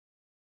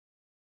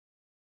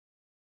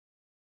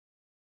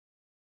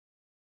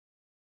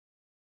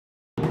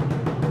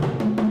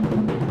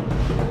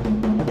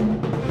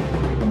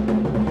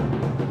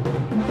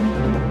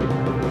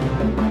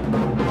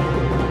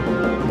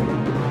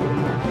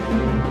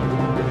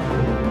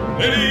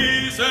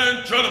Ladies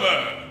and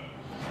gentlemen,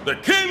 the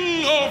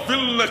king of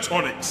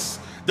electronics,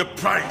 the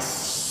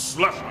price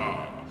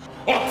slasher,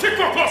 or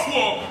tickle plus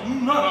war,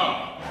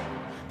 nada.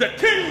 The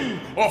king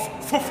of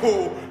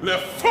Fofo, le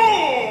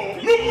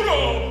faux,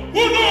 numero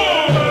uno!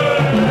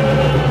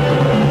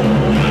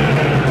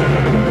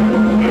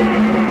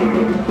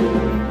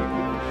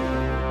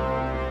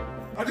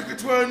 I think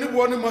it's where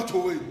anyone in my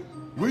way.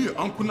 We are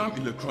Uncle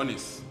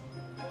Electronics,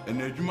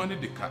 and a human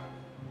deca.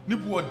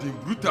 Nibu de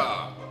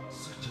brutal.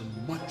 Such a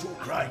macho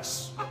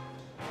Christ.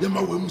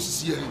 Yama will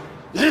see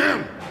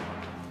him.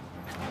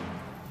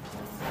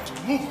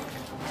 Move.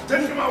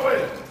 Take him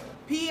away.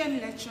 PM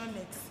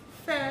Electronics.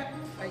 Fair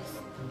price.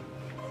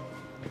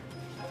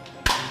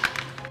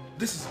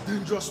 This is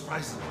dangerous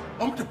pricing.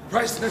 I'm the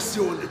price next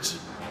year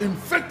in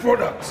fake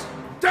products.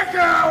 Take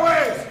her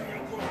away.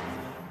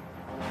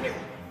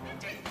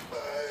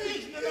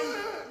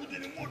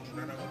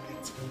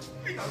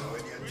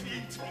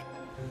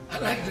 I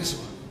like this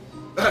one.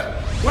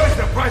 Where is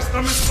the price?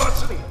 I'm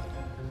discussing.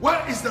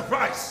 Where is the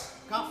price?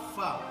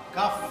 Kafa.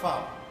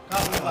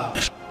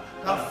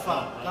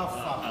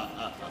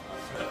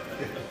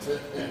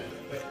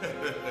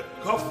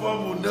 Kafa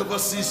will never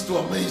cease to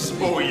amaze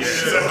me. Oh,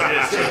 yes.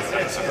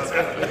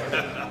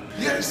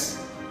 Yes.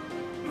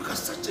 Look at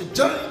such a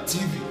giant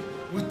TV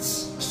with a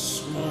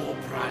small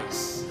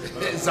price.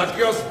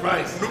 Zacchaeus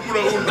price.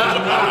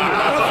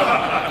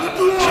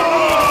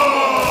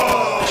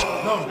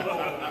 Now,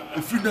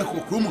 if you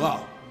never come here,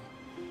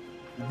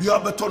 we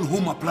are better on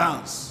home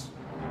appliance.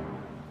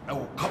 I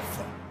will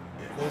Kafa.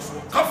 Because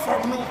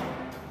Kafa, no.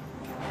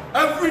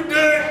 Every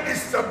day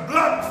is a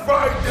Black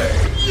Friday.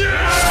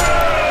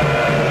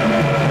 Yeah!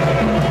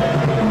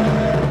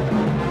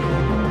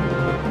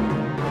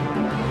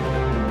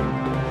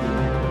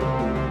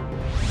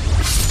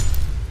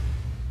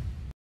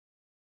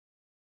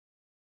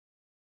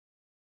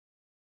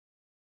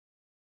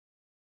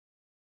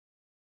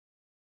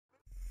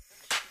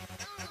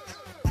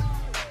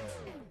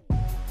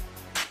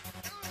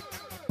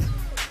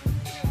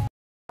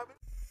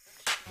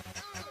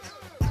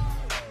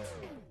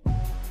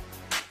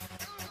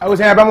 I was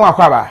saying about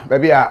Kwaba,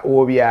 baby,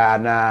 Obia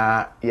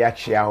na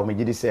Yachia, or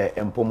Megidi say,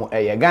 and Pomo,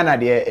 a Ghana,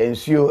 dear, and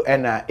Sue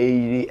and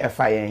a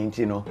fire,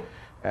 you know,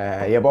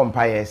 your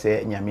bumpire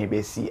say, Yami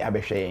Bessie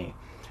Abeshay.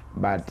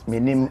 But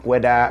meaning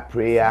whether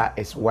prayer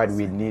is what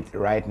we need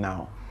right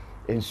now.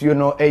 And so, you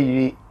know,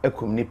 a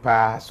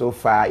kumnipa so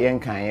far,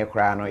 Yankan,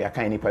 Crano,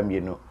 Yakani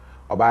Pamino,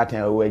 about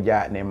an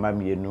Oweja, named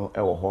Mamino,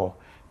 Ewo,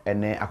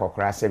 and then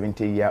Akokra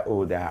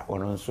 70-year-older,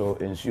 or also,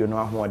 and so, you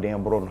know, more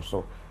than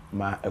Bronoso,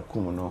 ma a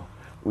kumuno.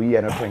 We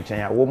are not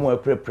trying. Woman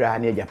prepare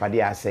near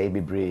Japadia say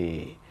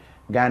be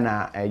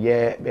Ghana a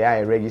year be I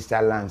register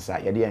lancer,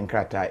 Yadi and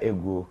Krata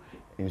ego,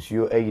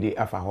 ensure 80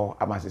 afaho,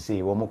 I must say,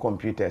 woman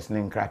computers,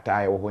 ning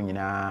krata or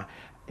honina.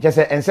 Just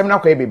and some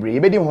not be brave,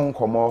 be home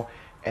come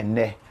and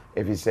ne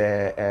if it's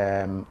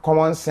a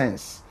common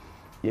sense.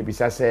 Ye be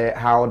say,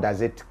 how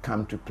does it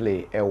come to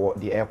play?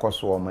 The air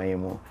cost war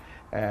maimo.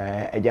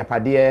 A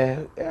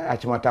Japadia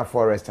Achimata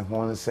forest and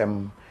one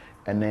some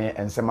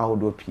and some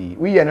ahodopi.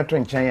 We are not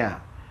trying.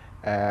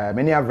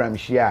 Many Avraham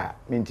share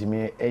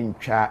mintimi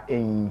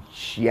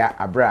enchia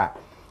abra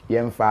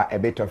yemfa a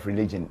bit of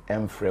religion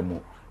emfremu.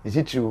 Is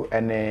it true?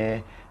 And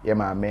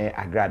Yemame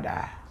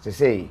Agradaa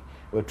say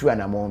we two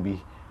anamombi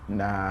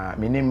na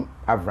minim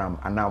Avraham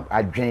and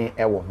adwen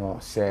ewo ho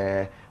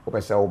say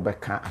opese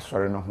obeka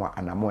asore no ho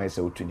anamo ese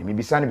otuni mi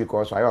bisane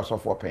because I also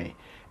for pain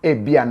e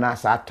bia na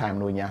sa time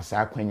no nya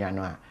sa kwanya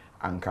no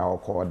anka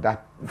okọ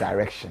that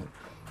direction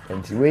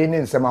enti we ni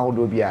nsema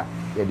hodo bia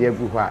ye de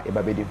agu ho a e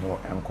babedi ho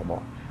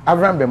enkomo.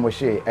 Avraham Ben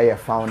Moshe, a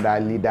founder,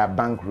 leader,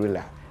 bank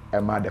ruler,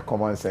 and the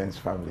common sense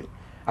family.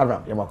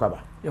 Avraham, you makwaba.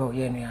 Yo,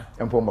 yeah.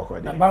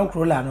 Bank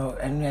ruler no,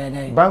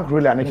 and bank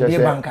ruler, and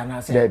bank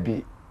and there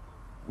be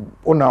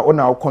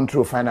una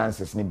control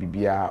finances ni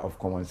bibia of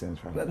common sense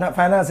family. Not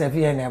finance if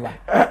you never.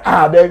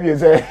 There you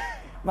say.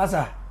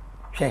 Masa,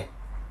 che.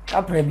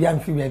 Apre bia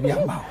mfi bia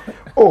mba.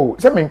 Oh,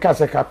 se men ka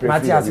se ka pre.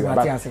 Matias.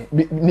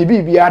 Ni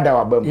bibia da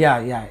wa bam.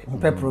 Yeah,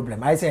 no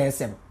problem. I say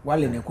SM,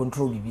 wale ne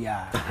control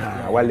bibia.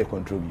 Wale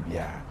control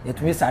bibia. It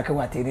means sake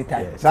what any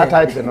time. That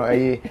type no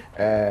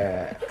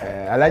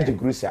Alaji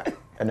Grusa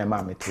and a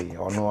mamete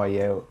or no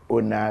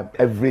own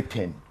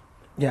everything.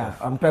 Yeah,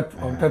 on pep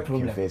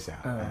problem.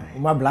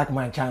 My black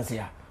man chance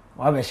here.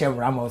 Wa be share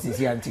Ramos is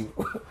here anti.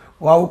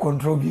 Wa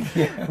control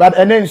bibia. But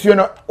and then you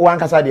know one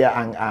kasa dia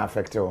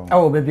affect you.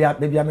 Oh baby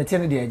I'm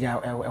telling the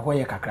eja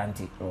ehwe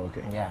kakranti.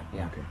 Okay. Yeah.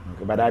 Okay.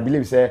 But I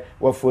believe say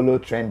we follow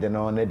trend and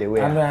on the way.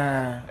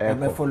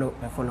 And me follow.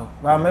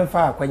 But me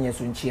fa kwanye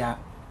so nchia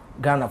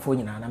Ghana fo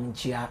nyina na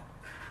nchia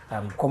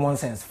common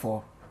sense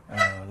for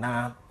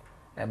na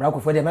brako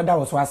fo de meda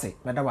wo so ase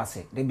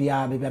de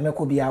bia baby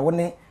ameko bia wo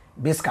ne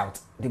biscout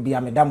de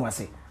bia medam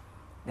ase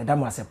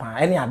pa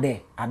any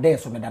ade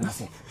so meda na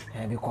se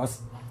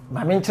because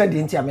ma me nchre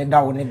de ntia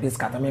meda wo ne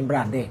biscuit me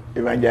bra ade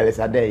Evangelist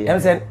Addai em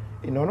say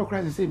no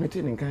crazy say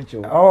meeting in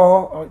kancho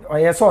oh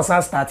yes so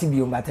start bi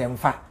o matem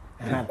fa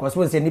because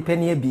we say ni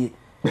pani e bi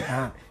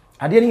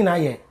ade ni na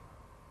ye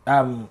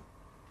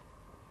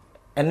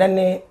and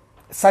then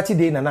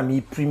Saturday na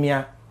me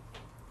premiere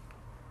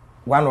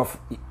one of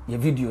your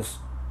videos.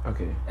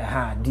 Okay.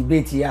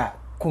 Debate here,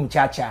 kum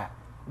chacha,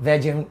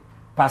 virgin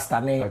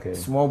pastor ne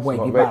small boy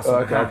small bibas.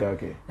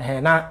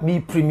 Okay. Na me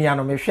premiere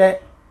no me share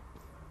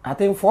I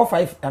think 4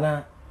 5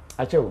 and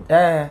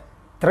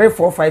 3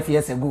 4 5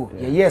 years ago.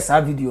 Yes,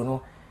 our video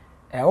no.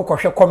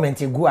 Okwohwe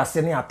comment go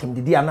ase ne atem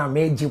didi ana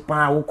meji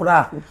pa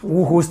wokura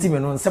wo host me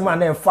no nsema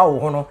na fa wo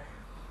ho no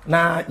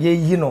na ye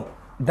yi no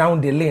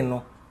down the lane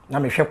no na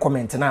me hwe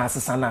comment na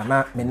asesa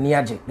na me ni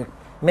age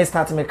me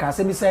start me ka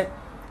se bi se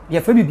ye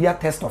fa bibia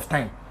test of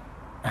time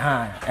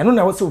eno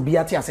na wo se obi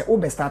ate ase wo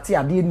be start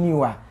ade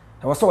new a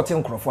wo se wote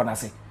nkrofo na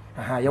se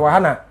ye wa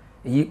na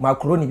yi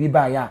macaroni bi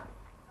ba ya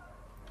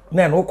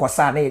na no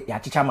kosa na ya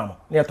chicha mamo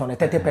na ye ton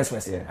 30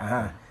 pesos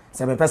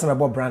se me person me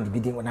bo brand bi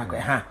din na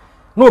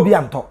no obi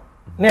amto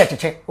na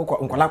echeche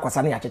nkola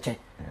kwasa na ya cheche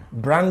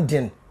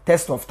branding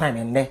test of time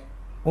enne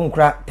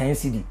unkra 10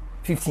 cd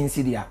 15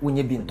 cd a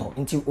wonye bi nto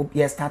nti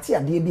ye start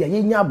ade bi a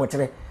ye nya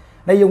abotere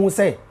na ye hu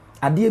say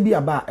ade bi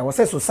aba e wo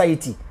say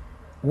society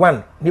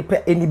one nipa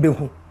eni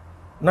behu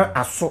na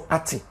aso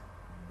ate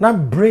na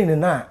brain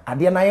na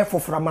ade na ye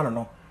fofora ma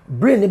no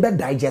brain be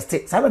digest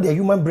it say the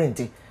human brain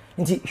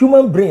nti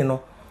human brain no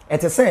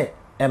ete say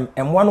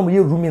emwa no ye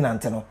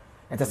ruminant no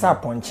ete say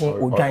aponche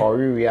odwan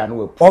owiwia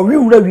no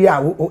owiwura wi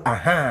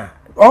a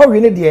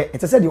owi ne de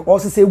ete say the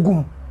osese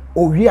gum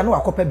owi a no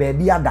akope ba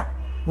bi ada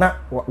na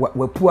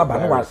wapu aba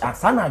no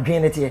asa na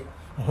adwen ne te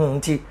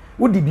nti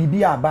wodi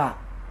bibi aba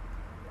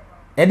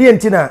ede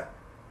nti na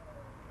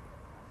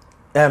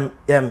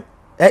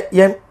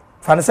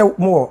fane say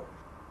mo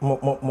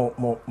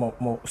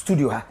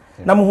studio ha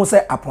na mo hu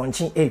say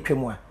aponche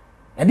etwam a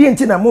ede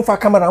nti na mo fa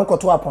camera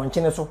nkoto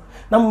aponche ne so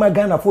na mo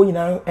Ghana fo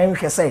nyina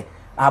enhwe say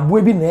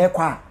aboa bi na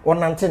ekwa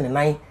onante ne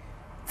nan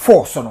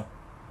force no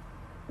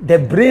the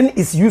brain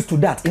is used to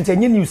that in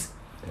any news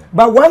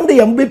but one day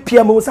am be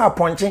pia mo say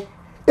aponche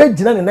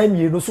ejina ne nan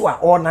mienu so a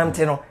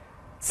onante no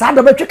sa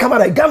da betwe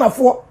camera Ghana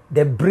fo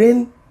the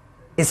brain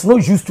is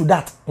not used to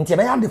that nti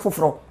be ya de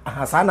foforo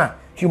sa na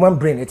human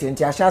brain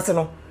nti ahase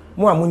no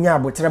mo amunya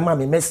abotere ma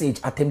me message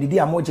atemdidi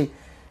amoje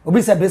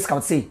obi say base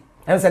scout say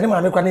and say ne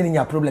ma me kwa ne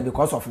nya problem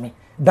because of me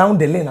down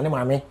the lane na ne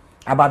ma me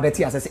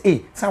ababeti ase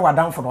say say wa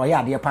down for no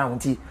ya de pa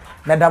nti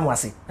na da mo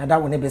ase na da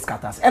wo ne base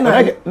scout ase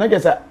na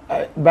get say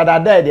but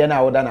Addai de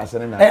na wo da na ase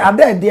na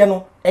Addai de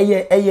no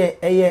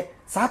eye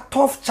sa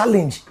tough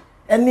challenge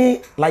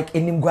any like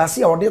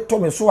enimguase a wo de to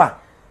me so a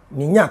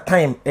me nya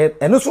time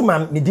eno so ma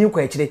me din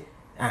kwa akire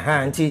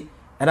nti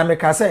and I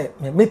can say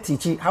me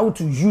teach you how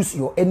to use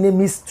your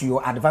enemies to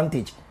your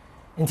advantage.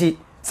 Nti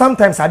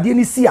sometimes I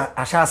didn't see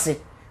ashase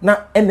na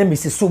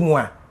enemies is so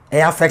more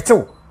affect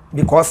you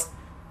because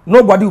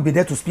nobody will be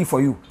there to speak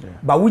for you.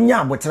 But when you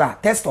are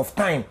test of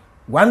time,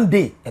 one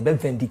day e be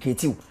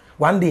vindicate you.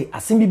 One day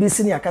asimbi be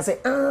senior can say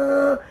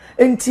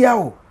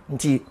entiao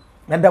nti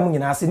madam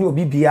nyina ase ni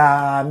obi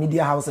bia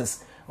media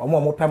houses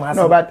omo pema.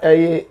 No, but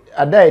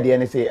Addai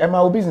dey say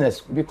my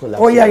business be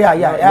collapse. Oh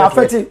yeah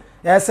affect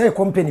I say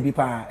company bi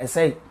pa I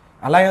say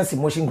Alliance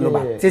Motion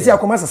Global. Say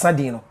akoma sasa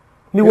din no.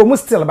 Me wo mu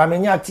still ba me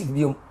nya active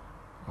biom.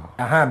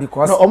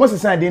 Because no almost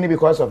sasa din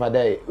because of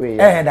Addai.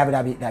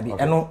 Dabi.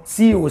 Eno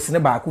CEO ne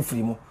ba ku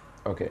free mu.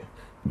 Okay.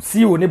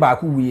 CEO ne ba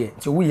ku wiye.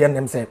 Nti wiye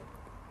nem say.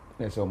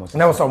 Yes almost.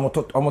 Na so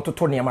omoto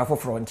to ne ma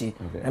foforo nti.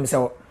 Em say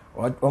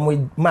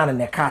omo man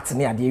ne cat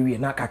ne ade wiye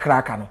na kakra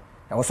aka no.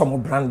 E wo so mo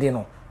branding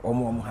no.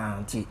 Omo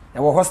nti. E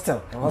wo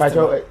hostel. But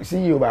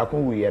CEO ba ku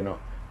wiye no.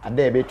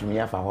 Addai betumi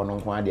afa ho no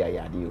nko ade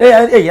ayade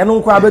o ye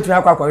no nko abetumi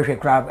akwa hwe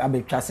kra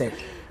abetwa se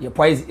ye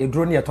poison e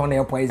drone ye ton na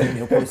ye poison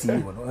ye ko si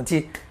wo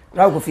nti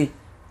KOFI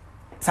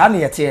sa na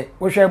ye te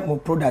wo hwe mo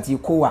product yi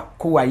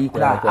kowa yi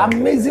kra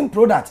amazing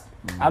product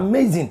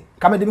amazing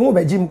kama de mo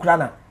ba gym kra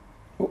na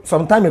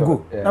some time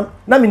ago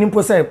na me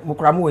nimpo say mo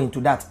kra mo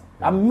into that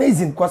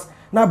amazing because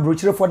na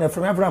brochure for na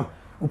from Avraham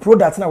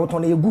product na wo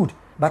ton na ye good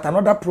but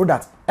another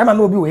product e ma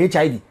na obi wo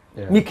HIV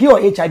me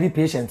cure HIV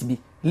patient bi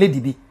lady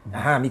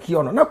bi me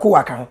cure no na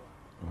kowa ka ho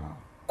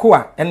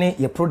kowa ene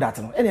ye product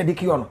no ene de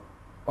cure no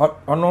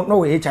ono no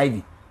we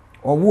HIV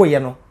owo ye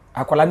no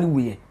akola ni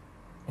wuye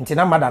nti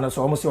na mada no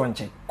so omo se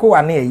onche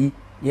kowa na yi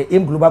ye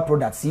aim global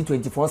product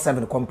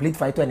C24/7 complete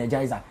phyto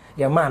energizer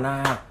ye man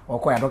na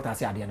okoya doctor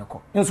say ade no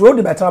ko nso o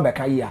de better be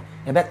kai ya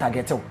e be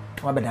target o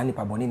be da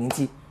nipa boni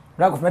nti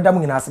KOFI meda mu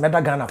nyina ase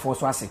meda Ghana for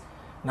so ase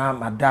na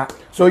mada.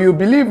 So you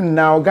believe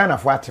now Ghana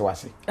for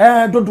atewase?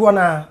 Dodo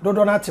na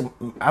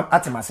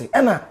atemase.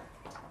 Ena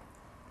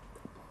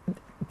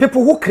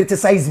people who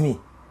criticize me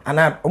and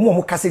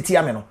omo kaseti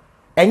ame no.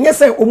 Enye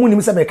say omu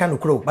nim say me ka no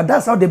kro, but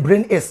that's how the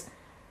brain is.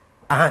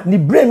 Ni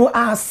brain no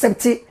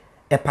accept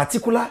a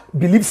particular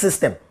belief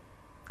system.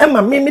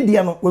 Emma me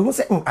dia no we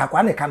say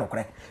akwa na ka no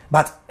kre.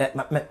 But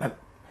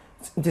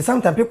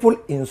sometimes people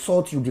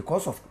insult you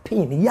because of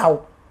pain. Yaw.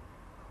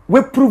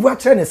 We prove what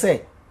trying to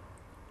say.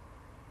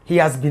 He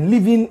has been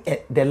living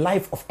the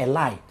life of a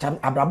lie.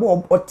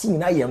 Abrabo oti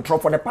na ye ntro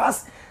for the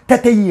past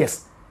 30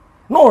 years.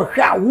 No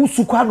hwa wo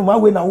sukwa no ma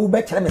we na wo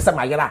be kire me se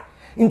mayera.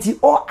 nti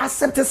all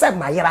accept say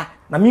mayera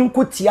na me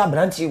nko tia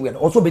branch we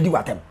also be di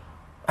watem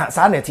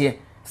sa na tie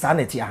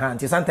ha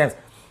nti sometimes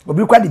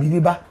obi kwa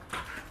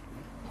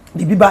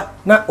di biba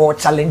na or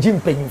challenging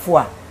mpanyimfo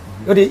a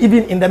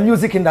even in the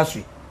music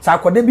industry sa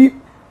akoda bi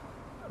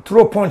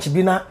throw punch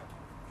bi na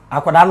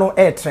akoda no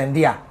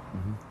trendy a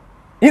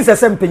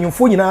insese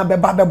mpanyimfo nyina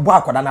bebo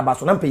akoda na ba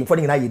so na mpanyimfo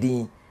nyina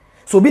yedin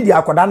so bi di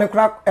akoda no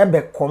kra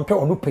ebe compare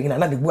onu panyina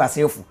na de bu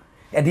asefu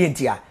e de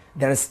ntia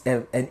there is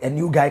a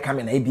new guy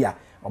coming abia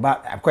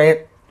oba akwa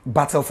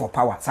battle for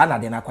power sa na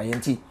de na akwa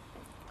nti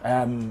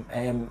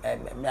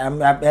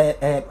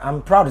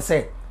I'm proud to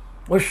say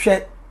we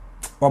hwe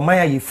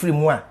omaya ye free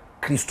mu a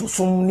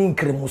Christosum ni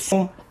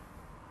nkremusum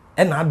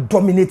e na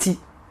dominate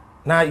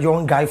na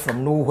young guy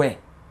from nowhere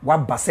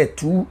what base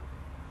too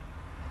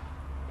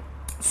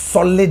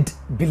solid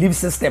belief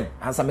system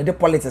and some of the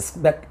politics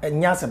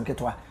nyasem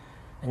ketwa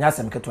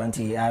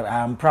nti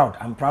I'm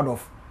proud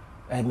of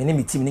me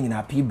name team ni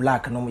na P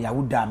Black no ya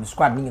wuda me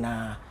squad ni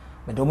na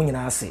me do mu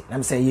nyina ase na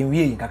me say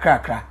yenwie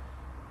kakra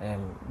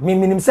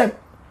me say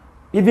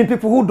even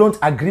people who don't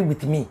agree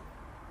with me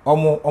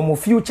omo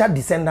future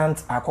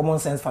descendants are common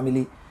sense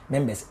family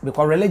members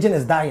because religion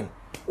is dying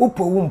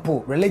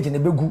upo religion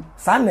ebegu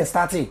sa na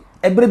start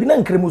ebere bi na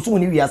nkremusum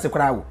ni wiase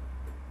kra wo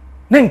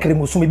na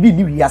nkremusum bi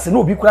ni wiase na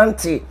obi kra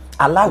nte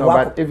Allah no,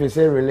 but if you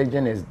say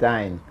religion is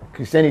dying,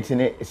 Christianity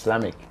and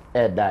Islamic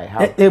die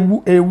how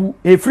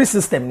a free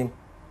system ni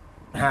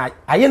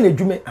aye na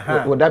adwume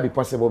would that be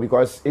possible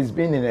because it's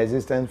been in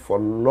existence for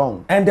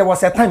long and there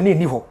was a time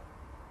ni ho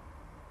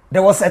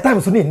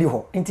so ni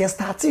ho it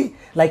started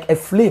like a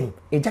flame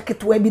a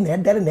jacket we bi na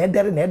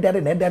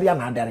edere ya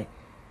na adere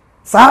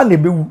sa na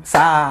bewu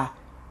sa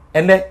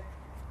ende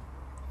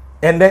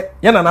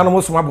ya na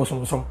nanom so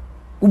abosom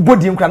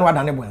ubodi nkra no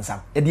adane bonsam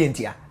e de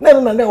entia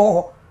na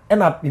ho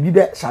na bibi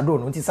be shadow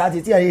no nti sa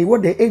titi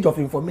what the age of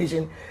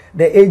information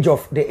the age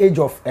of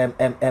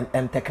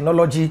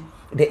technology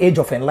the age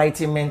of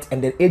enlightenment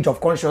and the age of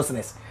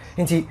consciousness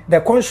nti the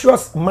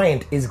conscious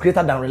mind is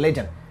greater than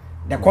religion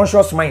the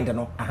conscious mind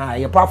no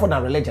you're powerful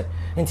than religion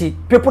nti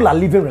people are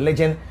living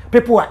religion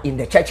people are in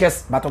the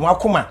churches but on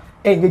akoma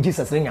enye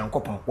Jesus re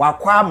nyankopon wa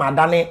kwa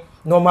madane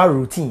normal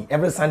routine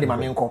every Sunday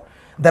mamenko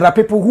there are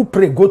people who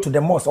pray go to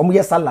the mosque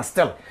yes salah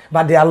still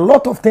but there are a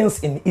lot of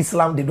things in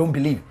Islam they don't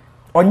believe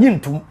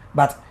onyintum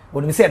but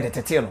when we say the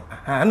tete no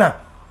na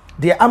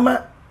the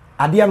ama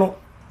ade no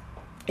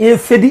e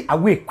fedi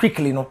away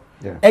quickly no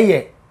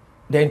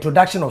the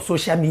introduction of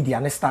social media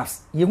and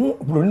stuffs you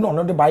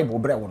no the Bible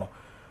bre wo no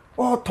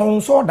or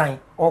tonso dan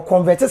or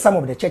converted some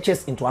of the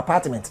churches into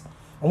apartments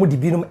omo di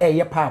binum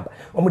eye pub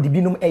omo di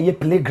binum eye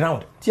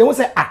playground tie wo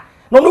say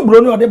no bro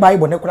no the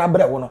Bible ne kura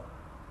bre wo no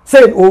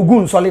say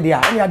ogun solid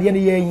ya anya de ne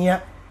ye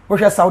hia wo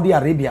hwe Saudi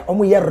Arabia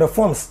omo ye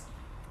reforms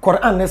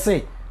Quran ne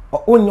say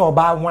onye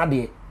oba ho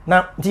ade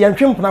na ti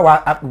yentwempna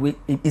wa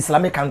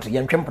Islamic country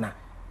yentwempna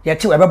ye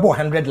chi ebebo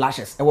 100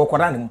 lashes e wo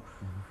Quran mu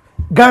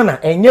Ghana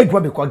enye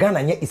dwa because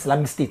Ghana nye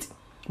Islamic state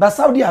but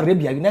Saudi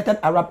Arabia United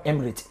Arab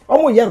Emirates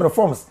omo ye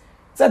reforms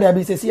said there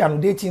be say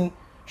and dating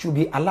should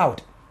be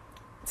allowed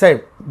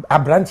say a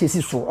branch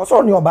is so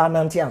also ni oba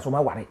nanti anso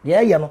ma ware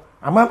ye no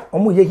ama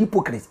omo ye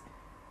hypocrite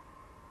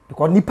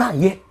because nipa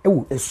ye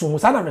ewu esum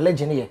sana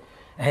religion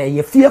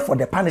ye fear for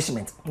the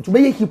punishment to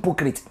be a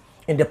hypocrite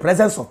in the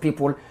presence of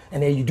people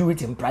and you do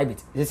it in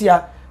private you see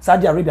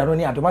Saudi Arabia no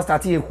ni adoma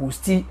start a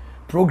host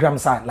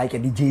programs like a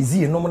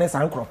DJZ no money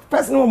sankro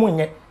person no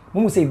monye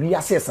mu say we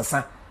assess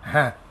sasa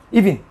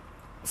even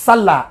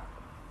Salah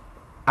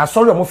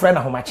asori omo friend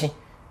na homachi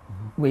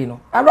we know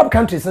Arab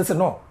countries say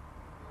no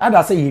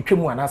ada say ye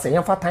twemu ana say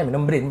yemfa time no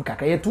mbre nim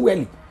kakra ye too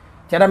early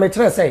tiada me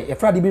kire say e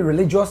fra de be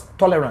religious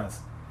tolerance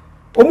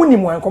omu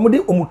nimu an komode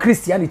omu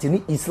Christianity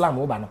ni Islam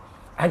oba no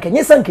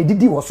ankenye sanke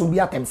didi wo so bi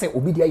atem say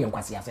obi dia ye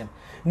nkwase asem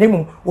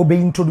nemu obe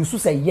introduce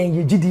say yen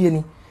ye gidie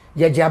ni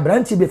ye gya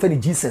branch be fa ni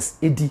Jesus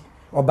edi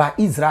oba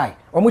Israel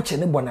omu che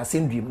ne bona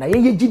sendwim na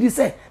ye gidi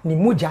say ni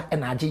moja e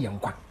na age ye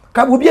nkwa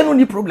ka obi no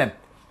ni problem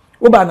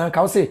oba na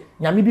ka wo say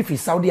nyame bi fi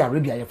Saudi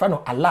Arabia ye fa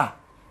no Allah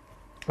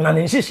na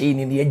nshihye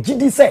ni ye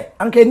gidi say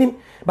anka nim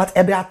but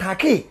ebe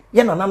attack ye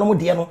na nanom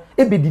de no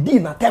ebe didi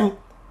na tem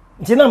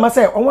ntina ma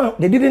say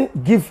they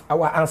didn't give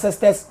our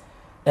ancestors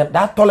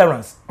that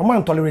tolerance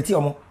omo tolerate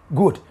omo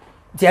good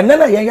ti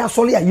enena ye ya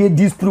sole ye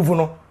disprove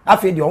no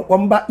afi de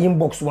omba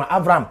inbox one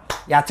Avraham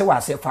ya te wa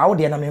say fa wo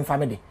de na me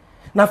family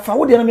na fa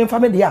wo de na me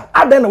family a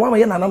adan na wa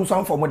ye nanam so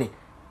amfo mo de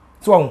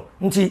so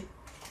nti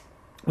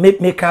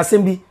me can say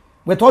bi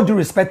with all due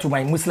respect to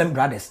my Muslim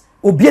brothers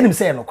obi enim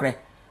say no kre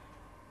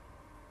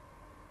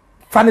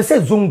fa ne say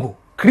zongo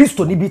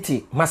Kristo ni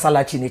biti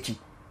masalachi nechi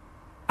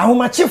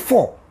ahomachi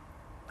 4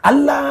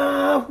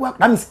 Allah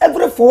that means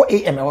every 4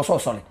 a.m. I was so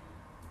sorry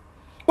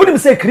when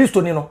say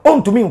Kristo ni no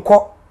ontumi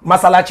nko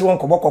masalachi won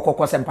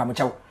kobokoko sempa mo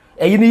chawo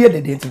eyi ni ye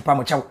dede ntimpa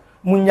mo chawo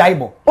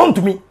munyaibo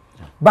ontumi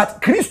but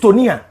Kristo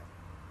ni a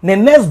ne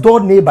next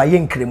door neighbor ye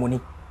nkremoni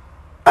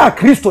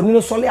Kristo ni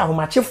no sole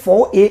ahomachi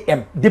 4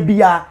 a.m. de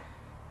bia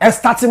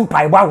starting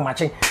pie wa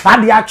womache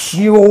ade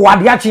achio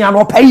ade achi an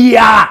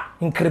opaya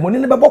nkremoni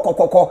ne bebo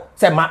kokoko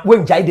say ma we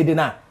njai dede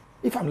na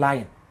if I'm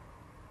lying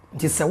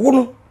nti se wo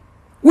no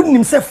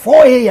wouldn't say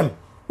 4 a.m.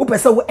 wo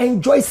pese wo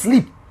enjoy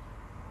sleep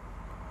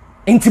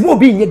nti mo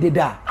bi nye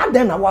dede a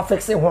adan na wo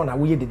affect say ho na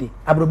wo ye dede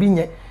abrobi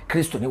nye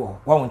Kristo ni wo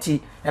wo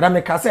nti era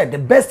me ka say the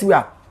best way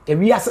a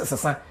we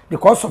assess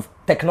because of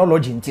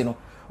technology nti no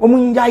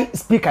omunjai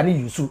speaker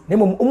ni yusu na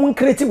omun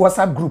create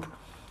WhatsApp group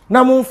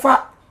na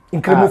monfa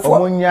inkremofo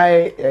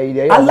omunjai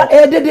alla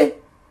dede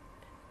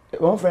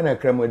one friend na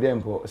kremode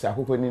mpo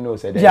sakoko ni no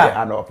say dey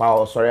anopa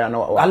o sorry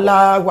ano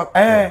alla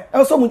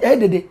also mun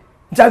dede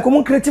nti ko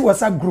mun create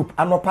WhatsApp group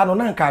anopa no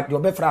na nka de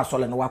obefra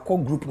asole no wako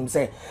group nim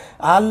say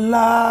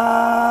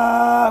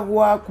Allah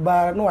wa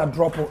akbar no wa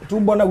drop tu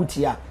bona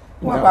wutia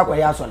wa kwa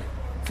ya asole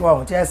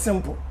so it's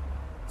simple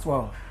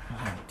so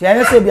ti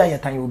anya say bia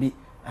yetan obi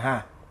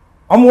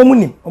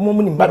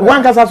omunim but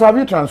one case have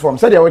you transformed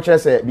said you watch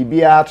say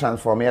bibia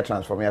transform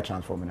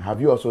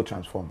have you also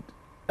transformed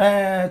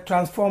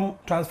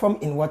transform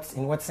in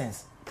what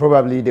sense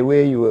probably the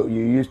way you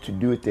used to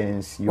do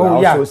things you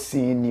are also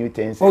seeing new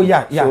things so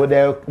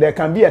there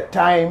can be a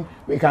time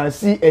we can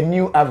see a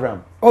new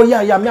Avraham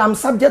me I'm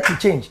subject to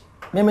change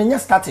me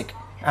static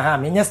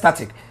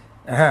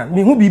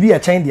me hu bibi a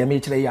change there me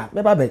kire ya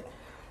me ba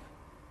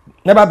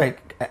be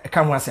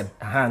ka ho asem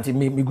nti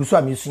me guso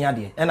a me sua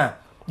de na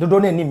dodo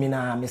na ni me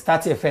na me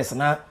started first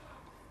na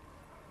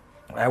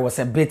I was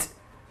a bit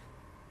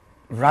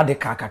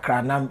radical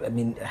kakra na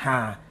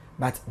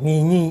but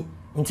me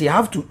nti you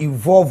have to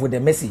evolve with the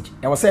message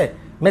I was say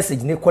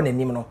message ne ko na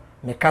nim no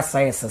me ka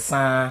say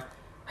sesa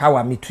how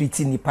am me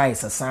treating ni pai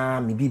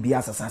sesa me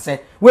bibia sesa say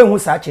when who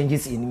sa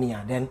changes in me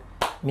then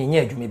me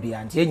nya adwuma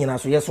bia nti enyina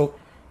so yeso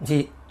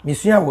nti me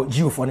sua wo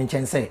Jew for no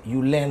chen say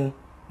you learn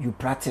you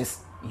practice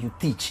you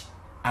teach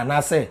and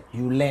I say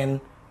you learn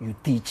you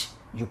teach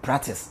you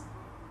practice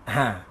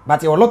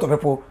but a lot of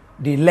people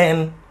they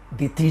learn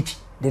they teach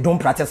they don't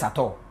practice at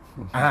all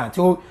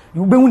so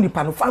you be win the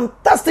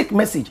fantastic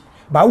message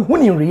but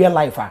when in real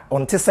life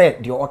until say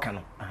the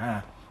okano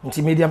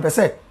nti media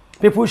say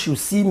people should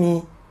see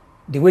me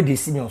the way they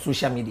see me on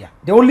social media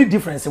the only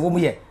difference is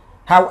we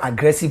how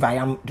aggressive I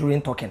am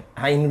during talking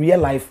in real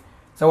life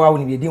so how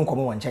we dey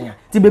nkomo wan chanya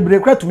ti bebre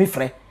kra to me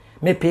frɛ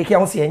me peke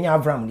am say enya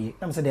Avraham ni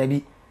am say there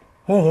be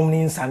honhom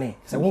ni nsane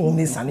say honhom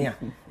ni nsane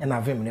a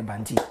na avem ne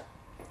banti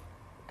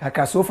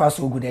kaka so far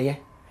so good yeah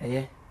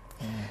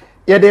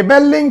they be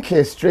link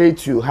straight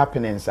to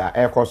happenings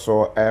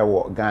ekoso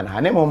wo Ghana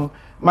hanemom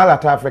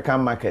Malata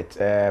African market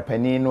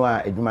panino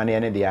a edwuma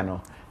ne de ya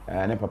no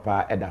ne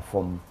papa eda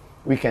form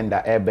weekend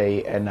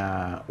ebe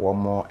na wo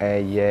mo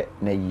eye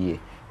na yie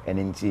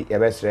eninti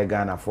yebesre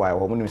Ghana fo a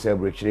wo mo nim se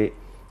brochire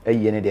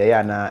eye ne de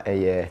ya na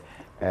eye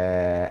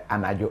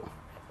anajo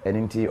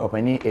eninti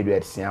opani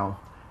Edward Siao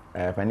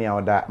pani a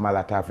oda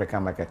Malata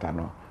African market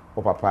no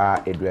o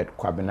papa Edward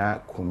Kwabena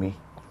Kumi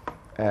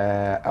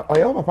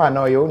oyo papa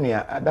na oyo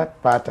nia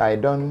that part I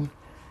don't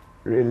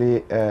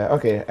really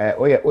okay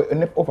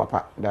oh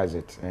papa that's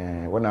it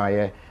when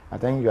I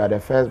think you are the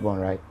firstborn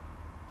right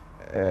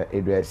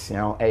Edward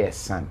Siao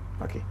son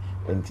okay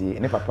enti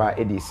ne papa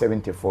edi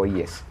 74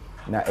 years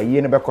na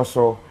eye ne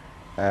bekoso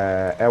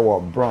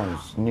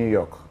Bronx New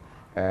York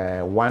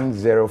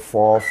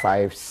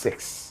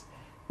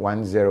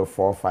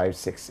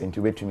 10456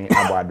 into betumi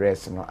abo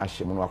address no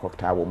ahyemu no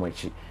akokta wo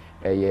machi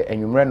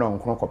enwumre no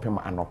nkron kopem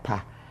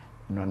anopa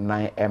no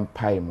 9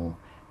 empire mu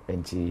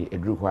enti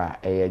edru ho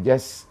a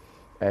just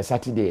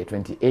Saturday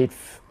 28th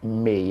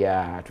May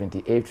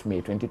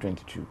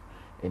 2022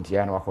 enti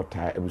ya na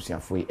wakota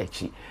ebusiafo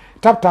echi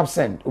tap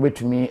send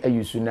obetumi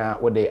ayusu na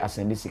wo dey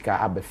asend sika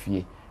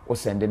abafie wo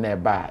send na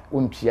eba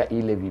ontua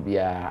e-levy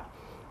bia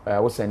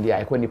wo send ya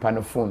ekonipa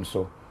no phone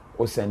so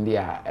wo send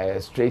ya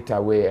straight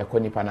away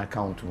ekonipa na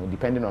account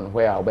depending on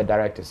where obe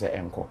direct say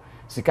enko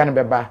sika no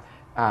beba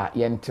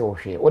yente wo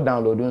hwe wo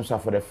download nso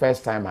for the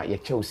first time ye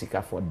chew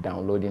sika for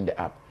downloading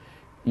the app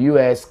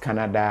US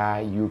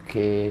Canada UK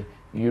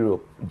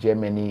Europe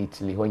Germany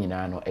Italy ho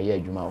nyina no eye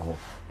adwuma ho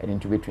ene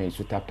ntu betwen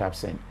so tap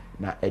send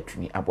na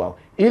atuni aboa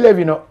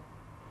e-levy no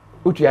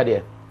utua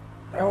de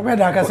o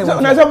da ka se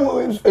na se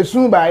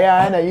esun ba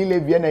ya na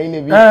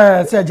e-levy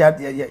se ja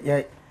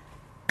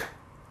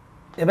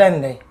e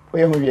ben ne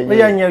oye ho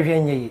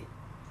hwe nye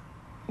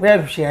we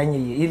hwe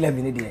anye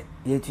e-levy ne de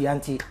ye tu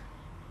anti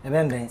e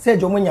ben ne se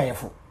jo munya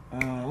yefo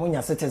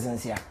munya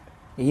citizens ya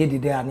eye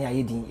dede ane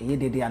ayedin eye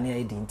dede ane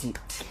ayedin ti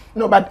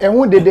no but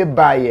ehun dede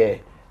buy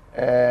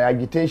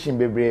agitation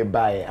bebre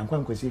buy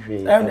ankwasi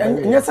hwe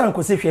nya san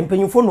kwasi hwe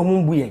mpanyimfo no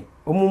mumbu yen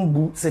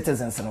omumbu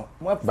citizens no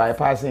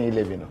bypassing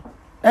e-levy no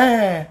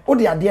o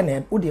de ade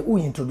na o de o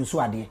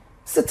introduce ade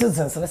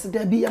citizens na se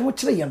da bi ya mo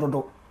kire yen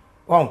dodo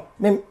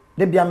me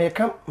de bia me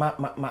ka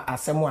ma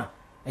asem a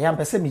ya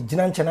mpese me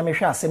gina nche na me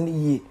hwe asem ni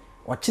yie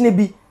o kine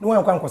bi ne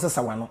wan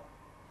kwankosesa wano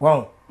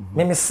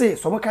me se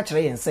so mo ka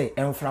kire yen se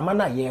enframa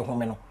na ye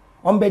home no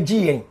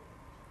ombeji yen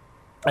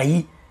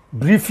ayi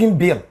briefing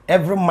bill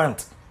every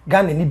month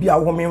Ghana ni bia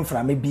wo me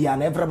mframa bia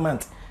na every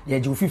month ye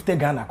ji 50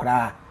 Ghana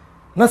kra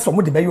na so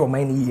mo de be yo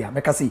man ni ya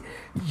be ka say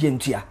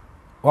yentua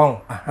won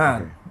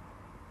aha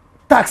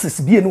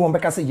taxes bi enu won be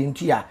ka say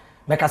yentua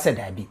me ka say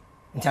da bi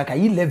nti aka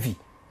yi levy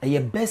e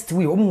best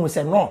way omo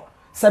say no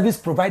service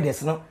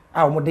providers no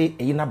a omo de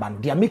e na ba no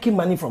they are making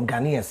money from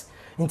Ghanaians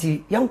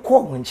nti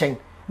yanko nchen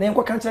na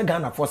yanko kantra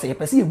Ghana for say ye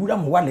pese egura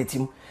mo wallet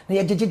im na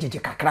ye jejejeje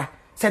kakra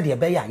said ye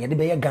be ya ye de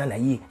be ye Ghana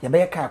yi ye be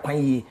ye ka kwan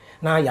yi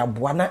na ya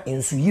boa na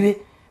ensu yire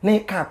na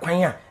ka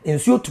kwan a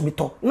ensu otumi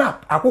to na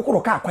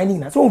akokoro ka kwan ni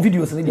na so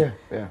videos ni dia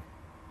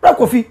bra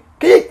kofi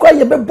ke kwa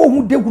ye be bo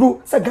hu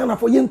deguro se Ghana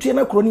for ye ntue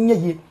na kro ni nya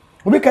yi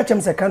obi ka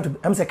chem se country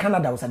am se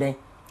Canada was den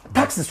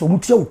taxes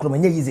omutia wo kro ma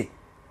nya yize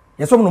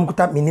ye so no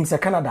mkuta minim se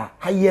Canada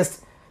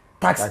highest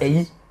tax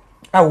eyi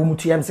a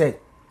omutia am se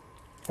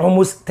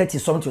almost 30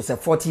 something to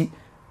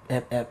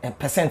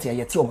 40%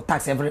 ye ti o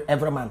tax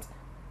every month.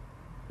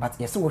 But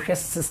yes, we share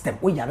system.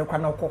 We are not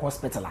now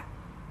hospital.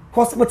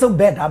 Hospital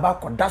bed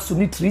about that so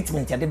need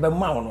treatment. You dey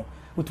no.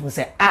 We will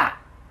say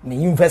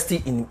me invest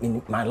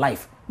in my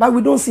life. But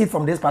we don't see it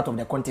from this part of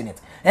the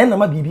continent. And na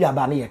ma bibi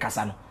aba na ye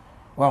kasa no.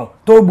 Wow,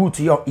 toe boot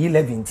your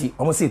 11 ti.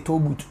 Almost say toe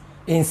boot.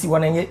 Ensi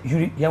wana nye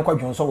yuri yen kwa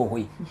dwonso wo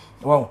hoi.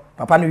 Wow,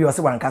 papa no wi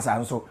se wan kasa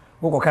nso.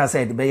 Wo ko kan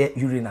say de be ye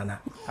yuri nana.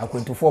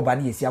 Akwentu ba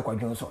na yesi akwa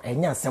dwonso.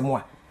 Enya asem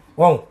a.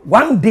 Wow,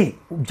 one day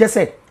just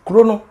say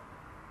krono.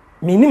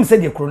 Minim say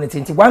the krono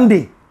tinti one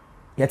day.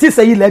 Yeti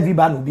say levy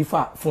ba no bi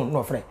fa phone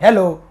no frɛ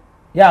hello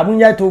ya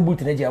munya to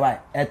boot na je why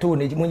to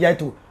na munya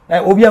to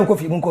obi an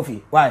kofi mun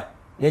kofi why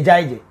ye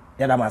jaije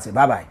ya da mase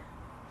bye bye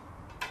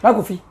ba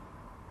kofi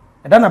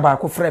da na ba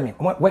ko frɛ me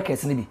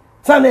workers ni bi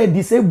san na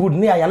disabled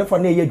ni ayale for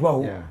na ye adwuma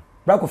ho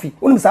ba kofi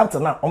unim sa after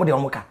na omo de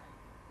omo ka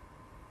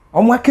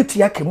omo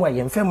aketua kemu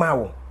aye mfa ma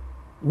wo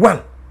 1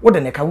 wo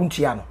de ne ka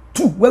wuntua no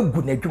 2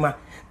 wagu na adwuma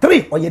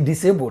 3 oye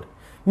disabled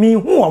mi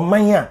hu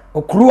oman a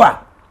okru a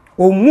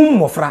omu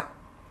mofra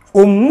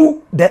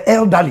omu the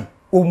elderly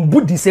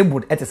ombu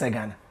disabled at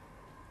Ghana.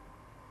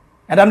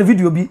 I done a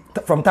video be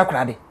from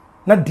Takrade.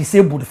 Not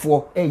disabled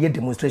for a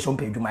demonstration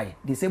page my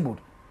disabled.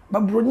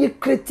 But brony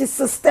creative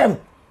system.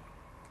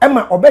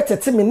 Emma or better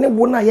timi ne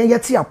wona ye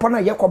yeti upon a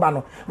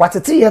yakobano. What a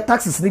 3 year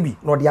taxes nibi,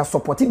 nor they are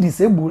supporting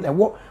disabled and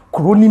what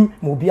cronim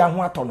mobia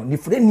watono. Ni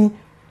freni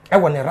I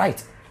want a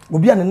right.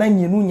 Mobia and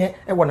 9 year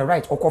I want a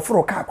right or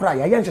kofro car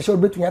cry. I yank show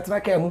between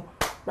yatrakamu.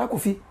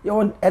 Rakofi, you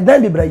want a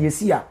damn bra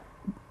yesia.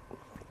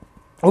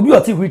 Obi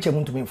oti reach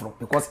em to me from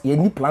because you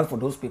need plans for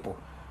those people.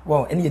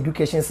 Well, any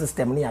education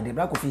system ni ade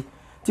black ofi.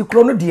 Ti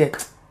kro no de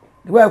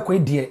the way akwa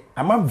de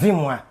ama vim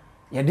a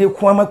ye de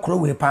ko ama kro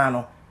we pa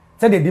no.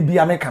 Say de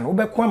bia American wo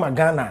be ko ama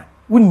Ghana.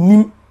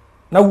 Wonnim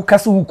na wo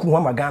kase wo ku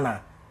ama Ghana.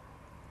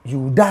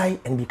 You die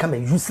and become a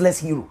useless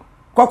hero.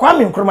 Kwa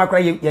me nkroma kra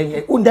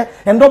ye unde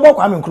endobo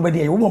kwa me nkroma de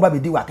ye wo mo ba be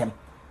di watem.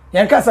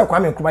 Yen ka say kwa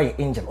me nkroma ye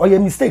angel or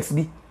your mistakes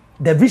be.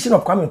 The vision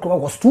of Kwame Nkrumah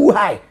was too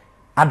high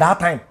at that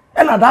time.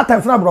 And at that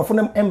time,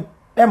 from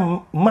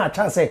ma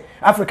chance say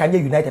Africa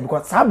united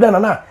because Sabda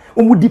na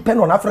we depend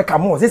on Africa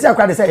more. They say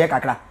I say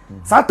kakra.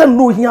 Satan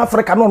know here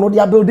Africa no they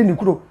are building the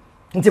kuro.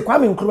 Nti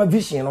Kwame Nkrumah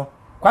vision no.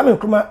 Kwame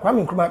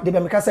Nkrumah they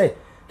make say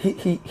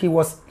he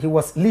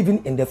was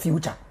living in the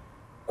future.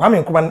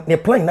 Kwame Nkrumah ne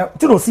plan na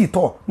to see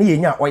to na ye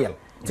nya oil.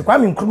 Nti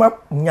Kwame Nkrumah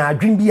nya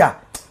adwin bia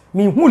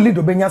me who lead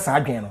obenya sa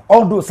adwin no.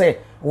 Although say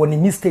woni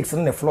mistakes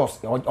and the flaws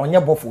onye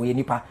bofo ye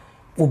nipa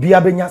obi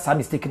abenya sa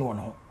mistake no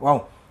no.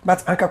 Wow.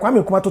 But anka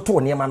Kwame Nkrumah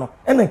to niema no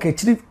ena nka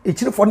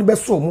echiri fo ne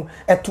beso mu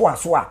eto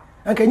aso a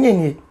anka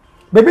nyenye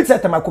baby say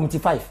tema committee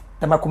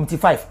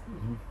 5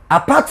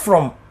 apart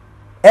from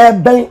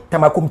ben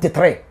tema committee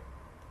 3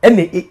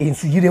 ene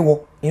ensu yire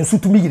wo ensu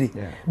tumi yire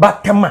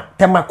but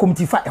tema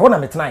committee 5 ho na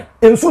metnai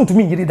ensu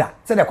tumi yire da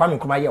say the Kwame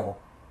Nkrumah ye ho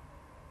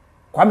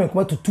Kwame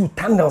Nkrumah to 2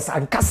 tunnels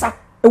ankasa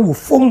e wo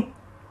fom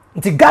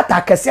nti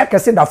gata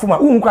kese da fom a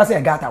wo nkwa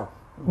say gata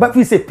but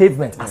we say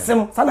pavement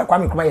asem say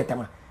Kwame Nkrumah ye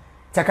tema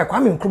Taka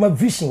Kwame Nkrumah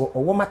vision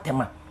or woma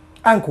tema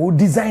anko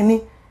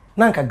designing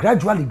nanka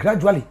gradually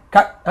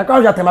anka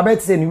o tema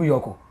bet say New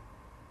York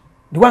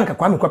the one ka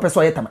Kwame Nkrumah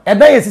person yetama e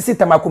dan yesi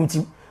tema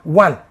committee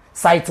 1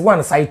 site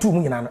 1 site 2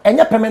 mu nyina no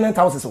enye permanent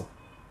houses so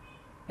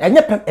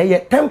enye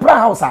temporary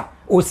house a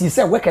o si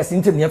say workers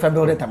into near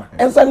building tema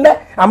enso ne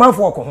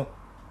amanfo okho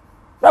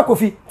na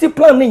kofi ti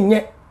plan ne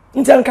nye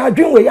nti anka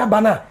adwen we ya ba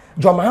na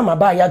Jomahama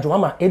ba ya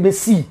Jomahama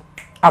ebesi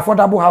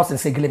affordable house in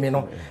Segleme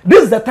no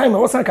this is the time I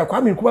was anka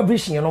Kwame Nkrumah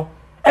vision you know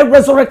and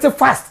resurrected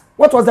fast.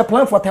 What was the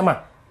plan for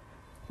Tema?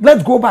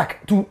 Let's go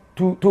back to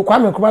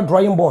Kwame Nkrumah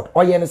drawing board.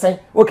 Or you say,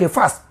 okay,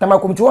 fast. Tema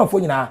committee 1 for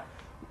you now.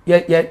 Ya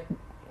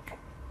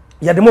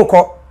the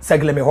moko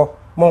Segleme ho.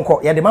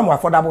 Monko ya the mamu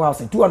affordable house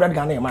in 200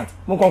 Ghana a month.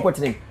 Monko ko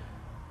today.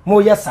 Mo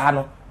yes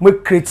ano. Mo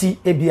create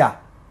ebia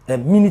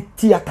mini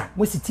theater.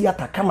 Mo si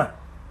theater kama.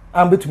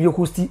 Am betumi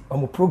host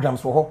mo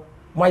programs for ho.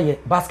 Mo ye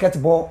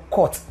basketball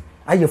court.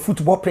 Aye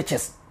football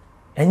pitches.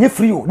 Enye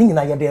free o. Ni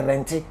nyina ye de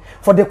rent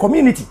for the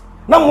community.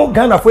 Na mo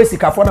Ghana for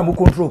esika for na mo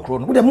control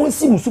crown. We dey mo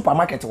see mu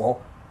supermarket wo.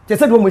 They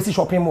said we mo see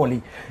shopping mall.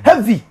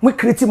 Heavy, we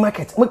create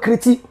market, we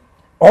create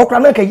okra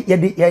na ka ye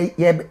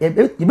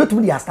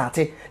betum dey start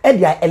e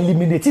dey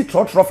eliminate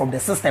trot from the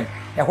system.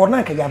 E ho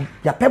na ka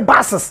ya pe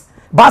buses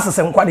Bass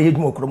se nkwa na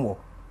yedwuma okromo.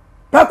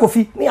 Pra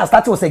Kofi ni ya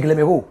start o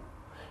segeleme ho.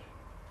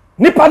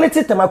 Nipa ne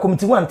tetema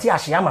committee wan ti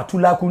ahia ma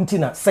tula ku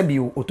ntina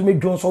sebio otume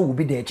dwonso wo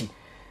bi de echi.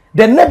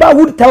 The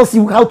neighborhood tells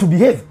you how to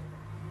behave.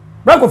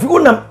 Pra Kofi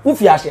unam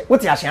ufi ahia, wo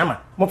ti ahia ma,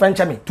 mo fa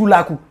ncha me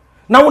tula ku.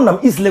 Na unam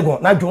East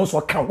Legon na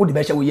dwonso kan wo de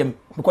be hye wo yem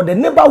because the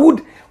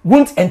neighborhood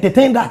won't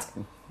entertain that.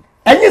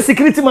 Any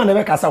security man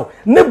never kasa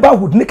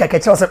neighborhood ni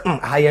keke say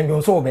ayen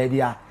dwonso ba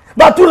bia.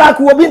 But tula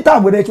ku obi nta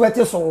bo de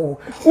chwete so.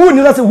 Who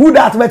ni say who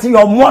that bet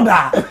your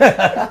mother.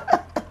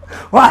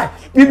 Why?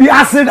 You be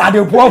acid at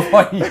the poor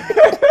for you.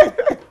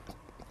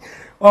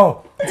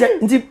 Oh,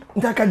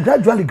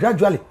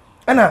 gradually.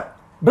 And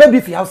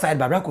baby fi outside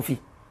Barbara Kofi.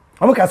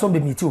 I'm going to be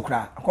meet you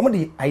cry. Come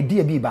the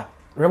idea be ba.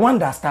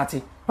 Rwanda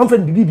started. I'm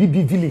from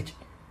BBB village.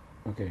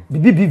 Okay.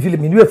 BBB village.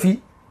 Me no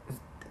fi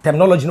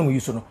terminology no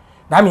use no.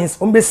 That means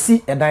umbe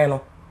see a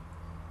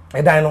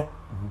dino.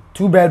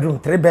 2 bedroom,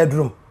 3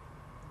 bedroom.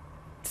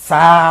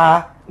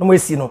 Sa no we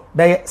see no.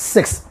 Be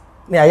 6.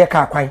 Ne aye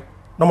car kwan.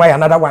 No my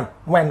another one.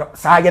 When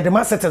sa ye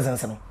the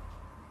citizens no.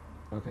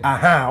 Okay.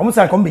 Aha, almost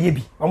like come be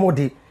bi. Omo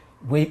de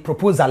we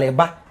proposal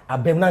eba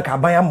abem na ka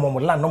ban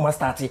amom land no ma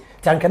start. Ti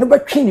anka no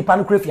betwe nipa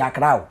no krefi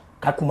akra o.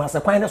 Ka kuma se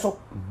kwan ne so.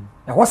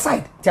 E what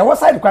side? Ti what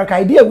side kwan ka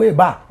idea we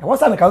ba. E what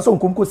side ka so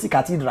nkomko si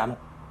cathedral no.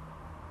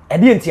 E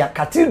de ntia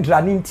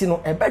cathedral ni nti no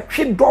e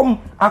betwe dom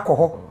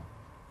akoho.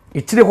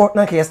 E tire ho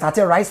na ka ye start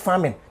rice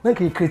farming. Na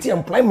ka create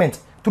employment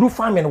through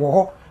farming wo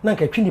ho. Na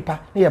ka twi nipa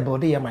na ye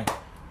build ye man.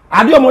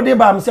 Ade omode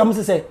ba am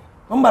se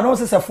Omba no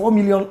say 4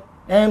 million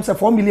say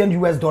 $4 million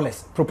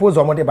US propose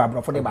omode ba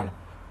bro for the ban.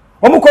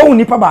 Omo ko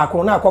nipa ba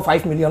ko na ko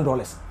 $5 million.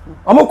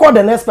 Omo ko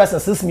the next person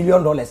 $6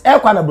 million. E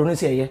kwa na bro no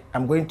say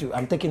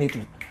I'm taking it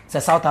to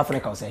say South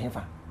Africa or say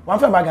Hefa. One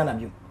fa Ghana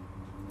bio.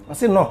 I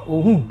say no,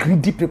 who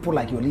greedy people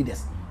like your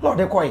leaders. No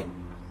they call it.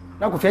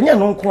 Na ko fenya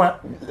no nko a.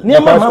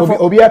 Niema ma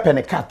obi a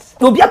penecat.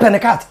 Obi a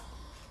penecat.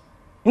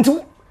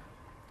 Nti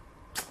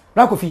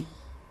na ko fi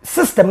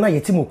system na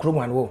yetimo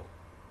kromo an wo.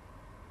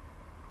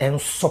 And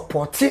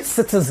support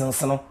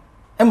citizens no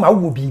and my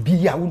will be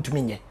ya won't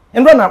mean ye.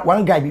 And run out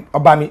one guy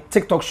about me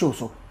TikTok show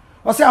so.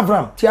 I say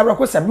Avraham, Tiara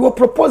question your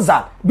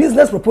proposal,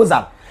 business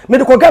proposal.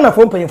 Medical Ghana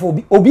phone paying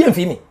for obi and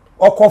me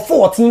or call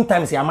 14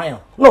 times your mind.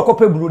 No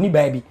copy brony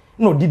baby.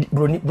 No did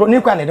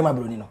brony can edema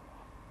brony no.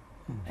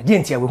 I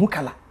didn't hear who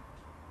color.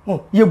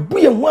 You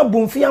be and one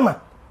boom fiamma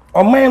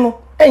or man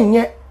and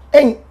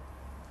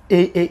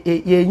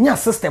ye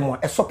system or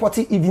a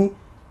supporting even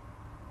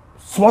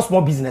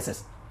small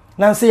businesses.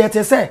 Nancy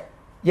yet say,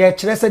 ye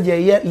trusted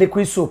ye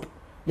liquid soap,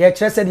 ye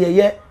trusted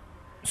ye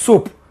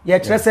soap, ye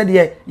trusted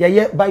ye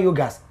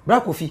biogas.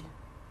 Bra Kofi.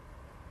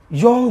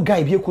 Young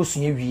guy be ko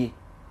sunye wie.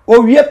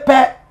 O wie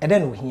pe e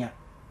den no hia.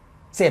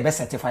 Say be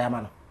certify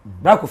man.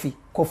 Bra Kofi,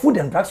 ko Food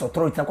and Drugs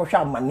Authority na ko hwa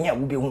amane a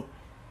wo be hu.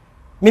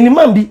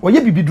 Minimum bi,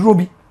 oye bibiduro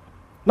bi.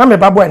 Na me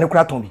babo ene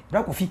kura ton bi.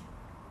 Bra Kofi.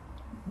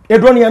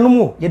 Edro ne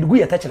anum o, ye dugu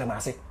ye tachere ma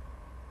ase.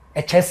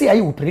 E chese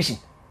ayi operation.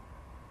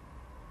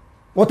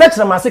 What touch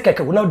na mase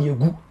keke wo na de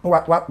egu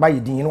wa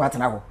yedin no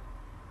atena ho.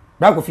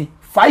 Bra Kofi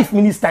 5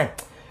 minutes time.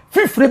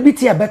 Fifre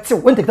biti e bete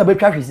when take be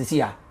twa hwesi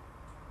ya.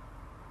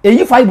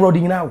 Eyi fibroid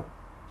nyina wo.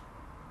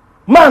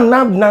 Man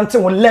na nante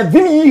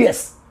 11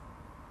 years.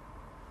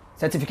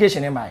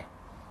 Certification am I.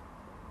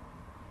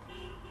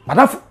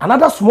 Madam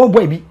another small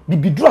boy be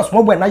draw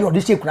small boy na your dey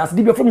shake class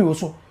dey be from you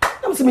so.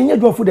 Am se menye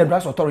do Food and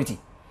Drugs Authority.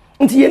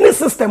 Nti ye ne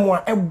system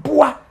wa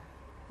eboa.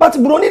 But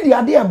broni di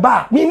ade e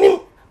ba. Minim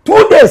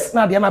 2 days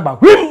na de na ba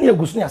hwim ne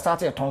gusu ne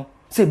start eton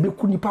se be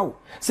ku nipa wo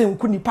se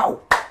nku nipa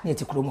wo ne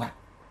ti kromu ha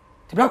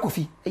te Bra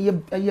Kofi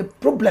eye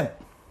problem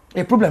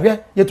ye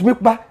tumi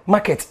ba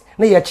market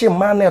na ye chi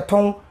man na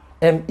eton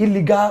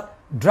illegal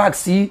drugs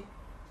si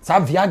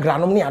sa Viagra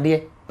no ne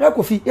ade Bra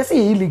Kofi ye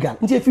say illegal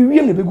nti efi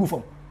wiem ne be gu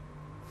form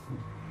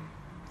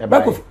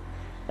Bra Kofi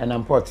and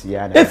import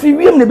ya na efi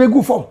wiem ne be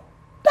gu form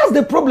that's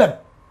the problem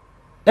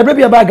every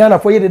be about Ghana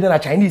for ye dey na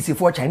Chinese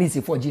for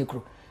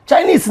Jekro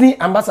Chinese ni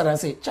ambassador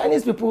say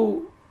Chinese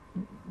people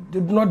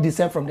did not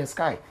descend from the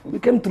sky. We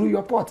came through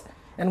your port.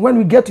 And when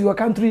we get to your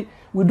country,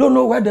 we don't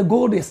know where the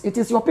gold is. It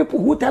is your people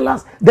who tell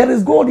us there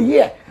is gold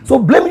here. So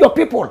blame your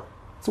people.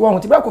 So I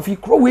want to Bra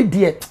Kofi crow with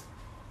there.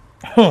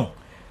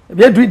 If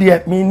you do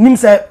there, me nim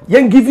say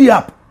yen give you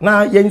up.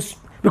 Now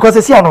because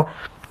you see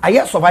I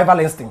have survival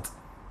instinct.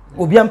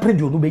 Obi am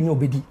predio no be nyi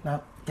obedi. Na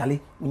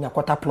Charlie, when you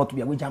quarter plot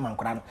be a German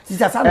crowd.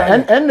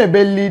 And the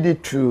bill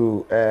lead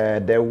to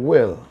the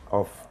will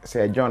of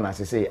Sir John,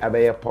 as I say,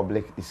 a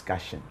public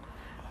discussion.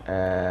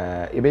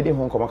 Ibedi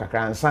home come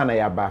kakra ansana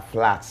yaba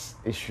flats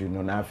issue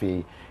no na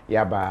fi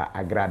yaba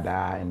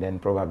Agradaa and then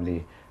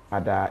probably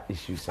other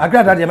issues.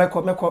 Agradaa dey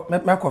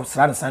meko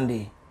sran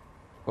Sunday.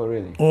 Oh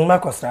really?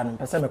 Meko sran,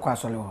 pese meko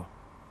asole ho.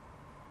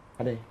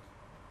 Ade.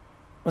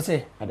 O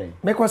say? Ade.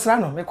 Meko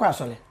sran no, meko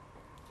asole.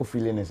 O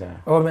feeling is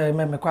Oh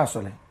meko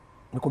asole.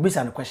 Meko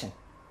bisa no question.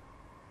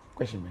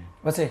 Question man.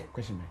 What say?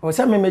 Question man. O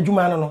say me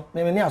medjuma no,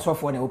 me ni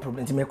asofo na o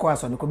problem ti meko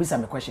asole, meko bisa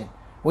me question.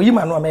 O yi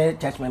ma no me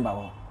church member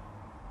ho.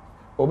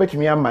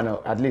 Obetumi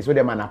amano at least we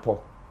dey manapo.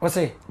 What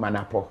say?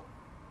 Manapo.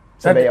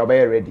 So be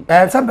ready.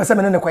 Some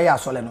person ne kwaya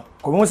asole no.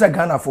 Ko mo se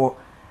Ghana for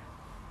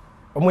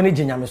omo ne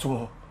ginyame so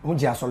ho. Mo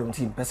gi asole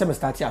team. Person me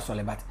start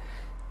asole but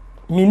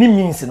mini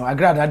means no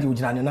Agradaa de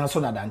ugina ne na so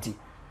na danti.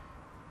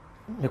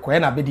 Me kwaya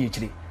na be di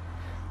ekire.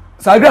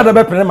 So Agradaa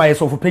be pene my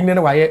so for ping ne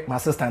waye my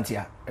assistant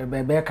ya.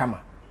 Be kama.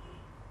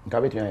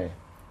 Nka betu ya.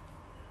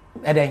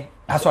 Eden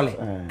asole.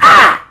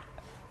 Ah!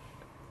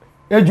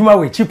 Ejuma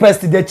we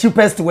the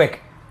cheapest work.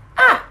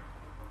 Ah!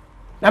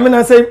 I mean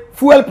I say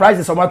fuel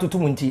prices so matutu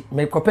munti.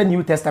 Me copy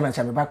New Testament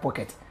in my back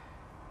pocket.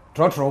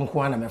 Trotro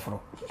nko na me fro.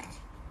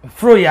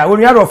 Fro ya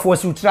wonu ya rofo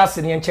si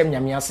utrase ne enchem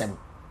nyame asem.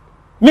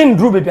 Min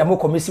dru bebia mo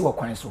komisi wo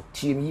kwan so.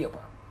 Tie mi ye ba.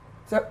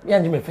 So ya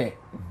nji me fe.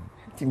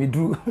 Ti me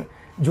dru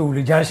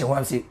Jowuli Junction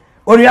wan say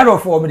wonu ya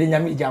rofo me de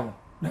nyame ija mo.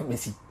 Na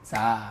mesi.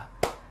 Sa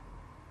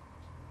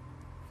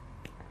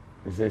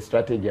It's a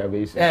strategy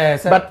based.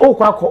 But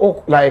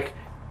like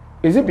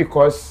is it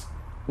because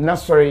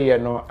sorry you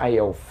know I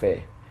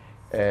fair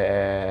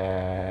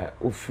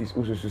office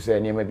ususu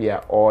say niam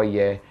bia all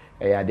year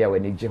ya dia we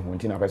ni je ho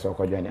ntina person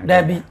ko join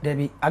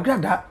Debi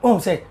Agradaa on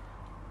say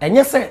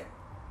enye say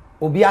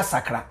obi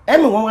asakra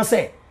eme won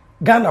say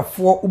Ghana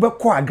fo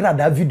ubekọ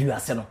Agradaa video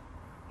ase no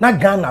na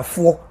Ghana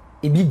fo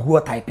ebi go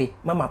type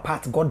mama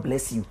part God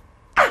bless you.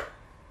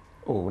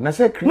 Oh, na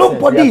say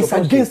nobody is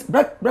against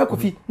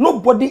Kofi.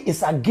 Nobody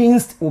is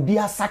against obi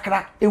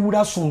asakra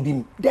ewura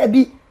sundim.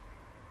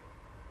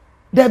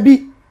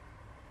 Debi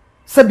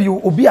sabi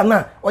obi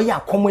ana oya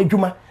akomo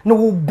adwuma na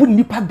wo bu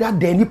nipa da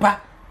nipa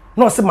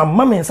na o se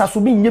mama mensa so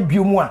bi nye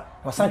biomu a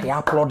o sanka ya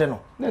applaud no.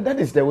 That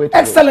is the way to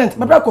excellent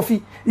Bra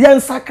Kofi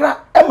yen sakra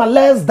ema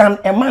less than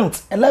a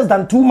month less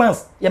than 2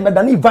 months ye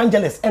medan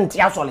evangelist enti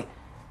asole.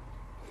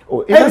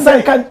 Oh,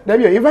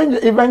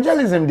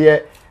 evangelism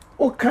there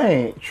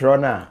okay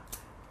trona.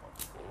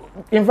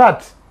 In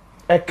fact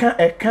e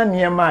kan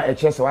niema e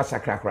chese wa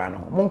sakra kra no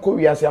monko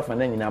wiase afa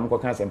na nyina monko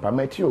kan sempa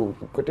Matthew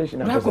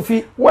quotation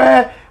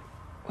where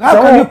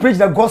how can you preach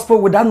the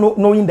gospel without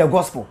knowing the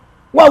gospel?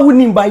 Why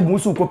wouldn't you Bible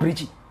so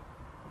preach?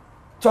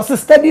 Just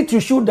study to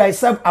show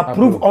thyself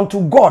approved unto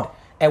God,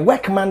 a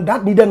workman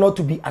that needed not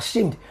to be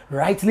ashamed,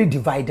 rightly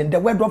dividing the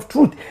word of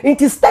truth.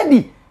 It is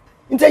study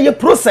into your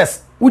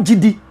process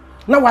ujidi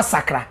na wa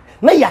sakra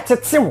na ya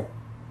tetewo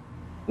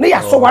na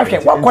ya so wa hwe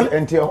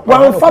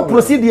wa fa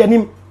proceed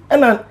anim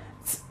and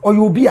or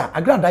you be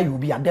Agradaa you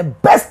be the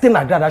best thing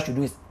Agradaa should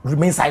do is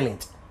remain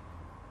silent.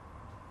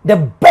 The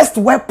best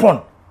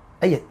weapon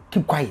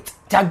keep quiet.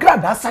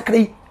 Agradaa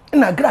sakra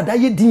na Agradaa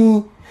ye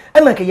din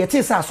na ka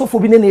yete sa asofo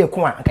bi ne na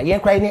yeko a ka ye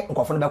krai ne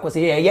nkofo no be ko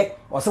se ye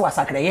o se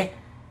wasakra ye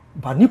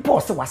ba ni po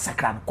se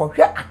wasakra ko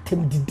hwe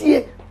atem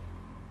didie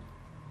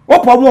wo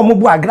po mo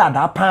bu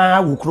Agradaa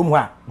pa wo krom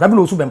ha dabi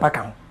no su be mpaka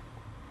ho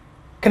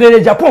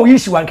kenere Japan yi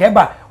shiwa nka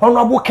eba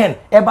honorable Ken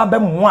eba be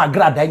mo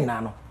Agradaa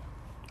nyina no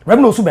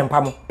rabi no su be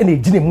mpa mo na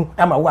ejine mu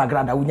ama wo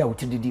Agradaa wo nya wo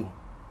tididi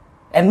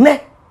enne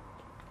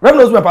rabi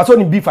no su be pa so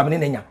ni bi family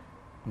na nya.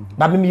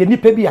 But me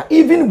nipa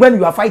even when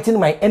you are fighting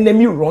my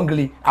enemy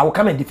wrongly, I will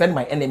come and defend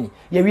my enemy.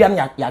 Ye we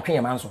ya twen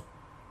ya manso.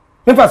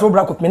 Me fa so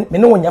bra ko me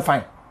no nya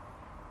fine.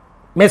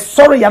 Me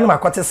sorry ya no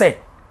makote say.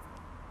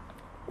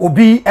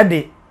 Obi e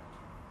de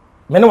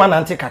me no wan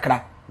ante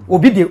kakra.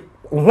 Obi de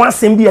ho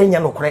asem bi anya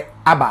no kore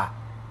aba.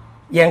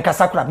 Ye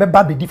nkasa kura me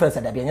ba be difference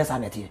da bi anya sa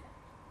na tie.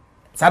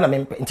 Sa na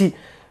me nti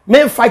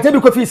me fight e bi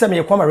ko fi say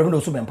me come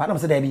revenue so be mpa na me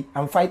say da bi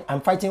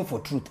I'm fighting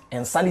for truth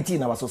and sanity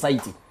in our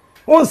society.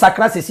 On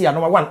sakra sesi ya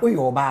number 1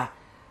 oyoba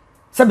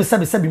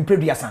sebi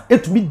mpreduasa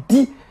etumi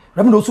di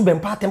ramu no su be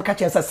mpa atem ka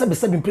chensa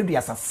sebi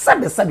mpreduasa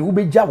sebi wo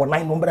beja wo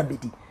nan no mbra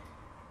bedi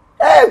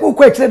ku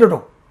kwa kire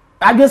dodo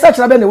adwensa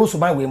kira be na wo su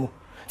ban we mu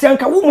ti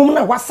anka wo mum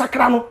na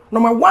wasakra no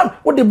number 1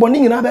 wo de boni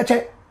nyina be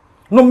che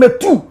number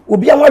 2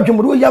 obi an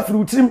adwumro wo ya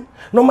furu tirim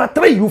number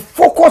 3 you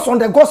focus on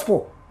the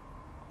gospel.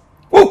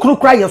 Ukuru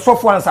cry your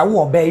sofo ansa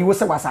wo obey you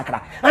se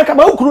wasakra anka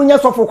ba ukuru nya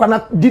sofo kwa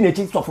na di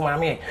nechi sofo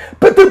mame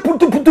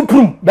putu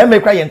prum be me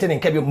cry yente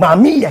nka bi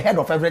mame ye head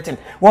of everything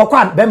wo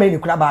kwa be me ni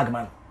kura bag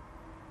man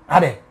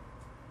ade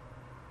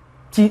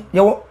ti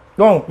ye wo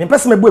me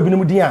pese me bu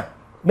ebinum din a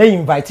me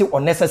invite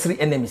unnecessary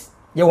enemies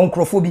ye wo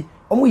nkrofobi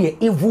omo ye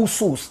evil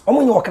souls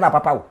omo ye okra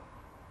papa wo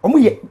omo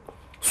ye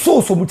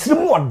souls omo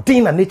tirimu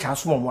odin na nature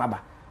aso mo aba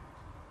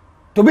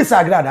to be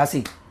Agradaa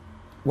say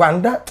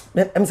wanda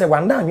em say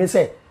wanda anwe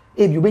say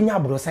ebi obenya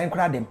abro san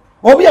kra dem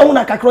obi a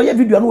huna kakro ye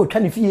video na o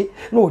twa ne fie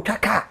na o twa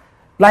ka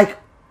like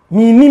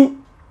minim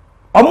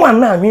omo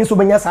ana anwen so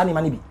benya sa ne ma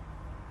ne bi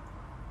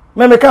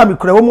me ka bi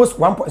kra almost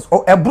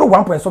 1 ebro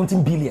 1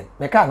 something billion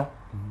me ka no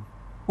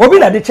obi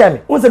na de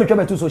cheme won se me twa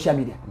betu social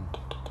media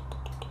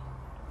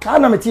ka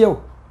na metie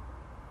o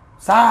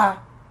sa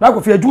na ko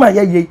fi adwuma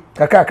ye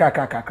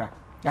kaka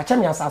ya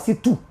cheme asase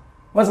 2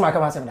 won se ma ka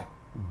ma se da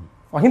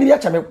o hini bi a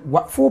cheme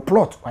full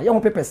plot wa ye ho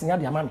papers nya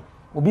de ama me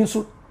obi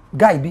nso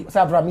guy bi say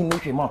Avraham ni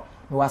hwe mo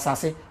me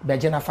wasase be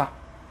jenafa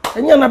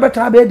enya na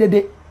beta be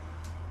dede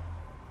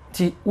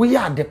ti wo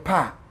ya de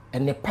pa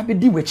ene pa be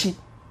di wachi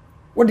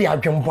wo de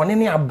adwembone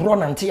ne abro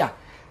nante a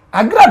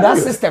Agradaa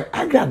system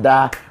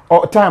Agradaa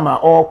time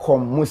all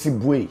come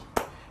musibue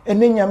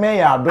ene nyame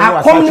ya ado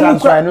wa sakra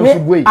so no so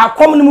boi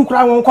akom ni mu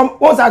kura won kom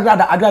o sa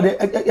Agradaa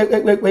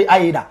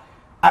ayida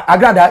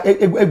Agradaa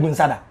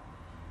egunsada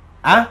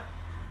ah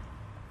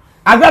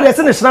Agradaa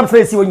se ne shrap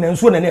face wo nyina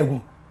nsuo na egum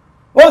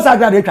o sa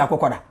Agradaa etwa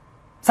kokoda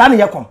sa ne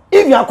yekom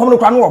if you akom no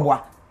kura no oboa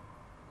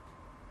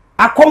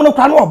akom no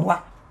kura no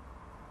oboa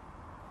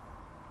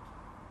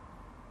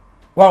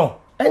wow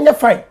enye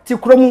fine ti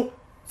kromu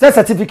se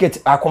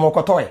certificate akom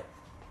okotoe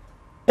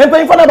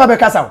empe info na ba be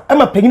kasa e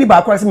ma pegini ba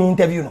akora se me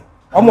interview no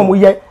omo mo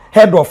ye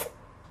head of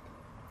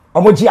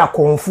omo ji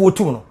akonfu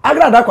otum no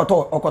Agradaa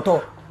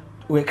okoto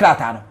we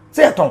krata no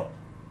se eton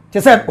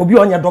ti se obi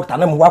onye doctor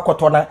na mo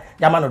wakoto na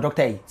yama no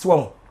doctor yi se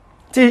wo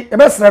ti e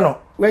be sre no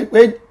we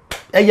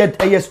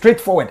eye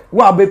straightforward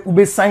wa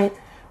be sign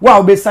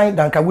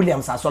Danka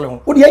Williams asole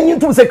ho wo de yin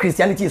tum se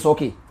Christianity is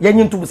okay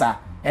yin tum sa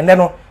and then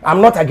no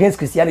I'm not against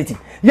Christianity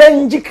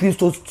yin ji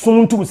Christo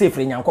sun tum se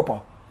fre nyankopon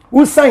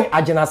wo sign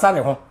agena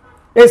sare ho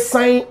e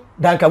sign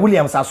Danka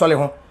Williams asole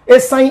ho e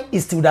sign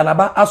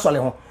Istiudanaba asole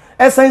ho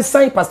e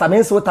sign Pastor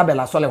Menso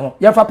Tabela asole ho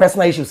ye fa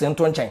personal issues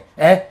ento nchen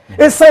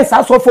e sign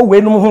sa so fo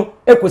we num ho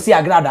e kosi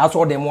Agradaa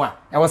aso dem a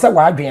e wo se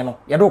wa adwen no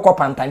ye do ko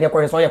pantan ye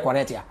ko so ye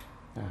correct ya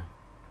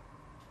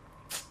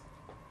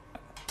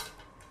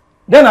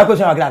then I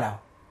question Agradaa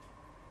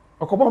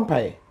okobon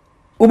pae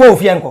ubo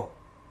ofienko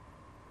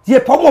ye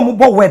pomo mo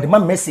bo word ma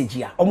message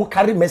ya omo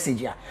carry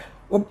message ya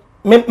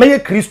me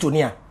Christo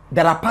ni a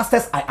there are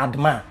pastors I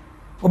admire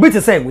obi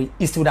to say we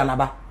is still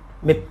danaba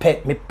me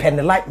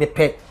penalize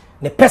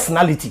me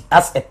personality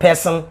as a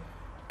person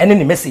and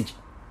any message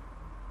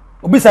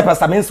obi say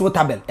Pastor Menso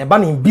Tabel e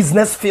ban in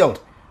business field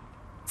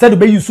said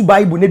be use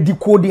Bible ne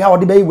decode how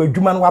the be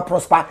adwuma no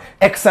prosper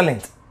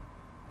excellent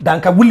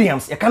Danka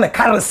Williams e kind of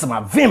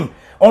charisma vim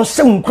on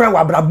se nkra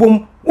wa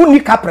brabom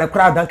unika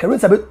prekra Danka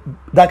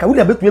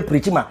Williams betu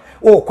preach ma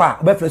o kwa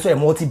be fle so e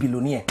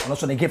multi-billionaire no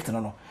so the gift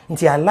no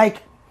nti I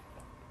like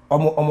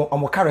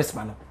omo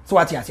charisma no so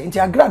what you say nti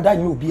Agradaa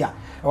nyu obi a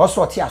e wo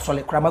so ti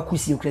asole kra ma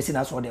kusiokrasi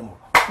na so dem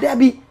there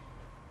be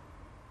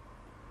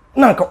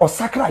nanka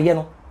osakra ye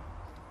no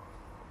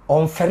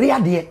on fere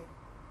ade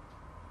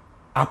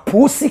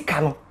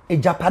aposika no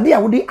ejapade a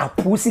wo de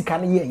aposika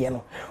no ye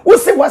no wo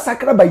se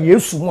wasakra ba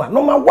Yesu mu a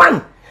number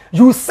 1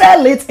 you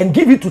sell it and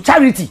give it to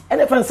charity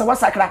and if say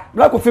wasakra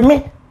like for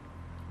me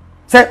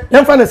say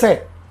dem fa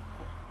say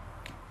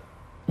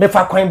me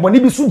fa kwan boni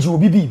bi so ji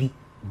obi bibi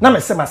na me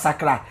se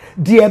masakra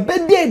de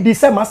ebede di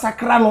se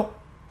masakra no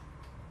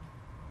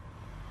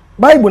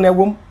Bible na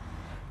wom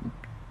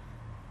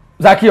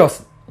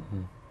Zacchaeus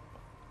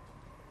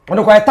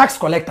ono kwa tax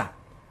collector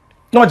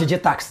no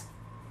jeje tax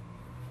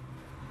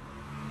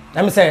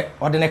let me say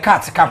ordinary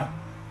cart ka ho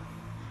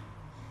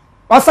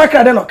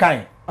masakra de no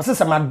kan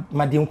osese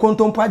ma de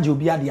nkontompo age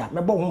obi ade a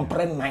mebo ho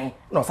mpre nan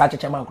na osa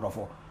cheche man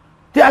krofo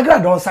ti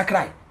Agradaa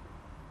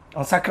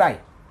on sakrai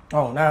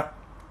oh na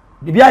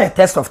bibia a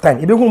test of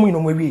time ebe hu mu no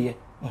mo wiye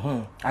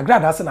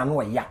Agradaa se na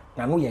no ya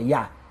na no ye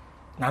ya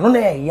na no na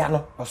ye ya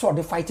no oso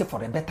de fight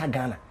for a better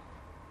Ghana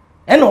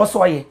and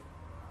also ye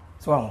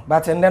so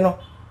but and then no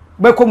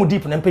be come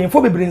deep na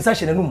mpemfo bebre nsa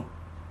hye nanum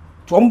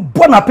to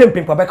mbo na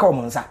pempempa be ka o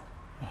monsa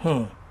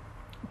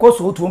ko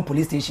so to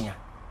police station ya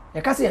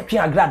e ka se ya twe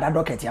Agradaa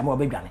docket ya ma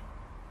obedwane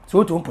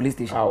so to police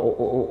station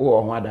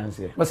o ho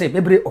adanse we say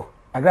bebre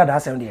Agradaa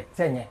asem de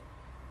se nye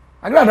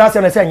Agradaa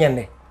asem se nye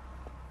nne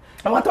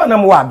amato na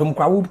mo wa dum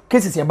kwa wo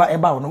cases e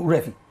ba no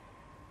refi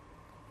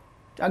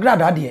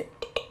Agradaa de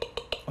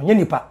onye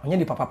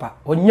nipa papa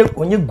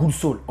onye good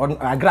soul on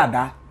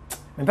Agradaa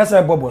me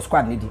person bobo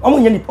squad ni di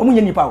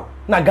omunye nipa o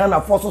na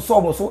Ghana force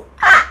so mo so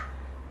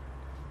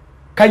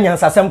kanya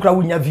nsasem kra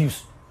wunya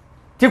views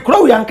ti kra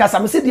wu yankasa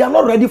me say they are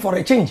not ready for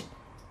a change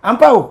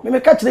ampa o me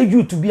catch the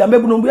you to be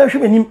amebu no bi ahwe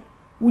manim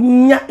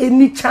wunya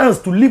any chance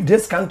to leave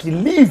this country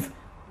leave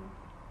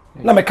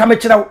na me kama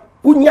kira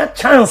wunya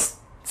chance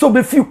so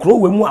be feel kro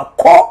we mu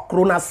akọ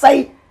kro na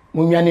sai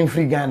munya ni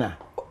free Ghana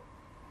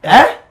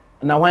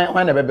na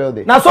why na be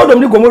build na so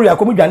dom ni Gomoria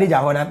ko mu dwane ja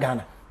ho na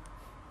Ghana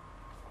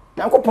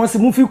yanko ponse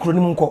mu feel kro ni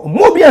mu nko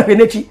mo bi ahwe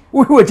n'echi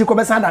wo hwe echi ko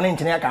be san da ne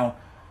nkyene aka ho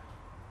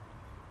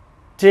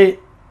ti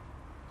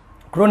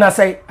kro na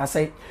sai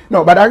asai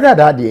no but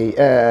Agradaa de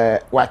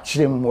wa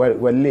chirem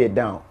we lay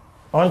down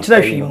on chira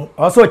hwi mu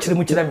also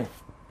chirem chira me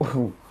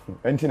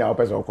enti na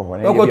opese okọ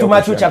na go to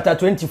Matthew chapter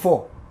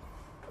 24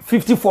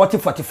 50 40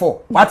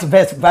 44 what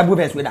verse Bible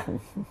verse with that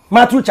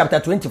Matthew chapter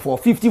 24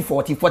 50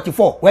 40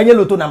 44 when you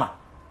loto nama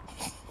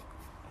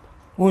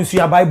unsu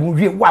ya Bible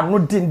wie wa no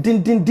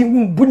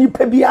din buni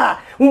pa bia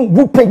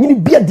bu panyini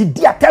bia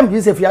didi atam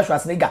you say if you are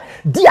snega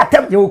di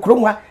atam ye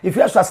okromwa if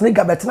you are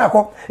snega betena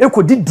ko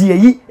ekodi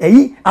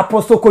eyi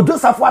apostle ko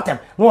Joseph atam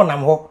no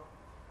nam ho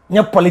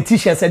nya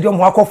politicians say dem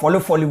ho akọ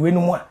follow we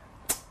no mu a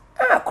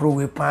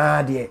krowe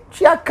pa de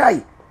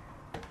chiakai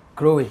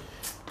krowe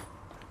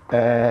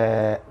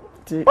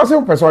what's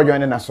your person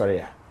joining us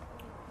sorry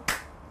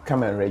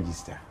come and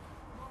register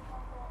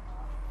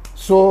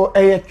so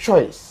a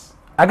choice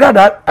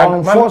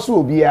Agradaa force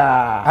will be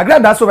a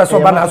Agradaa so be so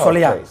bana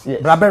sorry ya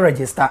brabe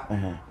register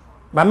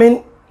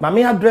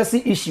mami address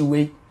issue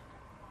we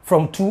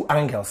from 2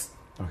 angles.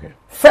 Okay.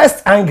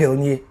 First angle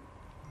ni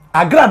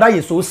Agradaa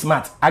is so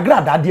smart.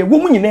 Agradaa de wo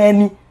mu nyina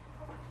ani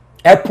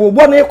epo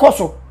bo na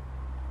ekoso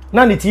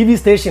na the TV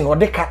station or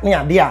the cat ne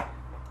ade a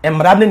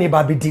emra ne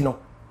ba bedi no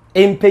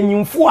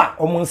empanyimfo a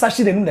omonsa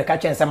hye ne ka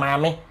kyense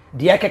maame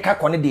de ekeka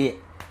kone de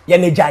ye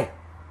ne jai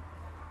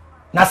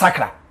na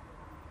sakra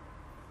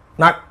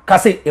na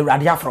kase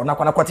ewrade afro na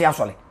kona kote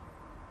asole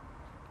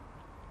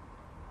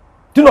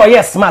tu no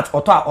yes smart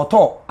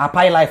auto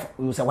apply life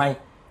you say why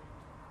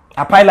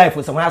apply life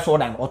we say why so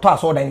dan auto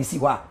so dan isi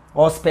ho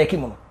or spec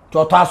mu no to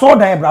auto so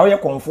dan bra wo ye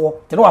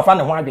konfo te no wa fa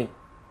ne ho adwen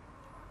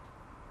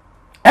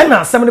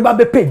ena asem ne ba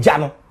be pagya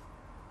no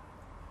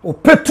o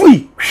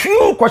petui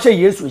hwin ko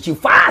hye Yesu echi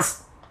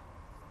fast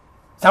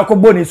sanko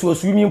boni so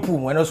swimming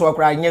pool eno so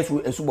okra nya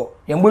so esubo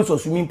yembo so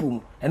swimming pool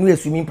eno ye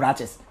swimming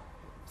practice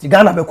ti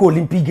Ghana be ko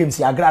Olympic games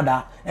ya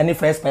Agradaa any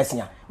first person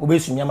ya obe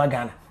swim ma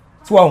Ghana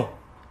so won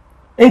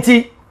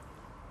enti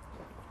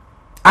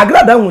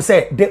Agradaa hu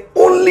say the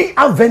only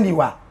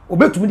avenue a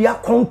obetumi dia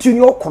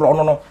continue kro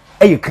no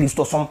eye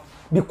Christosom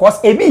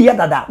because ebi ye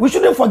dada we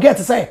shouldn't forget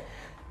to say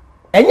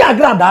enya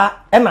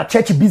Agradaa na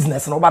church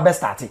business no ba be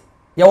start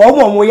ye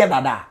wo mo ye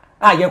dada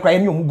a ye kra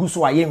ye omugu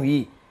so a ye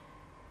wi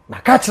na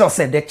catch us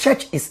said the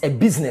church is a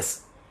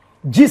business.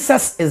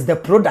 Jesus is the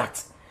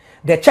product.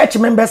 The church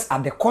members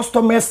are the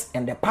customers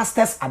and the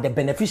pastors are the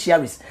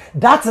beneficiaries.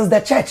 That is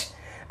the church.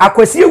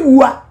 Akwesi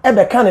ewua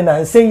ebe kan na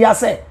nsen ya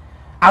say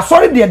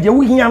asori de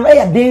wu hian e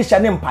ya den hye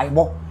ne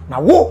mpaibo na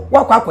wo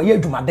wakwa akwaye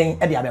adwumaden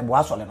e de abebo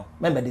asole no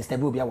member the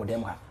stable bia wo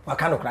dem ha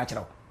waka no kra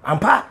kire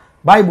ampa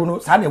Bible no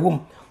sa na ewum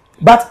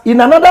but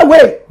in another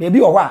way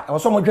maybe o wa e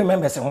so mo dwen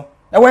members ho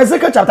e wa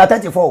Ezekiel chapter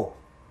 34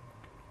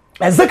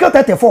 Ezekiel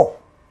 34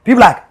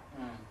 people like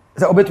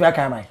is obetu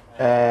aka mai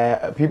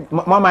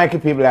mama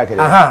ke people like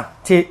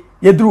ti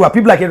yedru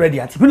people like ready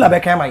anti people like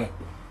aka mai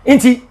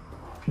inti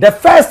the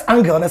first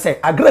angle na say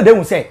Agradaa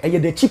hu say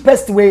the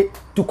cheapest way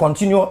to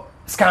continue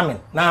scamming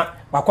na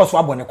wakoso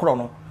abone kro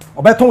no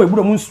obeton we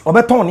buro mu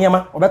obeton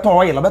niema obeton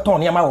oil obeton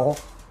niema wo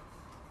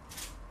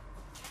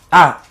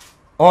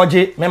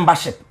oje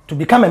membership to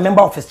become a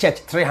member of his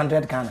church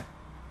 300 Ghana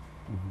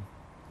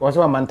what's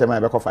one month am I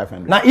be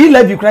 500 na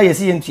e-levy cry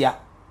yesi entua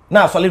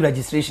na solid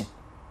registration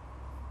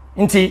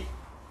nti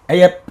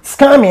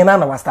scamming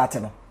na was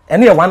starting no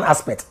and one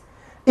aspect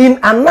in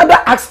another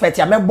aspect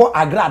ya mebo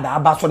Agradaa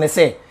abaso ne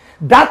say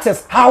that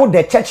is how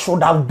the church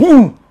should have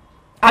been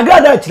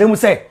Agradaa chiremu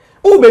say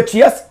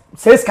ubetua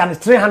say scan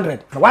 300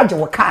 na waje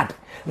wo card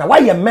na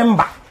why a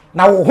member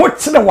na wo ho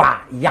kire wa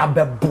ya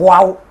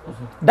beboa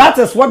that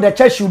is what the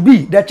church should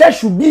be. The church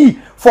should be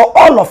for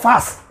all of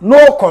us,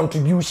 no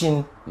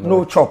contribution,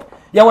 no chop.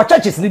 Ya wa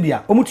churches ni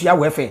bia omutu ya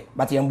wefe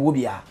but ya mbo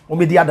bia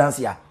omedia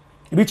dance ya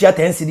ibitu ya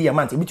 10 cedi a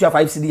month ibitu ya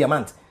 5 cedi a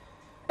month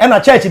and a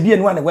church be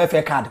enu na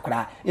welfare card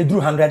kra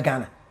eduru 100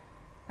 Ghana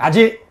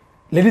aje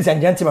ladies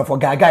and gentlemen for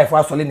guy for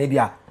asole na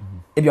bia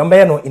e bia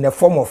ombe no in a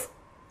form of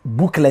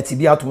booklet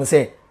bia to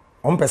say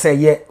on pese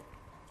ye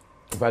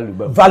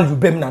value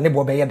bem na ne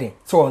bo be ye den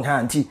so on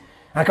ha nti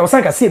anka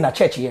wasanka say na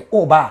church ye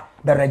o ba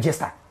be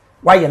register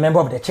why you member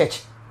of the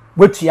church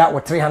wetua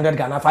with 300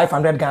 Ghana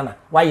 500 Ghana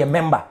why you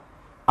member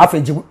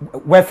after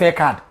welfare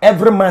card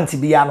every month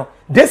biano.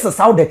 This is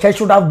how the church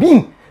should have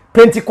been.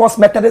 Pentecost,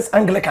 Methodist,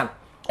 Anglican.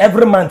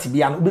 Every month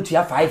biano betu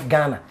 5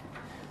 Ghana.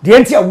 The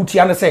entire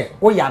wutia say,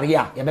 "Oh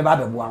yaria, ye be ba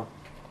be boa.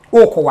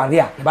 Oh ko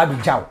waria, ye ba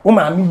be jaw. Oh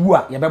ma mi wu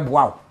a ye be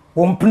boa.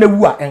 Oh mpne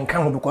wu a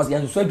enka ho because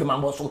ye so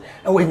adwuma so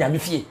e wo nya me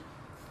fie.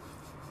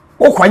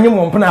 Oh kwanye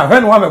mo mpna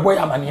hwe no wa me boy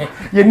amane.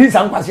 Ye ni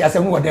san kwase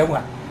asem wo dem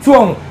a.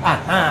 So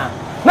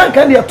na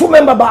kan de 2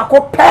 member ba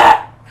ko pe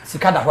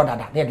sika da ho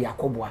dada na de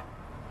akoboa.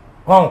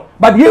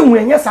 But ye hu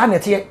enye sa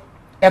nete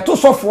eto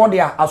sofo de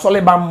a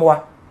asole ba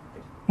mmoa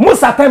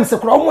most times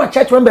kro mo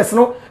church members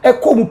no e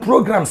ko mu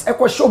programs e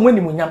ko show mo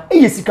animunyam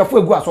e yesikafo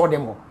egu aso de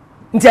mo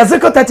nti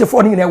Ezekiel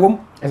 34 ni na ewom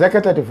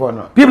Ezekiel 34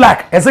 no people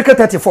like Ezekiel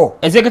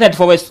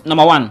 34 verse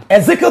number 1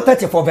 Ezekiel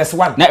 34 verse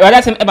 1 na Ewrade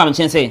asem eba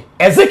menchen say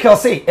Ezekiel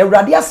say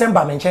Ewrade asem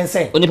ba menchen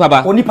say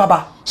onipa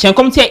ba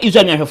hyenkom tie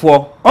Israel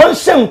nwanhwefo on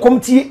hyenkom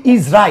tie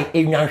Israel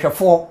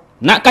enwanhwefo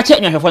na kache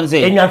enwanhwefo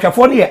nze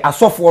enwanhwefo ne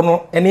asofo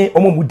no ene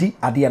omomudi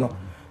ade no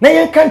na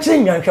yen kan kire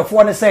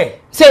nwanhwefo ne say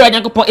Ewrade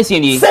Nyankopon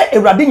esieni say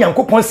Ewrade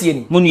Nyankopon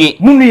sieni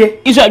munue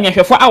Israel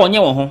nwanhwefo a wonye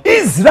won ho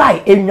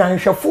Israel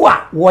enwanhwefo a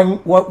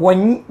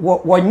wonyen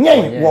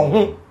won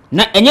ho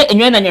na enye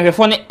enwan na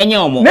nwanhwefo ne enye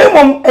omo na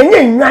mom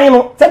enye nwan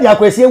no se dia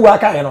kwesi ewu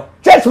aka he no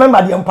church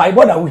member de empai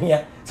boda wo hia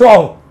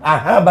so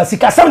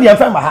basika sam de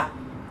emfa ha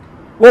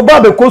wo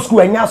ba be ko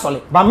school enya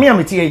asole ba me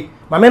ametie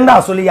ma me nda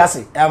asole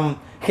yase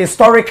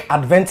historic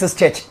Adventist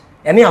church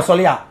ene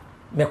asole a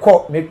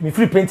me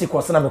free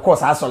Pentecost na me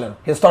course asole no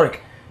historic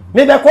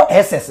me be ko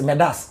SS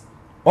medas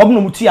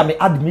obno mutu ya me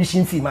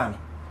admission fee man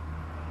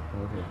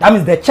that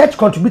means the church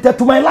contributed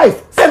to my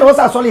life say no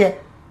asole here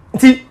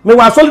nti me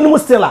wa asole no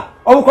still a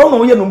onko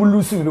no ye no mu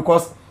lose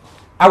because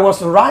I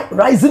was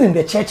rising in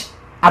the church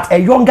at a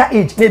younger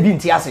age maybe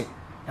nti ase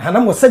and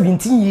I'm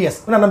 17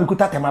 years na me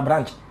kuta tema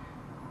branch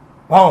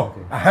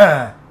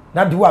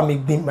na de wa me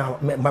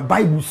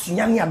Bible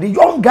sunya ne the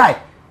young guy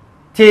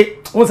ti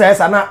won say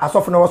na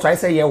asofo na wo so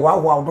say ye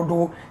wa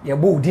dodo ye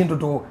bo udin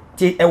dodo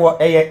ti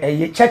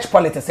e church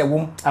politics e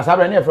wom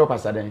asabra ne efro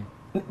pastor den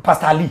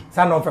Pastor Ali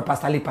son of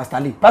Pastor Ali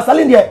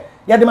there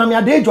ya de mama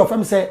age of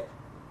him say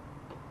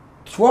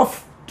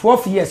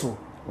 12 years old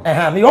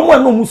me omo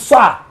no mu so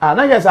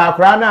na yes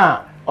akra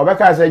na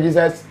obeka say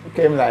Jesus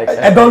came like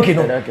a donkey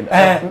no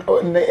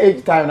the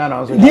age time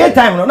na so the age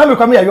time no na me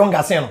come ya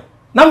younger sen no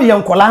na me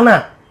yankola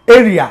na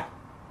area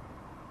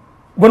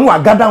when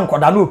we gather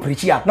nkoda no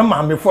preach ya na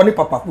ma me fo ne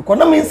papa ko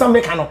na me nsam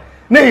me ka no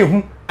na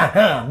ehu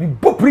me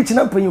bo preach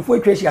na mpanyefo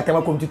atwa ya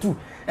tema committee 2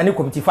 and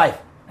committee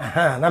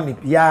 5 na me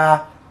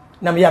ya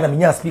na me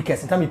nya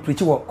speakers na me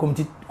preach wo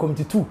committee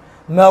 2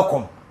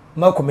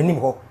 Malcolm enim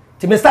ho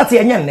ti me start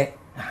enye nne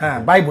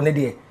Bible ne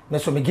de me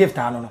so me gift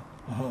ano no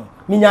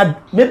me nya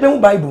me be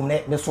Bible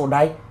ne me so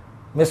dai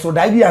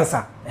bi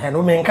ansa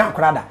no me nka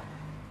krada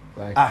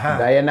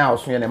dai na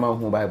oso ye na ma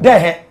hu Bible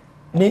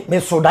de me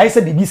so dai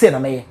se bibi se na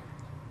me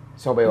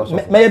so be also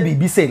me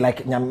bibi se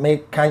like nya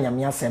me kan nya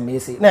me asem me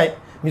se na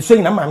me so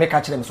ina ma me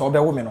ka kire me so be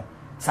wo me no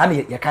sa na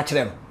ye ka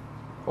kire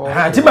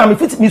no ti ma me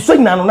fit me so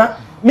ina no na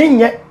me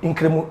nye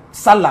nkremu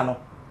sala no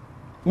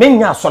me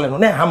nya asole no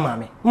na ha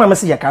ma me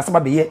se ye ka sa ba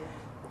be ye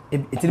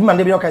etiri man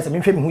de be yoka se me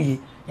hwe me hu yi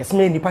yes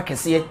me nipa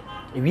kese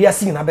ewi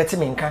asi na beti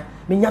me nka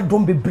me nya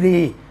dom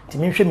bebre ti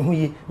me hwe me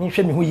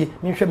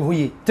hu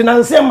yi ti na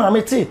nse ma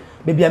me ti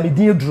bebi a me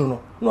din eduru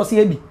no se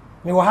ebi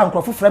me wo ha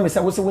nkrofo fra me se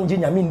wo se wonje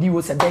nya me ndi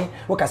wo se den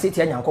wo ka se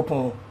ti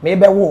nyankopon me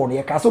be wo no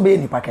ye ka so be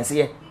nipa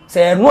kese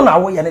se no na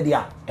wo ye ne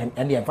dia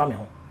en de emfa me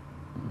ho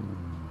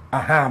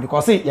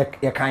because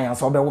ye kan yan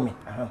so be wo me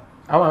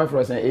awa me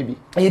fro se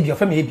ebi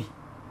of me ebi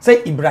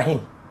say Ibrahim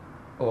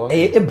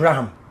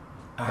Abraham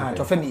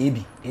to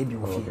femi ebi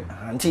wo fi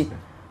anti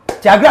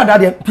ti Agradaa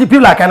de people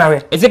like na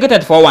we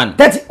executed for 1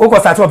 30 o ko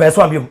start o verse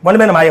 1 bi mo ne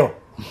me na mayo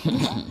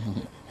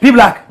people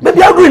like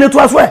baby how do you to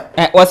as well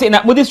o say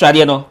na mudi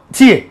strade no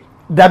tie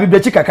da bi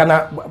bechi kaka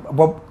na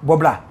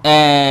bobla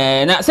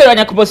na say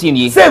Nyankopon sie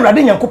ni say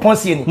Awurade Nyankopon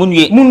sie ni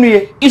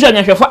munue Israel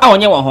nyanhwefo a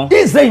onye wo ho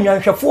Israel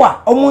nyanhwefo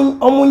a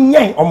omo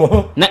nyan omo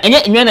ho na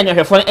enye nwan na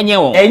nyanhwefo enye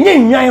wo enye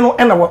nwan no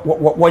na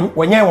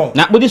wo nyan wo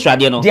na mudi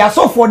strade no dia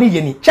so for the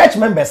yeni church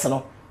members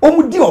no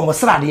omudi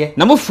omosrade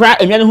na mo fra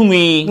enwan hu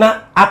mi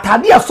na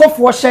atade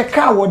asofo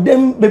sheka wo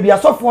dem baby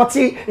asofo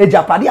ti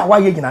ejapade a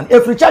waye nyina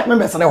every church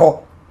members ne ho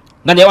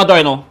na de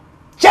wadoi no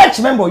church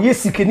member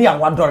yesikini a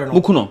wadore no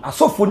mukuno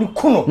asofo ni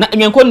kuno na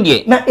enwanko ne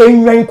de na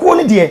enwanko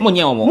ne de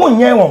monye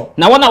wo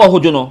na wona wo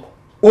hojo no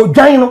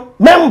odwan no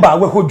member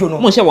we hojo no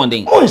mo hye won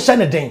den mo hye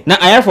ne den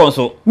na ayarfo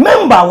nso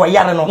member we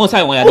yare no mo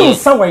sai won yade mo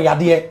sai won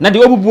yade na de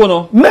obubuo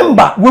no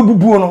member we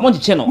bubuo no mo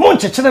chiche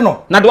no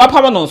na de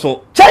wapam no nso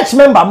church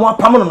member mo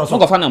apam no so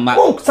mo gofa na mma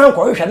mo san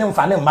ko hwe ne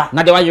mfa ne mma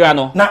na de wayira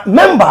no na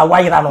member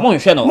wayira no mo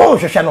hwe no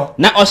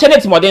na o hye ne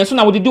timoden so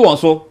na wodidi won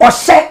so o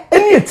hye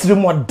eni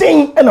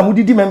etirimoden na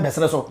modidi members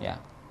ne so yeah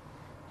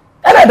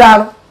ene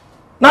da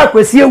na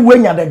kwesi ewu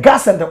anya the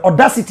gas and the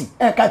audacity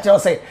ka tell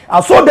say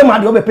aso dem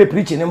ade obe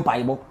preaching in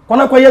paibo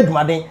kona kwa ye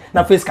dwumaden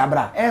na face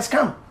camera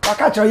scam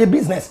ka tell ye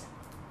business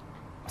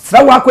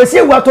sra wa kwesi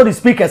ewu ato the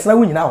speakers na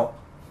wunyina ho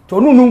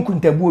to nu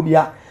nkuntabu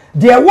obia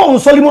de wo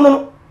nsolimu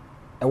no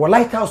e wo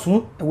lighthouse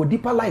mu e wo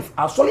deeper life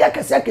asoli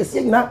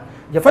akese nyina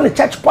je fa ne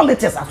church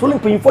politics asoli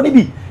mpanyimfo ne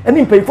bi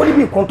eni mpanyimfo ne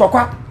bi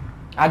kontokwa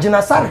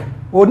agina sare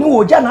oni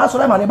wo ja na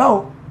asori ma ne ba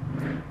o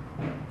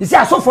isi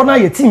asofo na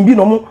ye team bi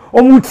no mu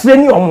omu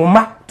training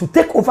omuma to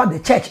take over the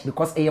church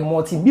because a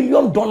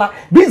multi-million-dollar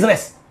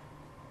business.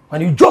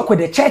 When you joke with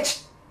the church,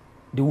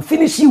 they will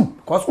finish you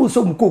because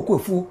also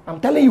I'm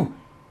telling you,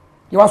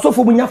 you are so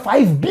for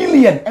 5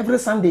 billion every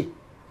Sunday.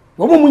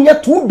 You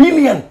are 2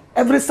 billion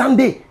every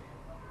Sunday.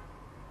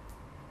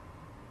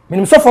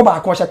 Minim so for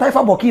back on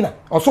Shataifa Burkina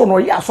also no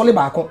ya solid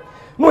back on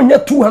no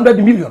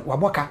 200 million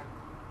waboka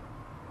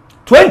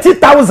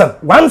 20,000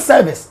 one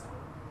service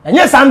and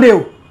yes Sunday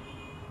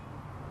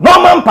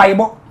no man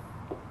paibo.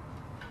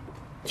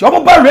 Ti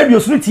omo ba radio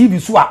so TV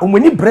so a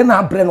omani bre na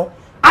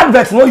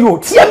advert no yo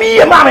tie mi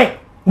ye mame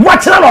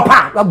watch na no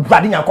pa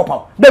Awurade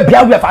Nyankopon da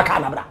bia we fa ka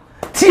na bra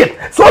tie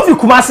so fi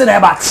Kumasi na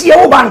ba tie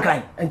wo ban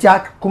kran enti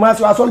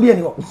Kumasi wa so bia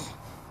ni ho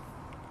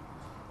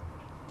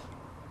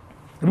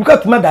buka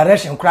tuma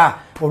direction kra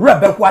owura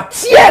be kwa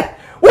tie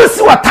wo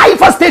si wa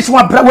Taifa station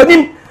wa bra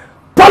wanim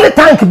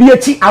polytank bi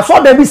echi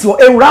aso da bi si o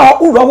ewura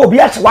ho uro ho bi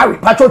a che wari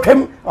patcho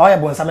twem o ye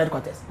bon samed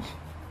quarters.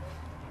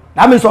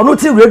 That means on no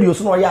radio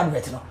so no ya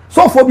advert no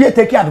so for be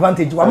take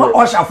advantage wa ma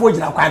osha fo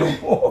gina kwa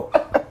no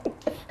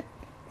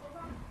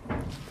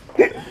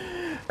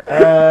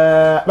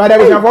but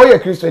there is a boy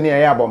Christian here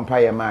ya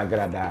bompa ye ma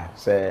Agradaa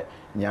say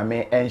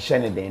nyame enhye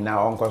ne den na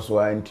onkoso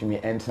antumi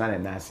entena ne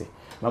nase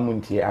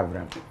mamuntie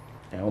Avraham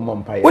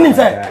bompa ye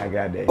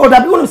Agradaa o da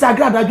bi wonu say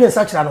Agradaa dwen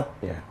sachira no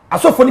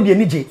aso fo ne bi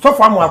enije so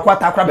fo amu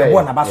akwata akra be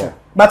bo na ba so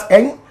but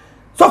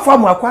so fo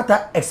amu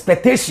akwata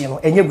expectation no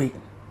enye we.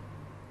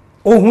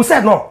 Oh, who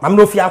said no? I'm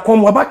no fear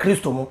come about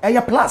Christo,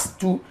 a plus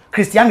to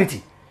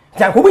Christianity.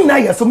 They are going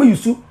now, so you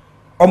sue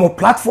on my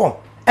platform.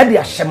 And they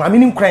are shaman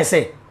meaning cry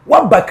say,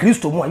 what ba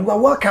Kristo mu you are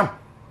welcome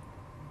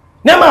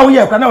nema wo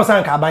ye kwa na wo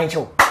san ka ban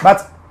chew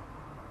but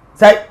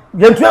say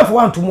yentu afo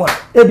wan to mu a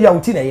e bia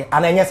wuti na ye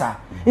ananye sa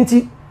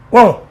nti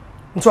won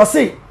nto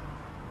say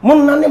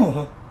mon na ne mo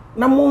ho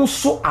na mon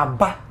so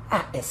aba a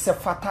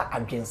esefata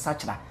adwensa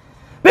kira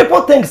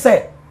people think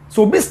say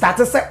so be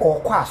started say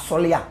okwa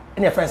asole a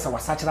any friends say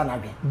wasakira na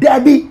adwen there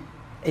be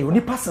e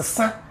oni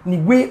pasesa ni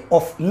way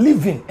of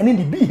living and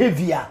the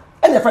behavior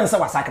any friends say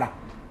wasakira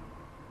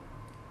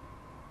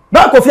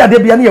ba KOFI ade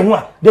bia na yehu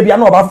a de bia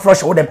na oba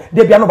fresh with them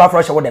de bia na oba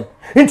fresh with them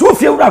into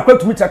ofie wura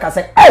kwatu mi traka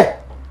say eh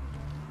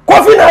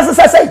KOFI na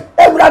asesa say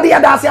ewura de ya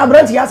da ase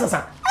abranti ya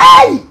asesa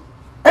eh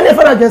any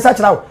friends adwensa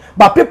kira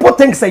but people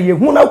think say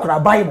yehu na okura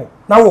bible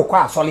na wo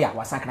kwa asole a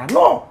wasakira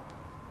no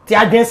ti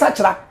adwensa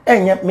kira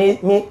enye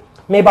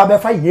me ba be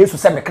fa Yesu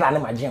se me kra na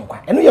magye nkwa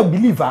eno ye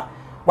believer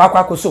wa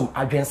kwa kosom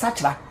adwensa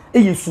kira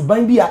Yesu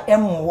ban bi a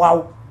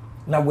emwaw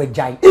na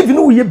wajai even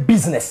wo ye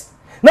business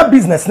na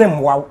business na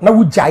emwaw na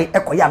wo jai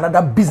ekoya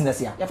another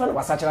business ya fa na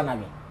wasakira na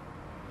adwen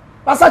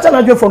wasakira na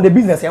adwen from the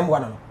business emwaw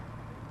na no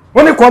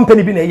woni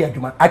company bi na ye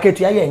adwuma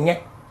aketu ya ye enye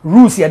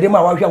rules ye dem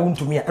a wa hwa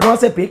wontumi a eno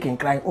se pay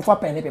kinkran ofa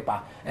pen ne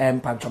paper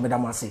pa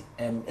chomedam ase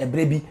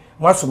ebre bi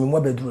mo asomi mo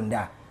beduru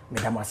nda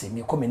medam ase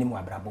me komeni mo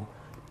abrabom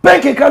pay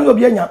kinkran no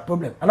bi anya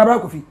problem anabra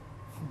KOFI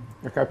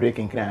ka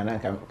breaking cran na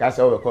ka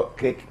say we ko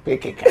pay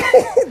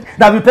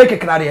that be pay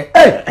cran there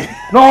eh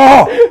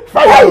no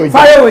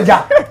fire we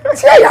ja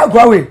see ya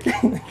gwa we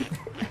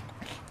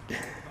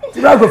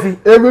tibra KOFI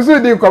egusu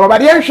di ko ba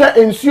de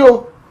hwe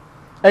ensuo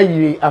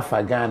ayiri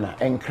afa Ghana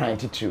enkran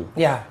titu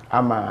yeah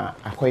ama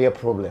akoye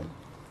problem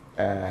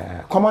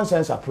common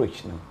sense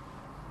approach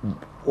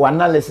no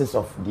analysis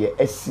of the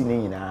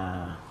esini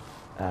na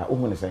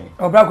ohun say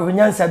obra KOFI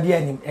nyansa bia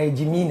ni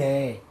ejimi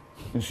na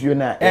nsuo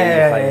na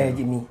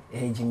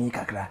ejimi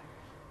kakra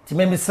ti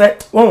me se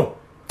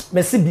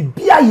me se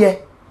bibia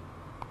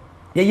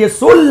ye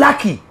so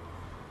lucky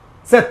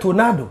say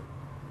tornado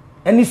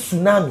any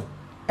tsunami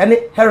any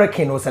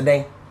hurricane o se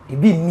den e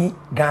bi ni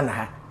Ghana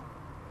ha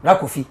na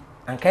KOFI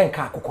anka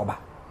nka akokoba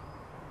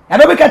ya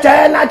do be ka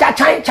na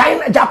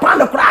China Japan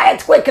the cry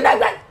earthquake na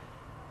gba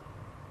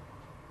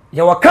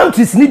your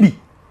countries ni bi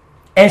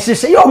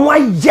enhyehyɛ yo mo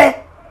aye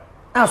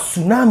a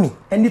tsunami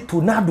any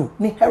tornado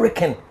ni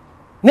hurricane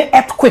ni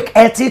earthquake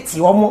etiti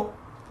omo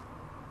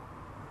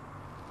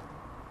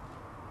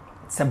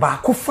se ba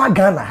ko fa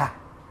Ghana ha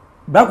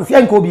ba ko fi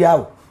anka obi a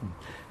o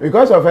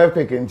because of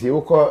earthquake nti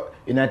we call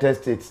United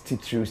States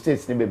two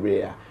states ni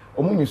bebre a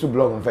omo nyu so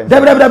block on fence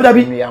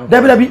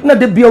dabi na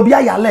de bia obi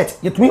a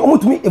alert yetumi omo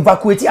tumi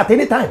evacuate at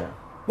any time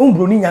on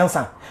broni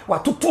nyansa wa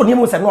toto ni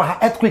mo se no ha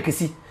earthquake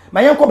si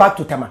ma yen ko back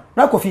to tema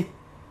ba KOFI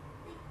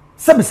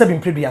sebi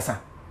mpreduasa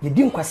ye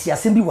di nkwasi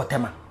asem bi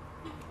wotema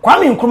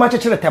Kwame Nkrumah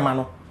chechire tema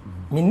no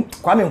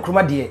Kwame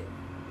Nkrumah de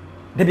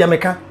bia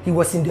meka he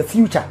was in the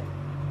future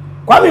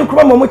Kwame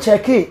Nkrumah mo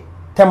cheke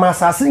tema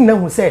asase na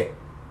hu se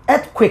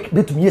earthquake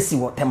betumi esi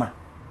wo tema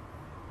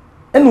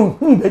enu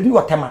bebi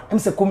wo tema em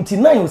se committee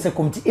 9 o se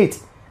committee 8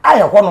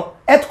 aye ho no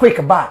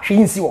earthquake ba hwe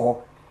nsi wo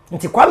ho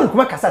nti Kwame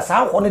Nkrumah kasa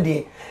saa ho no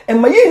de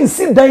ema ye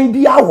nsi dan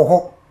bi awo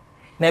ho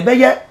na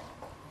ebeye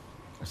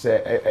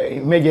se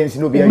emergency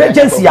no bi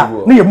emergency a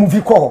na ye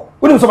movie ko ho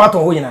woni so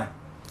baton ho yina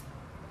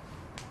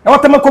na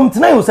watama committee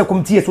 9 o se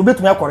committee 8 so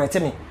betumi akorete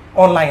me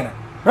online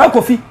na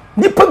KOFI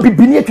nipa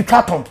bibini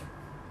atwitwa ton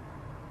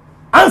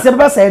anse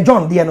beba say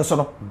John de no so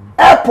no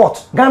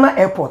airport Ghana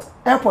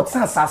airport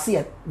san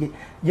asase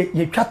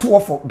ye twato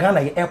for Ghana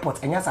ye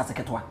airport enya asase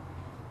ketwa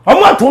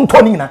omo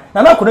atonto ni na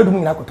akoda dum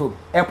nyina akoto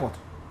airport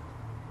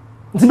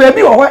nti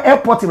baby wo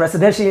airport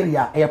residential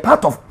area a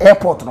part of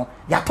airport no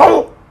ya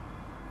ton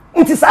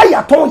nti sa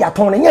ya ton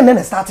na nya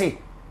na start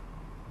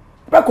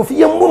ba KOFI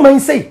ye mu man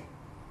say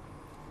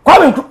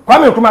Kwame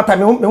Nkrumah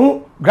time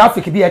me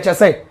graphic bi e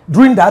say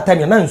during that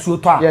time na nsuo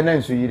to a ya na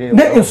nsu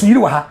yiri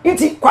wa ha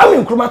nti Kwame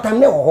Nkrumah time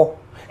na wo ho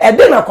e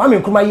de na Kwame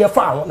Nkrumah ye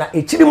fa ho na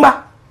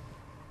echirima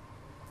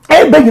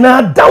e be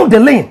gina down the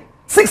lane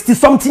 60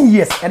 something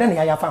years e de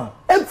na ya fa ho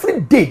every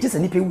day just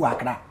ni pe wu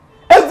akra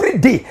every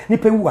day ni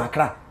pe wu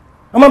akra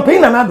am pe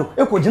na nado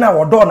e ko gina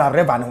wo do na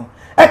river no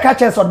e ka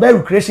che so be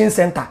recreation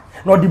center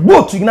na the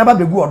boat gina ba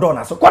begu odo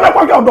na so kwana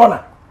kwahwe odo na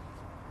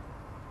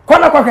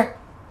kwana kwahwe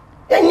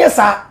enye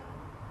sa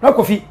na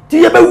KOFI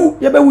ti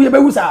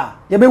yebewu sa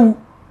yebewu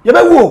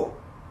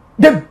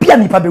de bia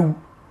nipa bewu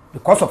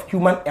because of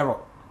human error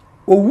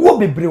owo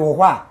bebre wo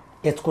ho a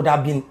it could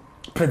have been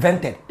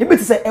prevented e be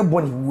to say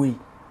ebony wey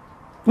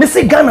me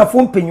say Ghana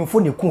fo mpanyimfo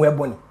ne ku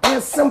ebony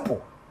e simple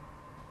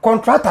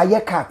contractor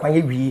ye ka kwan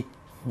ye wie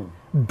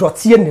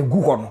dotie na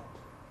gu ho no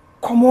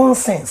common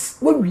sense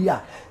we wi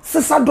a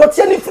sisa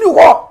dotie ni free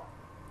ho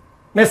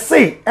me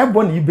say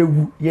ebony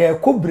bewu ye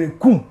ko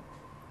brekum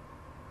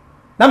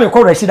na me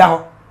ko Rashida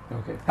ho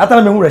okay ata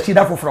na me hu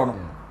Rashida foforo no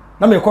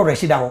na me ko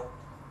Rashida ho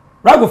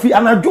KOFI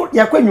anajo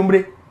ye kwa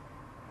nwumre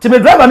ti me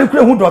driver ni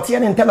kure hu dotie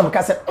ne ntena me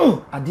ka se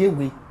ade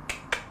we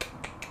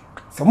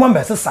se mo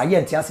mbese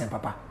saye ntia sen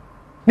papa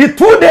ni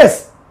 2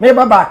 days me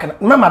ba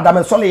back na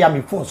madam sole ya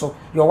me phone so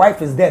your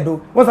wife is dead o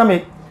what's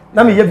me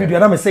na me ye video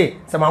na me say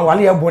se man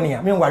wale e boni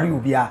a me ware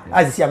obi a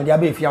asisi am dia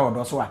be fia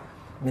wodo so a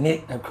me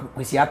ne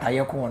kwesi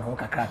ataye ko won ho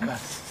kakra kakra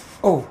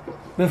oh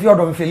me fia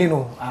wodo me feel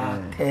no I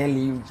tell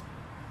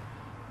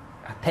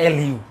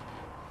you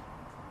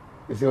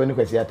ese woni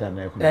kwesi ataye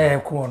na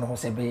ko won ho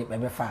se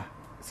be fa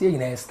see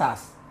you stars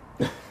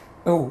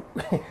oh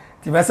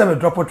ti be se me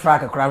drop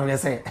track akra me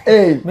say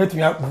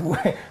metumi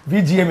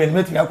VGM and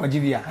metumi akwaji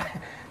bia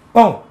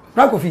oh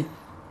Kofi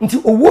nti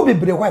owo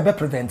bebre why be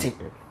prevent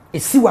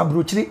esi wa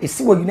brochire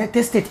esi wa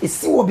United States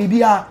esi wa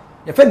bibia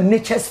ye fe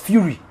nature's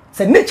fury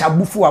say nature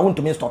bufu a won't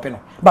me stop no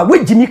but we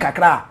jimi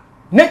kakra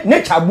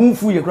nature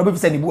bufu ye kro be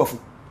say ni buafu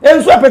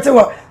enso apete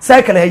wo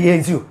cycle ye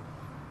enso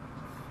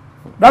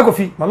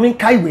Kofi mami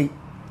kai we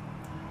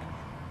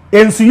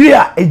enso yi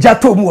a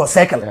ejato mu wo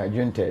cycle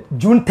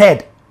June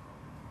 3rd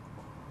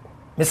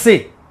me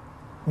say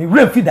me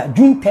rain feed that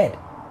June 3rd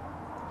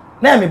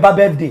na me ba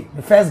birthday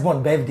me first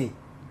born birthday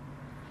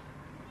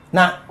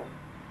na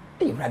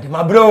brother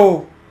my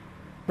bro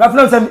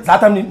Raflam say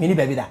satam mini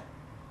baby da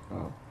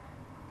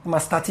ma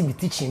start me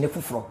teaching ne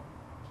fufuro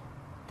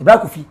the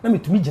Kofi na me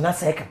tumi gina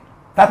second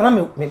that na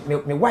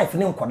me wife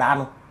ne nkoda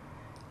no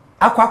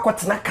akwa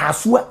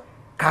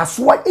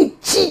kasuwa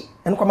echi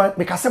en kwa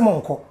me kase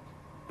monko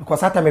because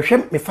satam me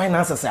hwem me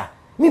finances a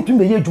me tumi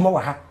be ye adwuma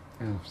wa ha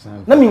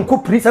na me nko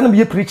preach na me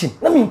ye preaching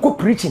na me nko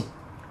preaching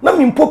na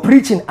me mpo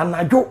preaching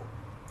anadwo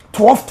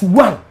 12 to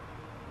 1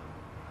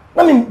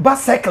 na me ba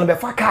cycle be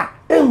fa ka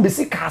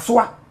embesi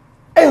kasuwa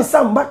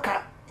ensamba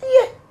ka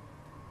ye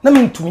na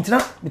me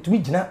ntumi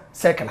gina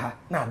cycle ha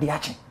na ade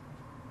ache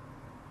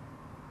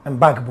am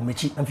bag bu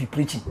mechi am fi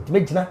preaching ti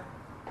me gina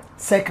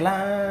cycle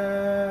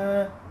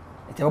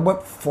ete obo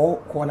 4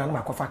 corner na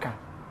makofa ka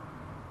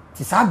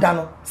ti sa da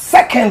no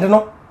second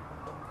no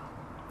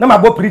na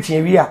mabo preaching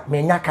ewi a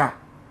me nya ka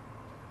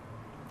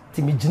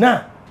ti me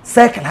gina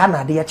cycle ha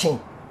na ade ache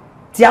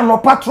ti ano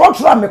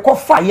patrol me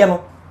kofa ye no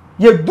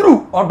ye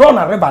dru odo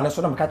na reba ne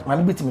so na me ka ma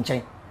me biti me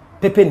chen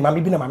pepe ni ma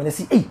me bi na ma me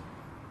si eh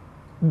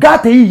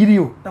gata yi yiri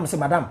o na me say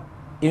madam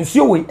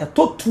ensuo we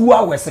eto 2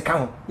 hours ka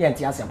ho ye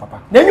ntia ase papa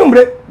na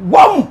nwumre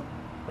wom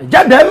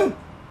jadam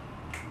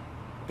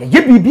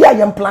ye bibia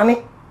ye plane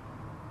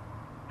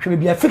hwe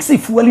bibia fix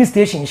fueling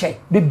station she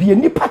bibia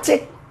ni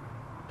pate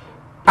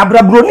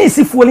abrabroni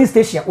si fueling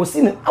station o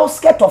si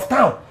outskirt of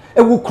town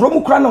e wo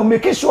krom kra na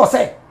make sure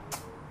say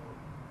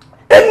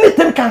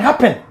anything can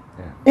happen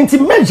into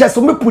measures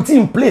we put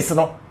in place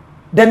no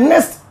the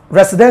next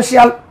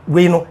residential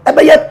way no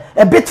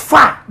a bit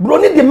far bro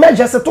need the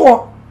measures at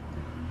all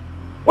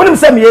when him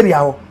say me area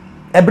ho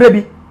ebre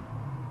bi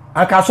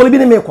anka asole bi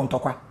ne me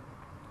kontokwa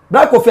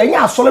Kofi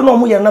anya asole no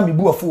mo ye na me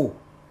bu afu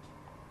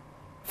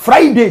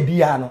Friday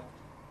bia no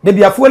de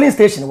bia fueling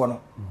station wo no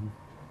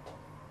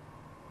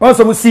once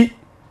mo si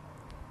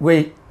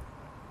we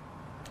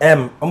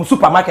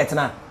supermarket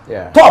na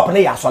top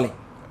ne ya asole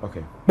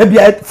okay maybe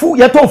fu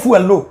ye ton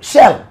fuel low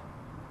Shell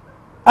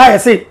I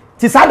say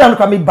ti sada no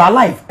come ba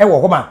life e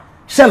wo ho ma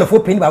Shell fo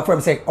pin ba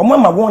from say omo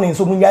ma warning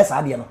so munya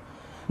sa de no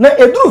na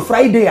eduru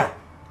Friday a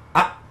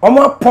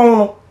omo pon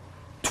no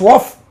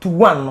 12 to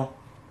 1 no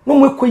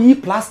mo koyi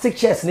plastic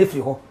chairs na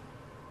free ho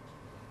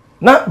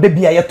na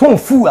baby ye ton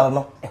fuel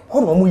no e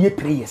ho no mo ye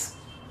prayers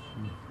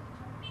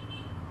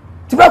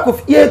ti ba ko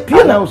ye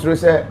pie na so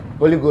say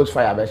Holy Ghost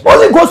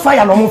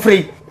fire no mo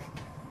free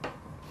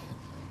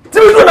ti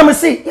bi do na me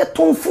say ye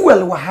ton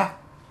fuel wa ha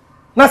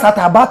na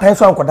sata ba tan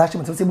so ankoda chi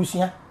mte se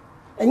busua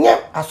enye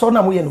aso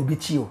na mo ye no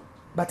bechi o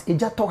but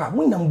eja toga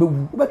mo na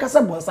mbewu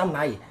obekasa bonsam na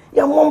aye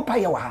ye mompa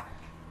ye wa ha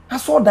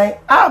aso dan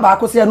ba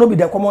ko say no be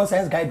the common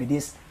sense guy be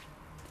this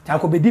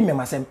tanko be di me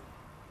masem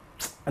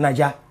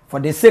anaja for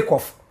the sake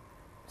of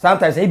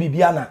sometimes e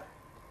bibia na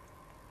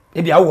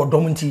e bia wo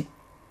dom nti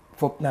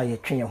for na ye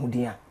twen ye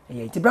hodin a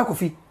ye nti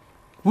Kofi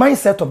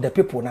mindset of the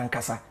people na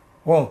nkasa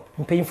won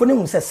mpanyimfo ne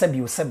hu se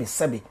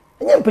sebe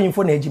enye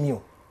mpanyimfo na agimi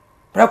o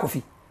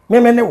Kofi me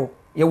ne wo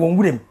ye won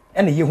wurem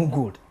ene ye hu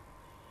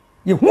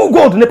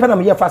gold ne pena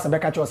me ye fast be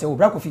ka cho se wo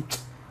Kofi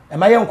e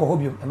ma ye nko ho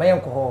biom e ma ye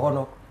nko ho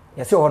no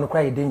ye se ho no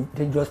cry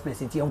dangerous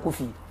place nti enko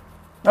fi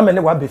na me ne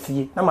wa be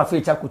fie na ma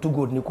fe cha ko to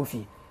gold ne ko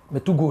fi me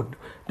to gold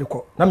de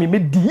ko na me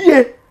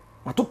die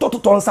ma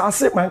to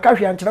nsase man ka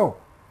hwe ankyere wo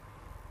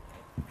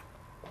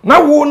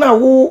na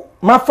wo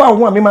ma fa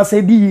ho a me ma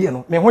se di ye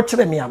no me ho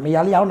kyere me a me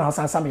yale ya na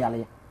asansa me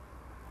yale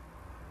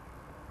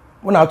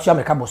wo na atua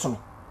me ka boso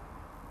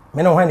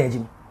me no ho na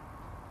agimi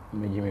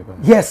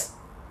yes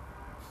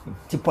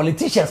the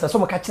politicians so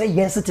mo ka kire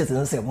yen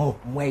citizens say mo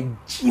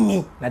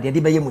agimi na de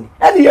be ye mu ni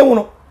ani ye mu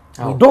no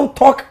we don't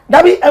talk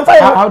dabi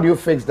how do you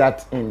fix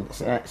that in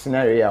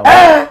scenario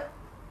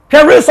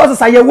can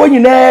resources aye wo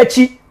nyina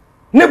achi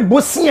ne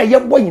bosi aye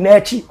bo nyina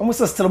achi omo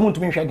sister mo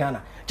ntumi hwe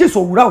Ghana chi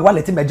so wura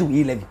wallet maji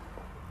we levy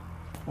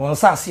won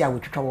sa ase a we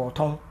twetwa wo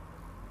ton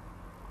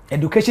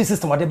education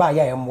system ode ba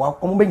ya mo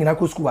omo be nyina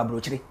ko school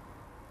abrochire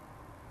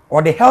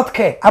or the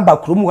healthcare aba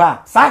kromu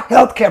ha sa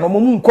healthcare no mo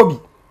nkobi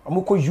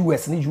omo ko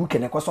US ni UK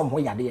ne ko so mo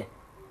yade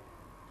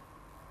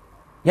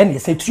ye ne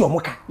se tu omo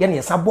ka ye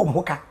ne sa bom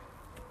ho ka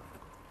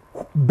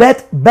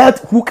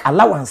belt hook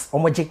allowance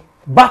omo je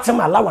bottom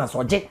allowance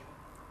oje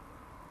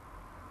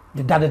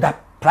the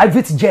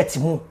private jet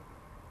mu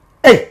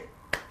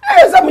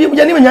some you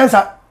nyani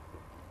nyansa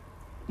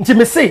nti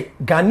me say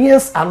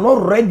Ghanaians are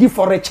not ready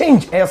for a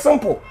change.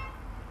 Simple.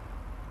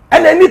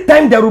 And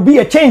anytime there will be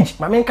a change,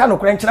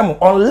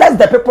 unless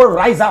the people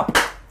rise up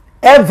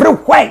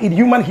everywhere in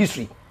human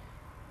history.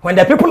 When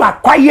the people are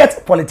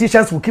quiet,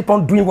 politicians will keep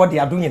on doing what they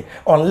are doing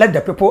unless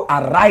the people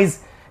arise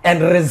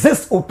and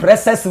resist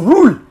oppressors'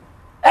 rule.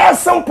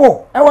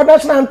 Simple. Our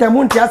national anthem,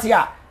 and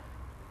the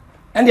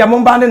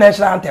Mumbai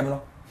national anthem.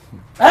 No?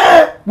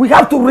 We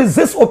have to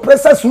resist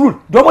oppressors' rule.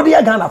 Nobody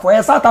Ghana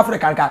for South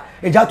African car.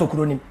 Ejato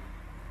kronim.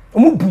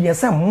 Omubuye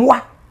se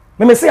mwa.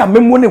 Me say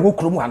amemo ne wo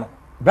kromu ano.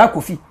 Bra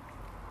KOFI.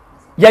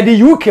 Ya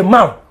the UK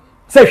man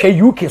say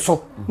hwe UK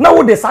so. Na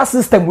wo the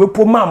system we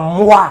po man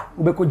mwa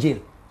ubeko jail.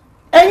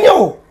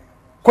 Enyo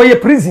koye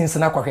prisons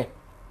na kwahwe.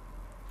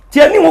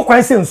 Ti ani wo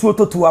kwan se nsuo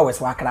to 2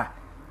 hours wa Accra.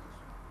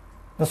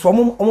 Na so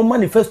omo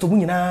manifesto mu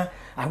nyina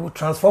I will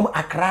transform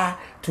Accra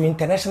to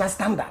international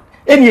standard.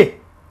 Eni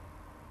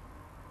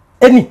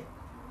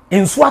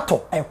nsuo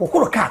ato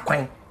ekokoro ka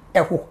kwan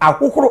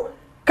akokoro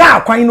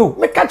ka kwan no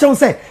me ka chem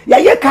say ya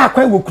ye ka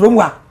kwan wo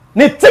kromu a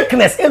ne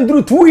thickness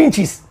enduru 2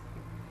 inches.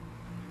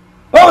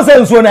 Oh say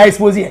nsuo na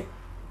expose here.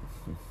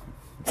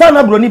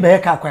 Sana broni be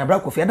ka kwan Bra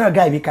KOFI na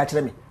guy bi ka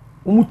kire me.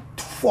 Omu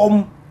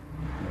form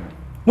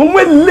no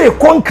we lay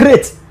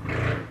concrete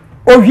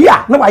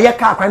ohia na wa ye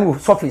ka kwan wo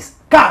surface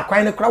ka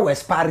kwan ne kra wo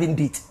expiring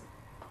date.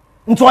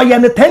 Nto ye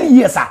ne 10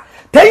 years a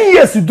 10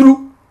 years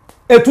duru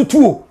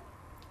etutuo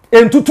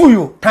entutu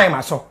yo time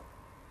aso.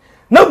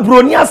 Na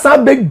broni asa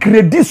be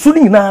grade su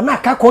ni na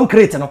ka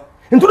concrete no.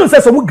 Ntu no say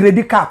so mu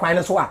grade ka kwan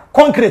ne so a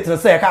concrete no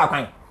say ka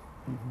kwan.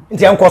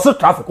 Nti enkoso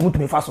traffic mu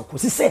tumi fa so ko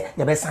si say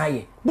ye be san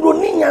ye.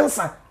 Broni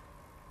nyansa.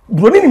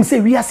 Broni nim say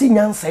we ase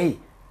nyansa e.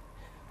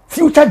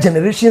 Future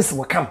generations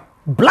will come.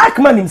 Black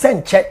man himself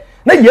nche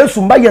na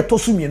Yesu mba ye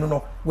tosu mienu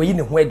no we yi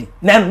ne ho adi.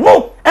 Na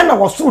no e na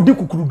wosoro di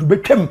kukurudu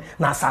betwam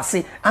na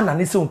asase ana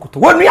ne se onkoto.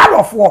 Wonu ya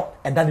lofo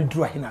e da ne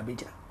duru ahe na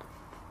abeja.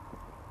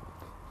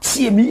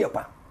 See me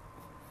yepa.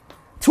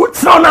 Tu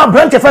tsna na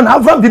branch fa na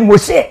Avraham Ben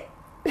Moshe.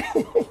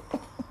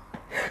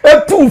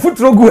 E tu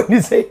futro go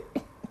ni say.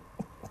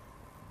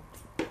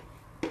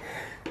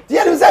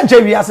 Dia no say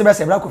jewi ase be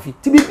se Bra KOFI.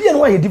 Ti bibia no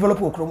wa ye develop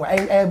okromo.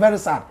 Very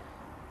sad.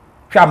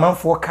 Hwa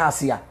manfo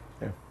cars ya.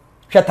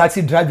 Hwa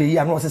taxi driver yi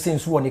anu osese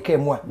nsu woni ka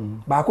mu a.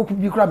 Ba akoku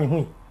bi kura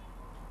me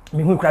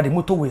hu kura de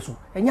motorway so.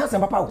 Enya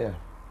asem papa wo.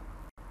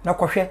 Na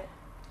kohwe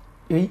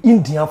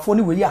Indian fo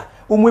ni we ya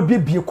omo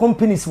bebie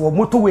companies wo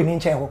motorway ni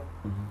nchen ho.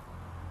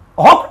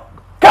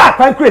 Car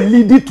kwan kura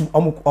lead to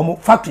omo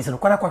factories no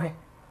kwana kohwe.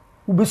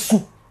 Wo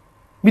besu.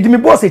 Bidi me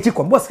boss echi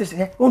kom boss ke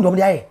o ndom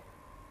de aye.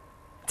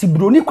 Ti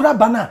broni kura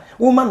bana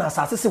wo ma na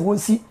asase se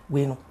wonsi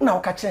we no. Na wo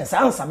ka kire nsa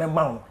ansa me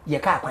ma wo ye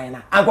car kwan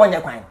na.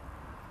 Angonya kwan.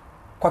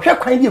 Kohwe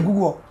kwan bi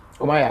egugu o.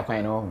 O ma ya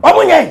kwan no.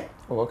 Omunyai.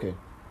 Oh okay.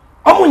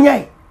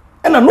 Omunyai.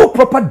 And no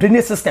proper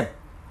drainage system.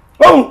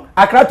 Oh,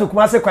 Accra to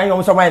Kumasi kwan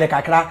yo so ma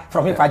Accra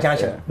from Ifa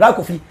Junction. Bra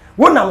KOFI.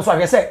 Wo na so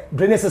ahwe say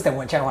drainage system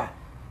won chen wa.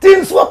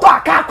 Things what to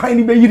aka kwan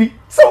ni be yiri.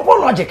 Simple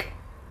logic.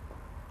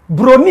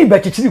 Broni be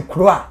chichiri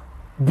kuro a.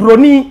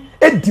 Broni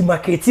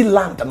edimarketi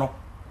land no.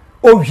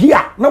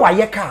 Ohia na wa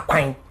ye ka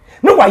kwan.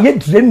 Na wa ye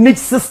drainage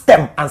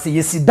system and say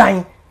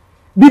yesidan.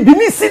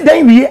 Bibini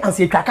sidan wi and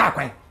say twa ka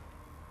kwan.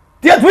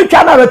 Dia tu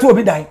twa na beto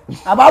obi dan.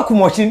 Aba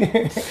kumochi.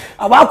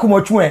 Aba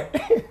kumochu e.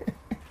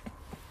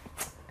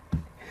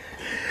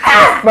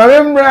 Ma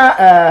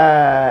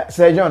memra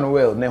Sir John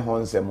Will ne ho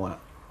nsem a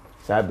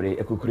sabre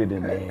ekukure de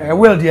me.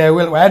 Will dia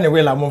will why na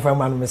will amon fa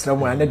ma no mesra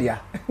mu ane dia.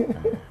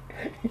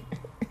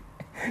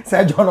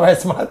 Sir John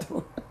was smart.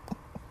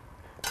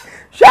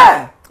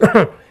 Share.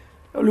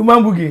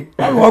 Olumambugi,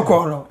 wo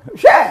ko no.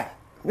 Share.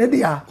 Ne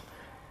dia.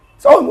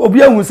 So obi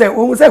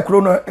ehun say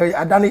kuro no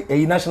adane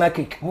a national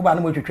cake. Mo ba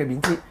no mo twetwa bi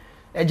nti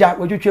eja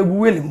wo twetwa gu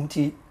will mu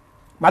nti.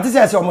 Mate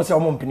say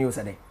omo mpini o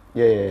say.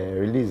 Yeah,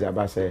 release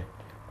aba say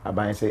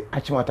aban say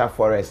Achimota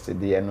Forest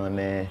the no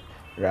ne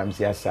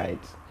Ramsey side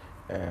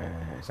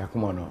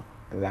Sakumo no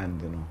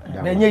land no.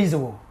 Na nye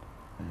izo.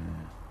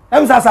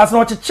 Sasa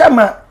no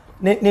chema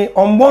ne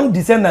unborn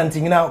descendant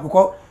na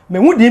because me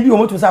hu din bi o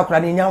moto sa akura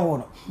ne nya wo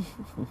no.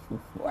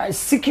 I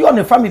secure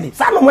the family.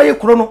 Sa no moye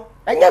kuro no.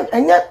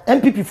 Enya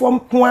MPP form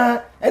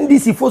kwa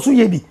NDC for so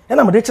ye bi.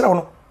 Na me de kire wo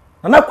no.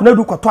 Na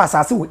kunadu kwato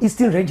asase wo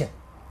Eastern region.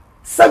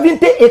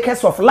 70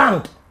 acres of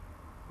land.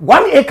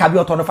 1 acre be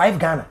on 5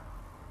 Ghana.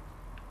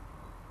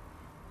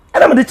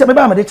 And I'm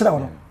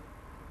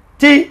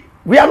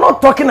we are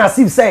not talking as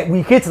if say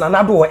we hate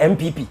Nanado or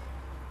MPP.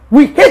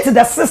 We hate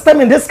the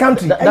system in this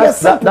country.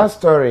 That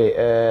story,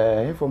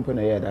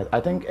 that I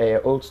think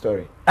old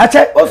story.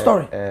 Old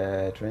story.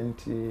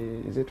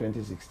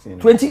 2016?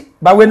 20,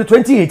 but when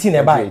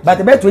 2018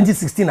 but about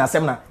 2016 or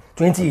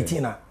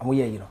 2018 I'm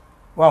here, you know.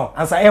 Wow,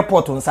 answer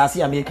airport on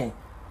Sasi American.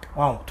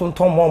 Wow,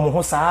 Tonton Mom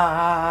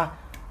Hosa.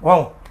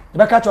 Wow, the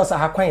back at us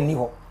are quite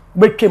new.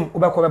 We came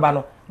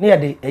over near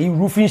the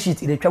roofing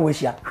sheet in the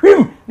Chawishia.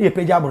 Him near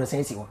Pejabo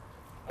sense.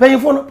 Paying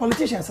for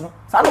politicians, no.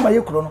 Sano by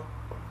your chrono.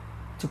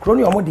 ti kro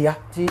ne omo dia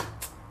ti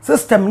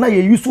system na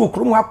ye use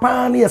okro mu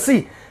apa na ye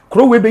say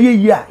kro we be ye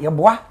yi a ye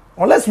boa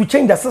unless we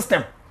change the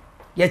system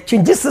ye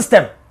change the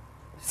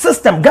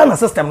system Ghana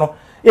system no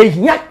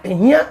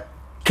ehia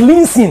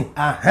cleansing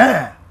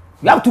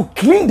you have to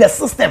clean the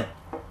system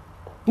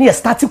ni ye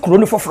start kro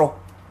ne foforo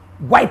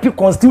wipe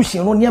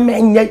constitution no niam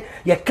enye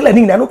ye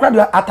cleaning na no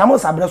kra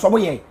atamos abre so mo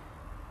ye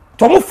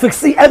to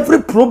fix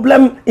every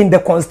problem in the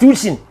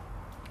constitution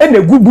and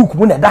a good book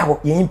mu na da ho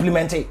ye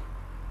implement it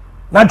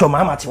na do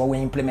mama te we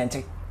implement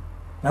it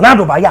na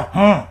do ba ya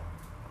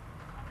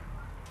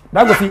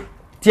da go fi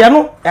tie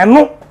no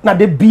eno na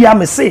de bia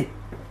me say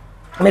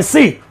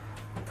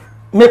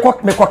me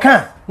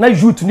kan na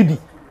youth ni bi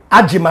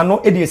agima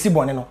no e de esi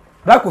bone no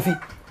da go fi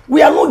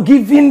we are not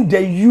giving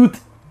the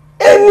youth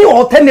any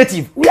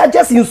alternative. We are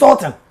just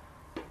insulting.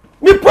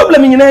 Me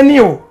problem in any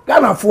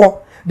Ghana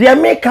for they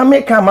make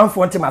man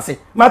for intimacy.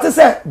 Mate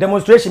say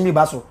demonstration me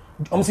baso.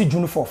 See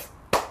June 4th.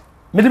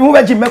 Me de move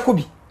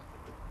Mekobi.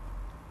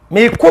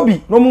 Me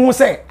Kobi no mu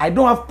say I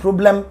don't have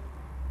problem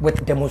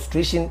with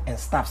demonstration and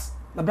stuffs.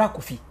 My brother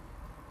Kofi.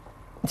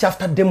 It's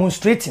after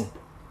demonstrating.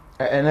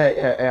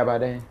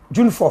 About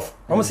June 4th.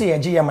 Say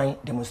GMI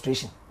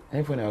demonstration.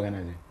 Any for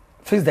organizing.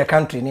 Face the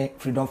country ne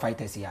freedom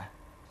fighters here.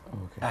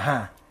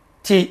 Okay.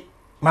 Ti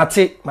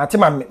mate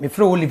me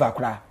free Oliver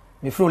kra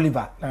me free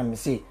Oliver na me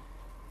say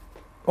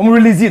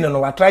release no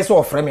wa try so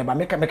offer me but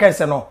me can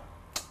say no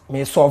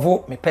me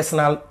solve me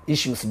personal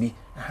issues bi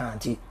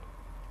ti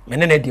me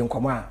ne di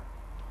nkomo a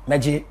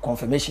meje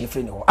confirmation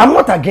free no. I'm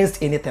not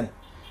against anything.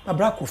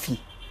 Abra Kofi,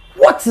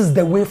 what is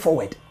the way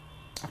forward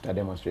after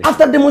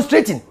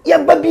demonstrating ye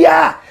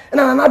babia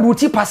na do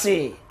ti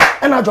passe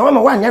na jo ma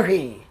wa nya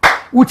hwe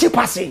uti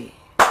passe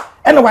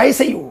na wa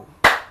say you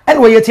na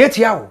wa ye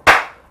tietia wo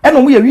na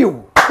mo ye wi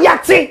wo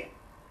yati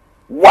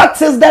what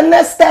is the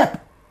next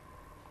step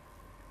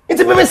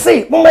it me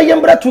say mo ma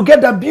yembra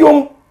together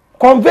biom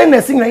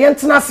conveners na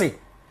yentena se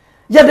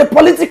ye the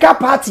political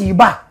party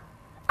ba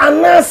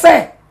ana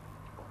say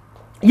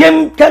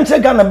yem country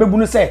Ghana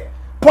bebunu say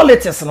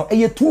politics no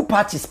e two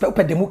parties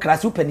per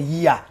democracy per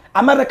year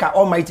America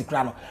almighty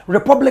kra no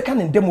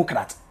Republican and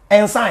Democrat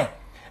ensign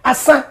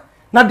asa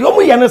na de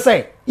omo ye no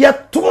say ye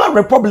tuma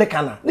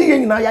Republican na ye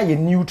nyina ya ye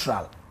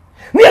neutral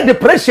near the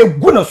pressure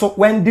guna so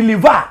when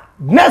deliver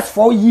next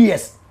 4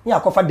 years ni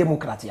akofa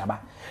Democrat yaba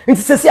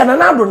nti sesi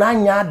ananado na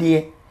anya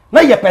de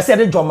na ye pese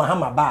de John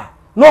Mahama ba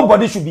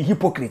nobody should be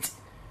hypocrite,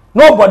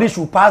 nobody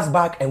should pass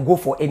back and go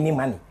for any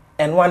money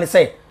and one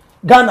say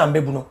Ghana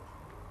mbebu no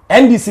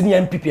NDC ni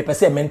MPP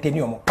pese maintain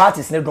omo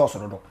parties ne do so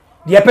do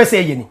de pese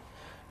ye ni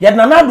ye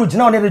nanado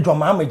gina one de John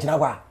Mahama gina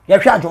wa ye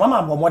hwa John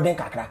Mahama bo modern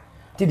kakra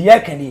ti de ye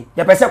kan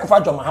ye pese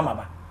kofa John Mahama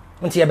ba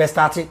nti ye be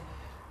start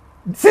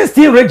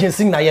 16 regions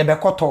na ye be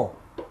koto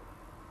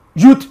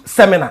youth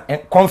seminar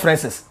and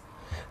conferences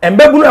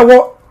embebu no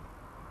ewo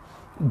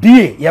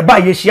die ye ba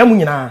ye hia mu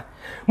nyina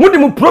mudi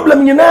mu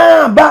problem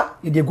nyina ba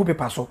ye de go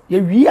paper so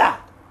ye wia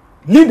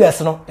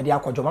leaders no e de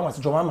akọjọ mama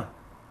se jomama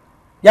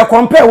ye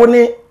compare wo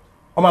ni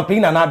o man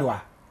pin na nado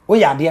a wo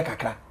ya de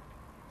kakra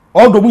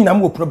odo mu nyina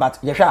mu probat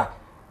ye hwa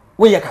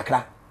wo ye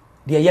kakra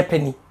de ye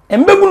pani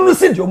embebu no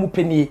se de o mu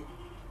pani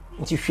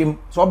nti hwem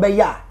so be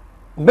ya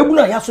embebu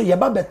no ya so ye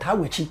ba beta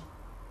wachi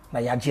na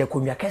ya je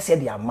akonwa kese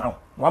de amaw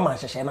wa man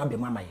hyehye na be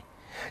mama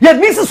ye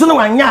nisi so no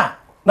wanya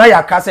na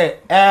ya ka se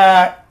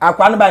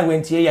akwa no ban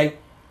wentie ye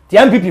ti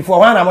MPP for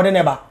one na mo de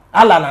neba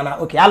Alan na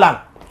okay Alan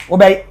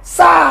obey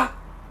sa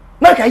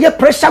na ka ye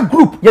pressure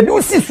group ye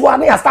do si so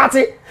na ya start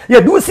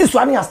ye do si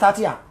so na ya start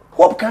ya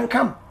hope can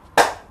come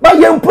but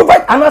ye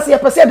provide anase ye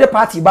pese de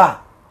party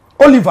ba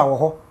Oliver wo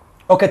ho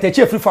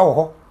Oketechi Afrifa wo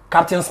ho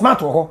Captain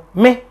Smart wo ho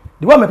me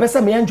the one me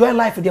pese me enjoy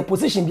life the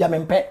position bia me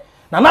mpe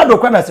na do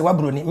kwa na se wa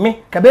broni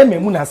me ka be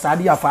memu na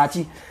sade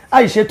afaachi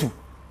aishetu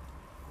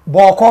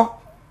boko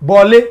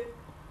bole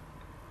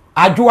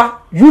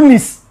adwa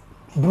Eunice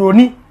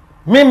broni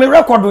me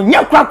record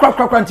nya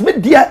kra nti me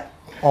dia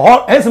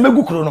ense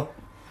megu kro no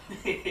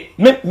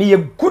me ye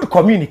good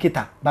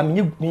communicator but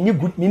me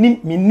good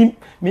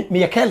me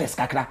ye careless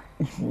kakra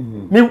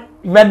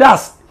me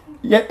das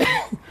ye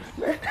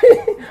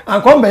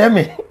and come be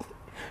me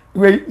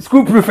we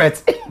school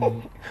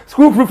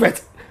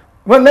prefect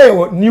when they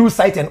were new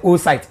site and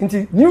old site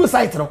into new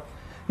site no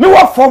me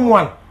work form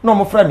 1 no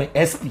mo friend me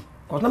SP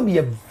because I'm be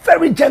a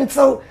very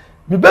gentle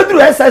me bedru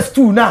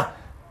SS2 na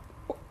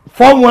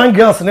form 1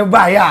 girls ne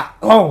buy ya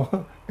oh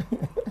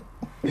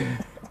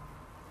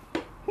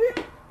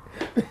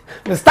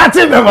me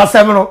starting me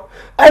seminar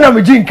and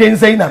I'm jin ken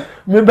say na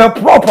me be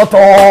proper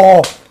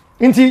to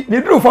into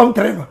me do form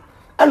 3 no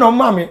and on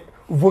mama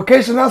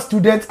vocational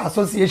student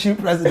association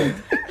president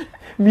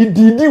me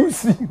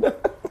deduce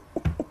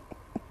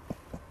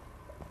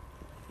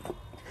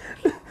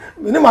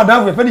me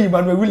madam we fedi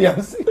Emmanuel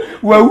Williams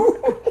wow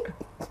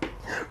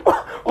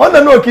on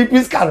the no keep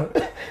his car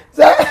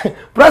say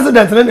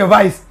president and the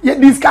vice ye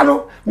this car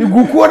me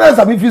gukuo na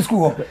sa me fi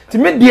school ti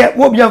me de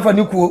wo bia fa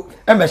ni kuo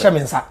e me hye me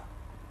nsa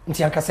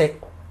nti anka say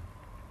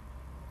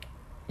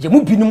ye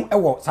mu binum e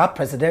wo sa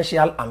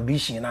presidential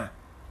ambition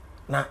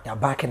na ya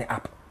back it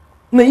up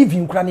na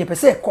even kra na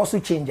pese course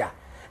changer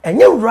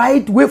enye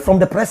right way from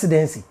the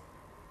presidency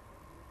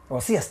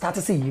or see start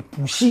say you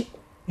push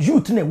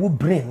youth na wo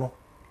brain no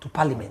to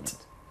parliament.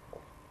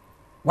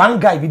 One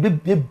guy be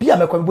a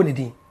mekwambo ne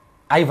din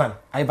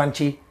Ivan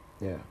Che.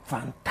 Yeah.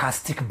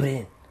 Fantastic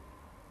brain.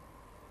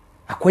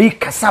 Akoyi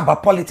kasaba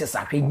politics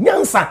akwe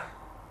nyansa.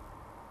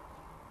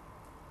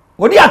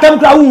 Odi atem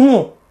kra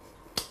hu.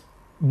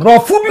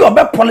 Brofu bi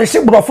obe polish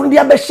brofu bi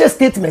abe share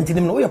statement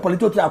nim no ye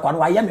politics akwa no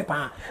wa ye me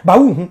pa. Ba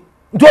hu.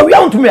 Nto wi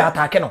a ntumi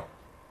attack no.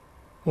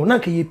 Wona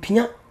ka ye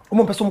pia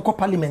omo pese omo ko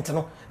parliament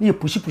no na ye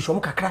push omo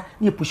kakra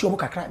na ye push omo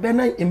kakra be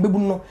na embebu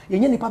no ye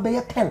nya nipa be ye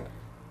 10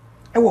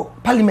 ewo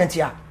parliament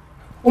ya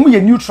omo ye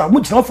neutral mo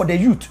gina for the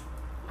youth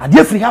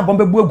ade free ha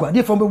bombe buagu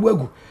ade from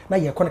buagu na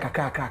ye ko na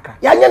kakra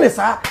ya nya ne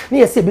sa na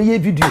ye se be ye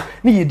video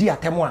na ye di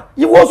atemo a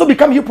you also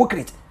become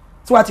hypocrite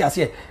so what you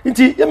say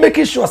nti you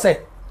make sure say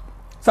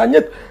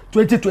sanye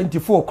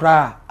 2024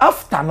 kra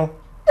after no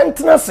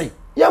entina say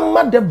you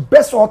mad the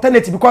best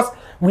alternative because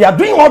we are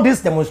doing all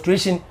this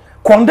demonstration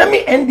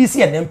condemning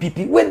NDC and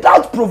MPP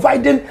without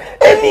providing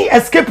any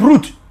escape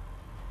route.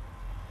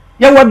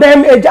 Ya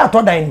wadam eja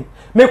atodan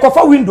me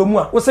kofa window mu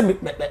a wo se me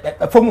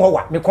fom ho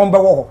wa me kombe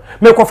wo ho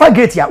me kofa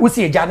gate ya wo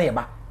se eja na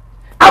eba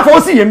afa wo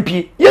se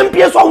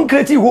yempie so on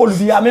create hole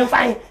bia me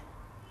fine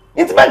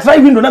intimate try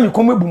window na me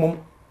kombe bumom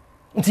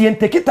nti yen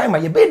take time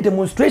ye be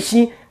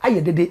demonstration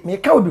ayedede me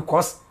ka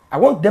because I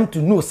want them to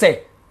know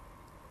say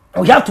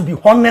we have to be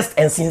honest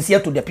and sincere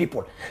to the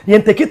people.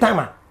 Yen take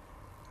time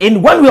in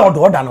one way or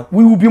the other, no,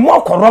 we will be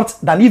more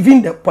corrupt than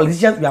even the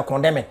politicians we are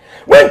condemning.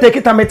 When take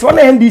it, I met one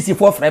NDC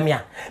for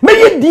Fremia. May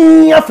you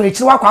dear for each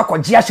one,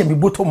 Jia be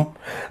bottom.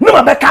 No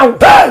matter count,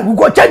 hey, we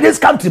go check this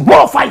country,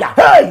 more fire.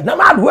 Hey, no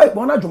matter what,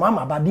 one of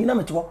Jumama, but Dina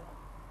Metro.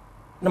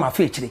 No, my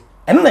feature.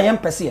 And then I am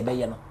per se a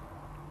bayano.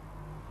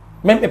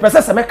 Me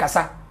possess a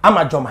mecassa, I'm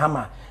a John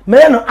Hammer.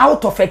 Man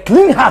out of a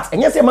clean heart,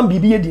 and yes, I'm a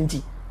BB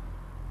dinty.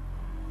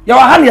 Your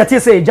hand yet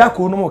say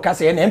Jacko no more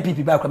say and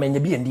MPP back from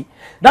BND.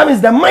 That means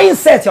the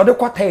mindset of the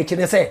quarter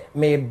they say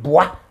me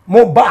bois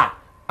mo bar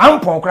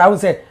ampon crowd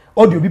say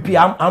audio BP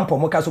ampon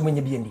mo kaso many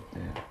BND.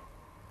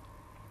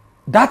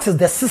 That is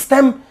the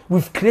system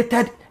we've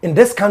created in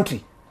this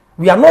country.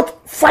 We are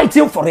not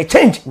fighting for a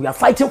change, we are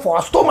fighting for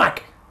our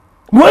stomach.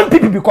 When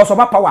people because of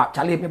our power,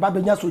 Charlie, me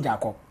babenya soldier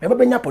ko, me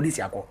babenya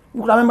police ko.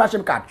 You can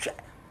membership card.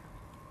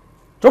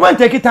 So when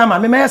take it time,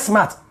 I'm me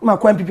smart, ma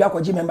ko MPP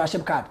akọ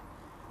membership card.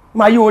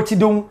 Ma yo ti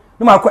don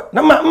no ma kwa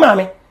na mama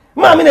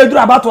na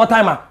eduru about what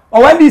time o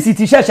when this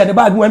t-shirt the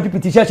bag when people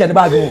t-shirt the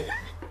bag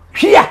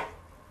hwia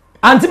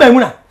anti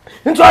mahuna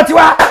nto ati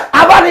wa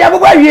aba na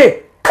yabobo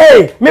awie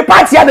me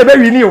party ya de be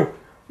wini o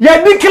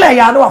ye declare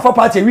ya no for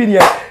party wini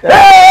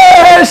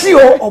si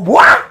o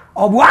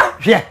oboa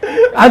hwia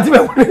anti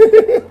mahuna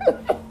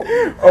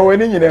o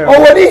woni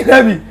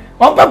nyina bi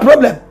on pa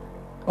problem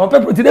on pa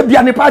today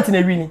bia ne party na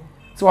wini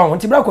so won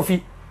ti bra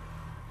kofi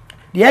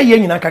de ye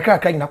nyina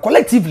kakra nyina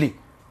collectively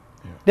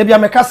de bia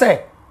meka say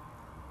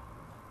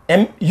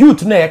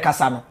youth na ye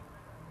kasa no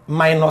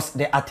minus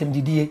the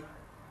atemdidie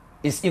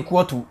is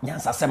equal to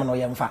nyansa sem no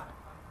yemfa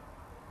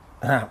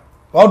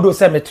although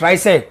say me try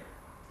say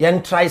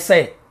yen try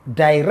say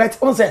direct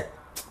on say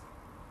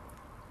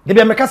de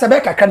bia meka say be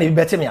kakra na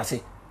bi beti me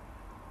ase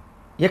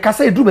ye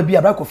kasa edru ba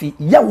bia bra kofi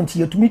ya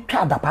wonti yetumi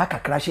twa dapa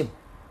kakra hye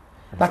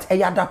but e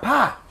ya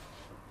dapa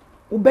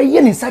wo be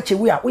ye ni sache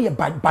we a wo ye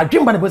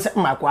badwemba na bo say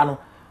makwa no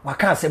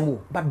waka asem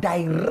but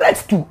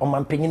direct to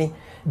omampanyini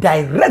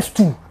direct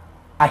to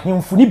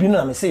ahemfuni bi no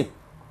na me say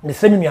ne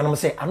semi nuanom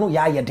say ano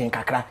ya ye den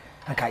kakra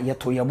aka ye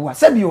to ye bo a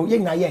sabio ye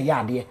nyina ye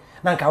ade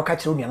na nka waka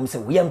kire nuanom say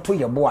we ye nto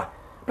ye bo a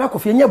bra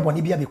kofi enye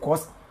boni bia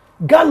because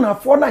Ghana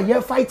for na ye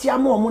fight ya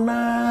mo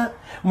na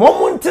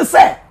mo nti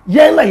say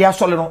ye na ye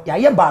sole no ya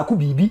ye ba ku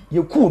bibi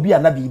ye ku obi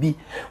ana bibi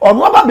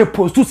ono aba be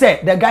post to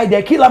say the guy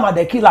they kill him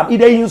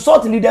they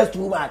insult leaders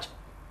too much.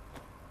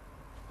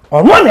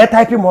 Or one they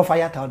type more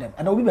fire tell them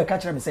and we be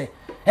catch them say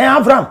hey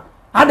Avraham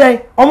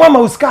Addai omo ma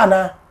uska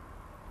na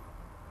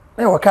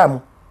e waka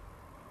mu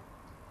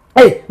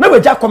hey na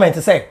we just comment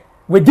say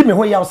we di me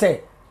ho ya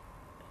say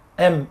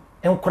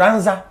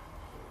enkuranza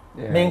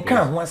me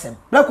nka ho asem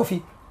Black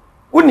Coffee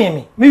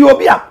unimi me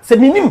obi a say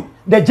minim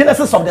the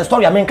genesis of the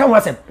story me nka ho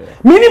asem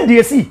minim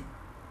dey see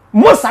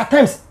most at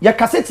times ya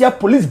cassette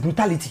police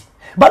brutality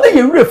but they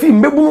you refi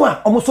mbebu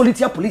a omo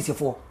solitaire police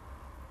for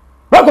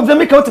Black Coffee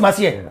make out ma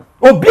say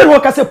obi no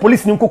ka say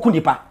police ni nkoku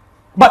nipa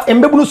but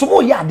embebu no so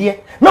mo ya de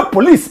na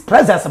police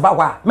presence ba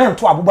wa men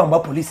to abuba mba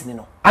police ni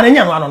no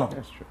ananya no no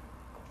that's true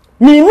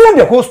me know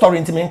the whole story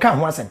into me nka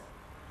ho asem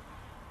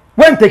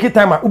when take it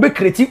time we be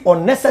creating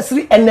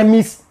unnecessary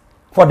enemies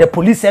for the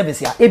police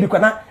service ya e bi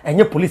kwana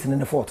enye police ni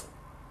the fault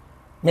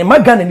me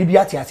magana ni bi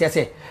ati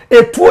say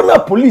etuo na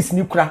police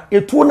ni kura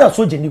etuo na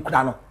soldier ni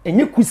kura no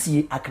enye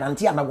kusie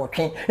akranti ana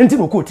wotwen enti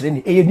no ko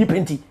training eye ni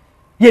penti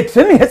ye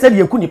training he said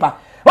ye ku nipa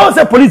on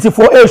say police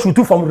for a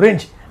shoot from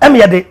range em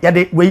ye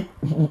de we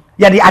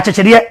ye de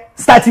achechede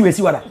start we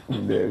si wada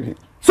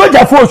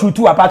soldier for shoot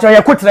apart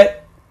ye ko tre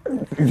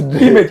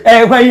image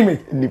kwa image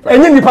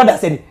enye nipa da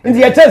se ni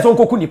enti ye chance on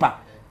koku nipa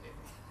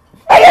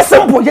Aye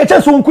simple ye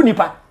che so nku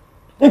nipa.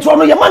 Nti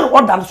ono ye man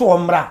order so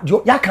omra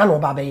dio ya kan no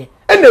ba be ye.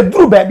 E na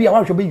duru ba bia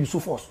wa hwe be use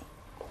force.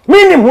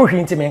 Meaning ho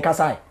hwe nti me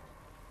nkasa.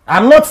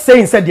 I'm not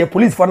saying said the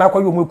police for na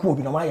kwa yo meku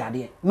obi no ma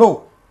yade.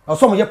 No.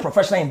 Some ye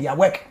professional in their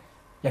work.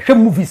 Ye hwe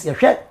movies ye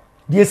hwe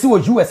de esi wo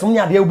US mo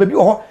nya de obi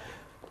ho.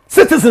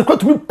 Citizens go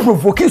to me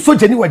provoking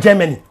soldier ni wa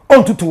Germany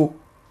on tutu.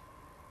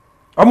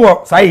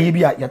 Omo say ye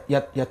bia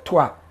ye to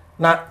a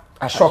na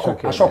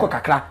ashoko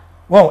kakra.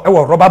 Won e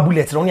wo rubber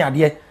bullet no ni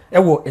ade e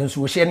wo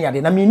ensuo hye ni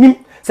ade na menim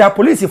say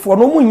police for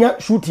no mu nya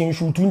shooting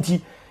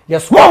nti ye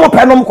small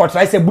pe no mo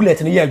try say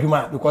bullet ni ye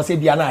adwuma because e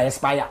bia na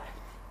expire.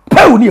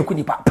 Pew ni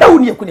ekunipa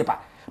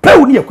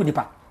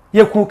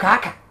ye ku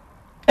kaka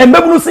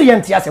embebunu se ye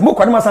ntia se mo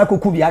kwade masa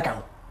koku bi aka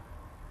ho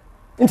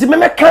nti me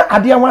meka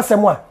ade anwa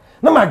asem a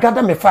na ma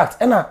gather me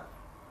fact na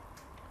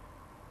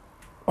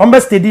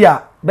ombe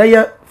stadia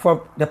be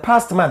for the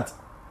past month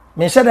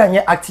me sheda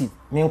nye active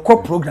me nko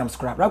programs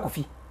crap ra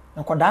kofi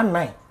nko da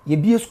 9 ye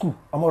bie school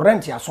omo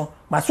rent ya so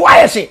ma so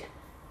ayehye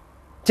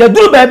che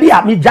duru ba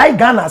bia me jai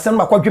Ghana asem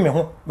ma kwadwe me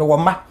ho me wo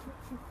ma.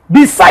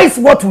 Besides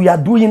what we are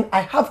doing,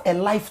 I have a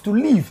life to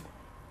live.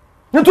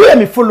 Ntu ye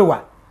me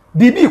follower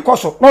bibi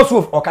koso no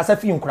so okasa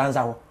fi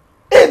nkuranza ho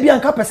e bia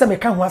nka pese me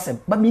ka ho asem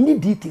but me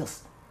need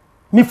details.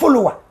 Me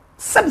follower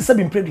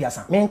sabi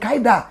mpredua me nkai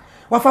da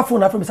wafa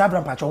phone afro me sa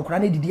Avraham pacho nkura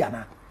na didi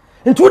ana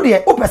ntu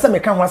de o pese me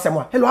ka ho asem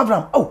a hello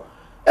Avraham oh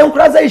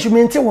nkuranza issue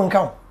me nte won ka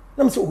ho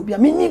na me say obia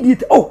me need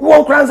details oh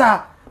wo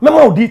nkuranza me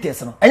ma o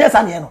details no enya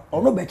sa ne no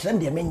ono be kire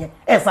de menye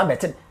e sa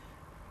beten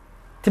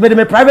ti be de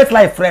me private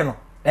life friend no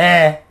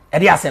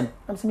edi asem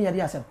na me say me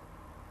edi asem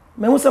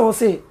me hu say wo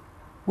say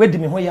we di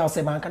me ho ya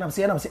say man kana me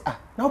say na me say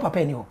na wo papa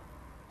eni ho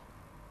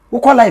wo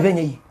call live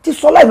enye yi ti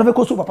so live no be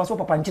ko so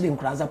papa nchire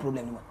nkuranza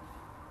problem no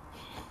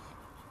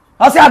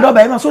I say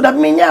adoba so that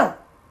me nya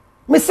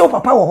me say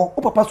papa wo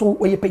ho papa so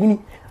we panyini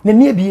na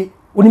ne bie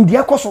onim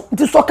dia koso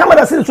nti so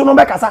camera say so no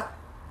be kasa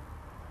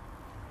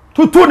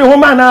tutu ne ho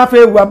ma na afa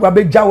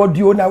abegja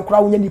wodio na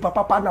kura wonya ni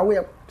papa na we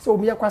so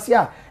me kwase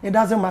a it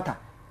doesn't matter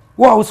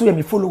wo also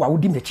me follow wo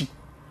di mechi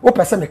wo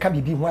person me ka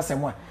bibi ho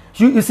asem a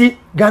you see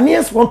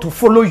Ghanaians want to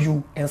follow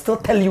you and still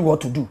tell you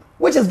what to do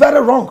which is very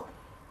wrong.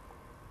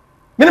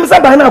 Minim say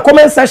by na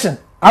comment section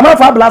I'm not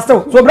for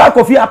blaster. So Black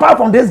Coffee, apart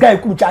from this guy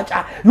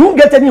Kuchacha, you won't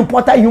get any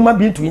important human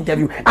being to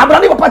interview.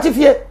 Abrani papa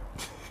chifie.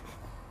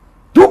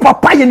 Tu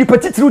papa ye ni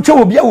petit ruche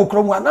obi e wo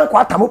kromu na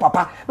kwa tamo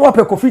papa. Na wa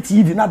pe Coffee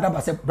TV na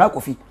daba say Black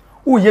Coffee.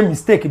 O ye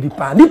mistake bi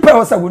pa. Ni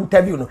pe say we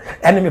interview no.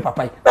 Enemy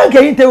papa. Na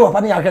nke interview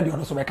papa na ya hwe de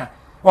no so beka.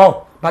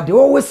 Oh, but they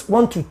always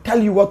want to tell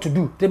you what to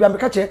do. They be am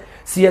catch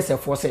CSF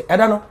for say.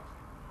 Eda no.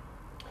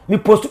 Me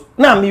post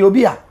na me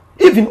obi a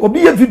even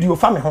obi ye video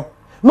fa me ho.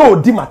 Na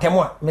odi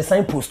matemo a me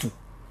sign post to.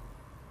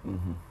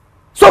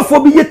 So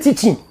for be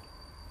teaching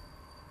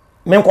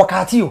me nko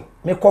kati o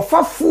me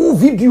kofa full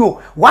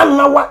video 1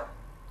 hour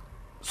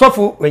so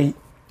for we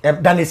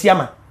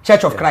Danesiama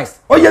Church of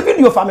Christ o ye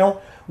video fa me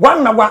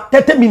 1 hour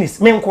 30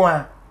 minutes me nko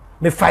a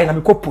me fine na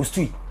me ko post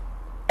yi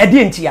e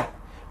de ntia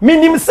me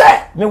nim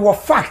say me wo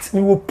fact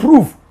me wo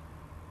prove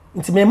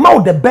nti me ma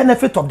the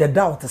benefit of the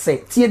doubt to say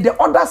tie the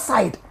other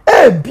side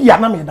bia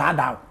na me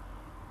da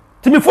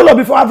ti me follow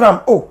before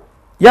Avraham oh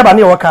ya ba na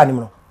e wo ka anim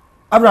no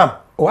Avraham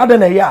o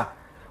adana ya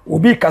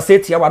obi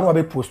cassette ya wa no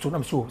be post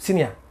na so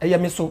senior eye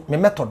me so me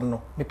method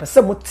no me pese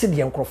mo ti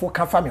de enkrofo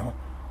kan fa me ho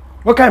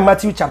we kan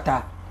Matthew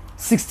chapter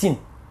 16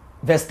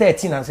 verse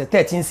 13 and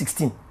 13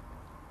 16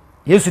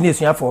 Yesu ni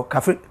esua for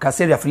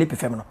Caesarea Philippi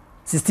fem no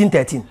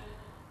 16:13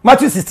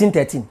 Matthew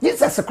 16:13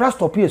 Jesus Christ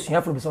stop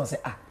esua for be so say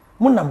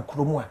munam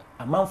kromu a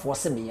amanfo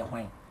se me ye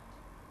hwan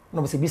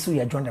no be say bisu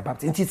ya John the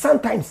Baptist and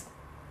sometimes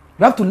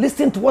you have to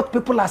listen to what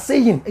people are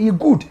saying you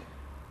good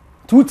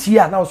to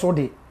tia now so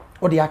the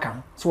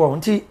account so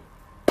until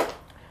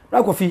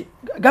Rakofi,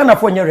 Ghana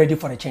for you ready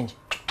for a change.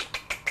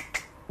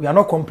 We are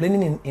not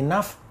complaining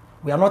enough.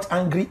 We are not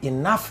angry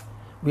enough.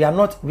 We are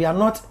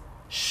not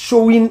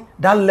showing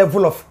that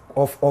level of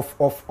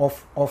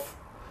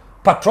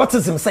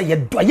patriotism. Say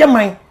you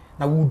mind.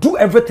 Now we'll do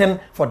everything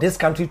for this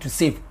country to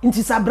save.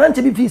 Inti sa branch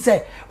bi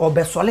say or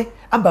besole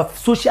about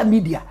social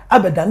media.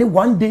 Abedane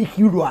one day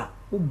hero.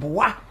 Oh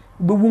boy,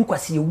 be won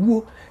kwasi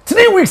ewuo.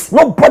 3 weeks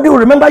nobody will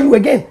remember you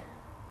again.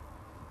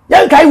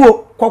 Yan kai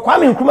wo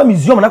Kwame Nkrumah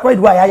museum na kwa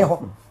edu ayaye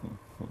ho.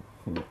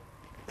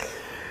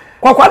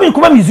 Kwame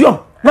Nkrumah museum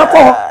na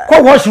kwa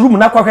washroom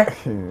na kwa hwe.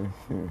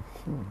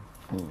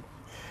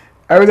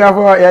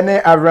 Therefore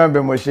yene Avraham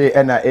Ben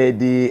Moshe na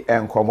AD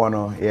enkomo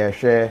no ye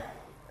hwe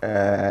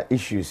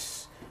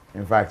issues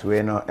in fact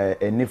we no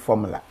any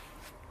formula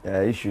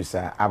issues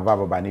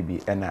ababa ne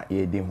bi na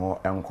ye di ho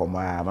enkomo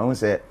a ma hu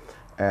say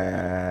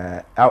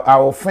I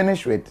will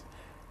finish with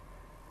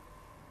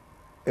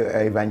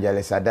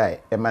Evangelist Addai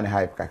e man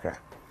hype kakra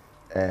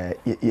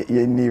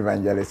ye ni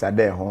Evangelist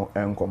Addai ho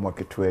enkomo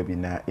ketua bi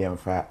na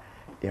yemfa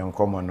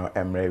yenkomo no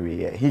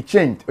emre he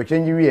changed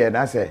we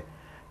na say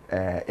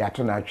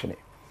yato na atwene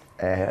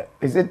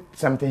is it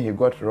something he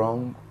got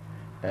wrong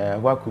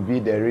what could be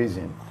the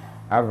reason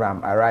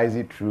Avraham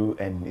arising through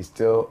and is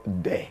still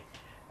there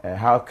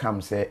how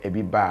come say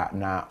ebi ba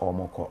na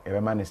omoko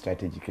ebema ne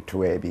strategic to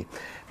ebi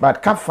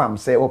but kafam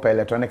say open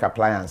electronic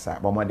appliance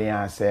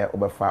bomodin say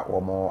obefa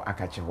omo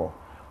akache ho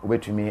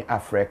obetumi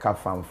afre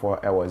kafam for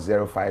ewo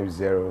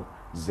 0500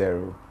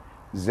 000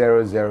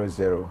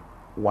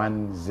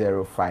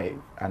 105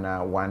 and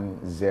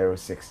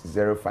 106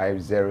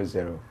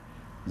 0500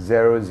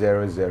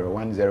 000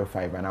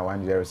 105 and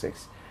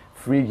 106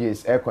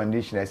 fridges, air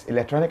conditioners,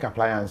 electronic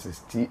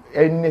appliances,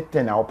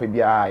 anything I open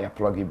bia ya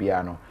plug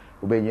bia no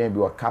obenye bi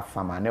o cap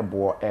farm and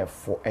bo air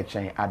for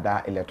chain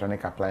other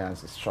electronic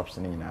appliances shops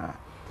ni na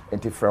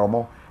enti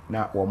fremo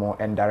na womo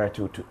indirect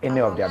to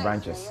any of their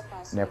branches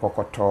na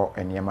kokoto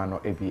enema no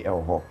ebi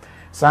ho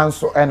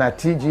sanso na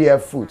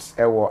TGF Foods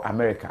ewo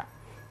America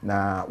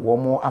na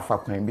womo afa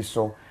kwan bi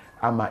so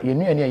ama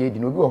yenu ani ayedi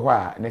no bi ho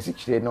a na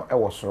sichire no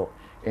ewo soro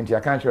enti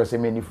aka kire se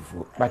meni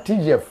fufu but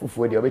TGF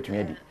fufu de obetumi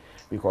edi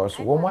because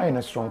womo aye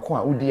na stronko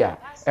a udi a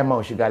ema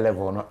o sugar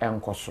level no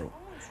enkosoro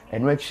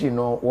enu achi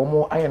no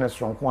womo aye na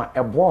stronko a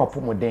ebo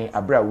opomoden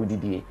abra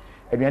udidie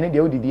aduane de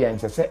udidie en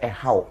se e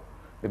haw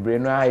bebre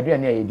no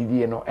aduane aye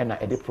didie no e na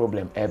e de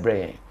problem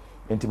ebre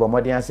enti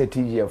bomodin ase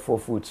TGF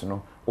foods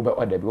no obe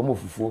order bi womo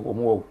fufu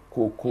womo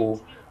koko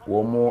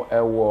womo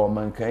ewo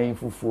mankan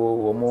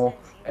fufu womo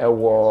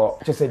ewo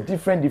just a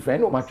different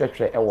no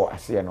matwetwe ewo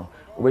ase no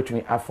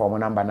obetumi afọ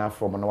number na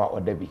from no wa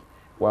order bi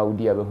wa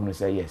udi abehunu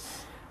say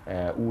yes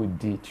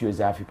udi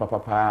tiozafi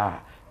papa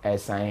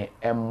sign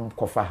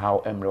kofa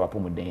how emre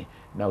wapomuden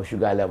na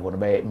sugar level no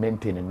be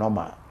maintain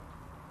normal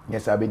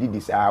yes abedi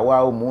this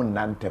wa mu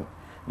nantem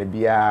de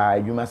bia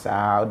adwuma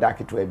sa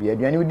odaketo bia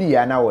aduane udi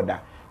ya na woda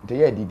nte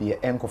ye didi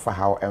kofa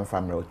how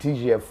family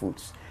TGF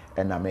Foods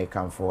and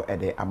American for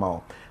ede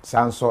amao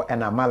sanso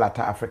and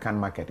Malata African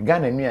market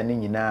Ghana nuane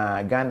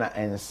nyina Ghana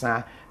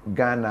ensa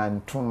Ghana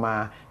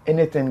ntuma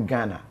anything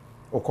Ghana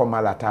oko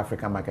Malata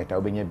African market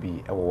obenya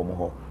bi ewo mo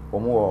ho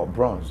omo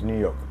Bronx New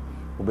York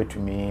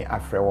obetumi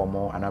afre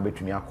womo ana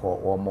obetumi akọ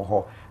womo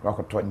ho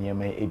wakoto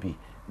niema ebi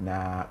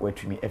na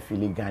wetumi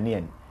afili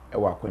Ghanaian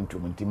ewo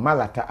akwantum nti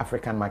Malata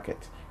African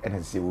market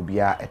ena se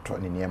obia eto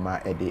ne niema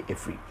ede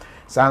efri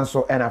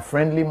sanso ena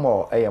friendly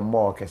mall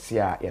mall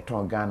kese a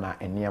yeton Ghana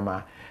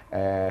niema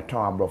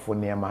ton abrofo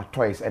niema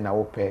toys ena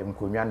wope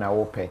nkonwa na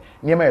wope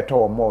niema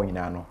yeto mall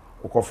nyina no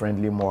uko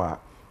friendly mall a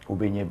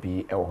obenya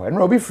bi ewo ho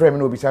ena obi frame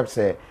na obi sab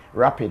say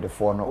rapid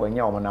for no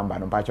onya wo number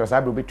no pa cho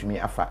sabe obetumi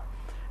afa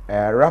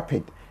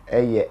rapid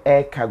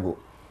air cargo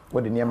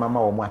what the niema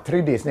ma wo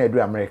 3 days na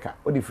edu America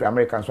what the free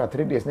American so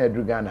 3 days na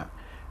edu Ghana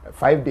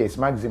 5 days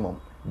maximum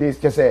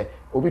days just say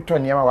obi to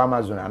niema wa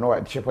Amazon and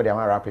no ship for the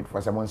rapid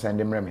for someone send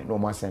them reme no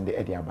more send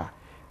e dia ba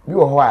bi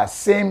wo ho a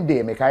same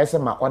day make I say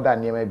ma order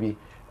niema bi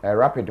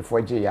rapid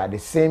for J ya the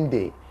same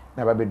day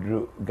na ba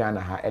bedru Ghana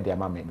ha e dia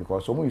ma me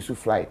because omo use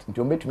flight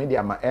nti ometumi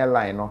dia ma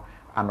airline no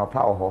anopa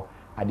ho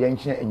ade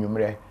anchia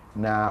enwumre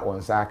na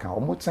wonsa aka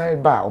omo time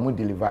ba omo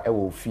deliver e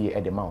wo fie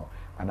e de ma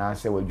ana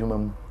se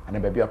wadwumam ana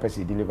ba bi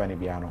opese deliver ne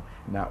bia no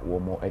na wo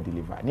mo e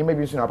deliver ni ma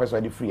bi so na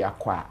opese de free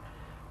akwa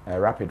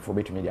rapid for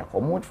betumi dia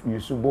omo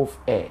use both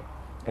air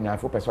and I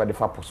for person de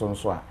fa poso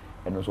so a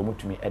eno so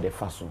mutumi e de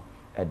fa so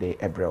e de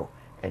ebrel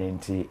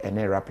enti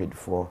ene rapid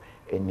for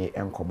any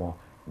enkomo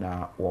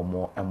na wo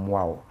mo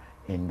emwa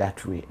in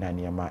that way na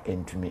niema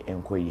entumi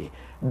enkoye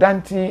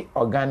Danti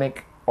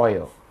organic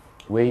oil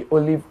we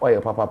olive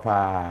oil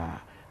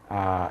papa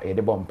ye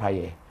de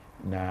bompaye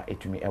na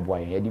etumi eboa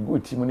ye de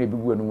good team na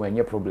ebigu enu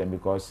enye problem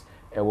because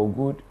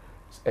good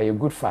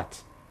good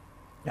fat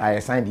I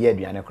signed the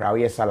aduane kra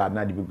we salad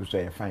na de bigu so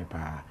ye fine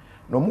pa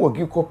no mo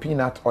giko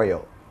peanut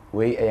oil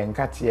we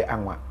enkatie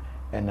anwa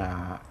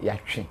na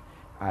yatwe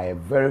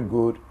very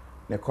good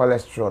the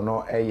cholesterol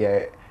no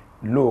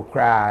low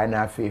cry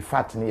na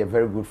fat na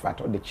very good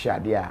fat or the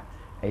chiade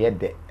a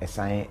de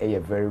sign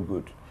very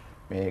good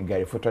me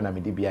gari photo na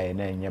me di bia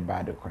na enye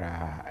bad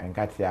kra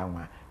enkatie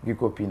anwa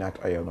giko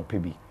peanut oil no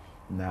pebi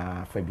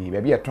na fabi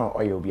be ton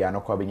oil bia no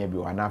kwa benya bi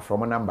wana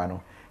from number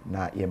no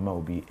na yema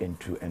obi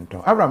into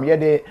enton Avraham ye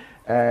de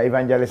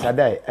Evangelist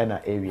Addai na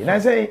ewi na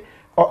say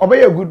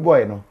obey a good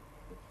boy no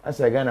as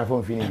a Ghana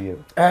phone fini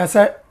bi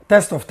say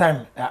test of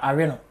time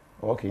arena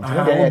okay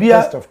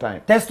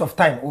test of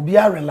time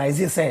obia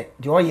realize say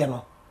the oil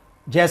no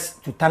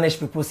just to tarnish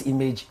people's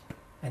image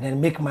and then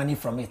make money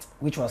from it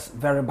which was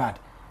very bad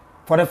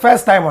for the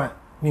first time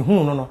me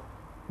hu no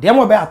dem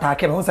obe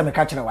attack me won say me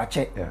catch na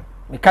wache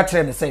me catch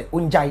na say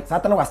unjai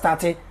satan was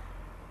started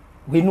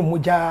we no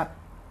muja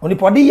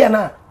onipodi ye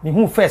na me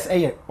hu first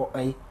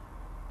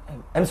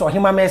em so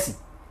hima mercy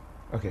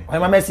okay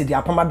hima mercy the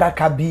apamada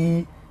ka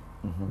bi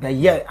the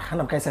year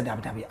hanam kai say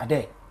dabi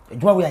ade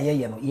adwuma we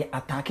aye no ye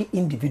attack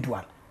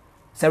individual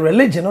say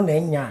religion no na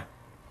nya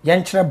ye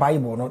nkyere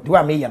bible no the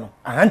way me ye no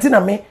ahanti na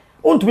me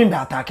ontumi be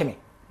attack me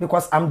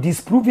because I'm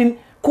disproving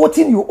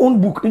quoting your own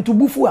book into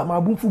bufu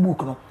amabufu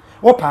book no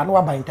opa no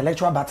about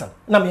intellectual battle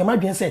na me ma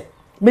dwen say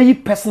me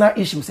personal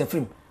issues e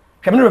frame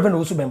hwemne reverend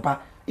osu bempa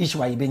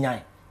issue ayi benyan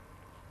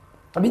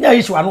abenya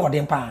issue anu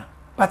odem pa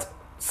but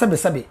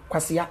sebe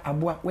kwasia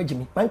aboa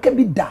wagimi manka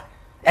bi da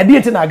e bi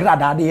enti na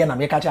Agradaa de ye na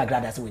me ka cha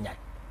Agradaa se wenyan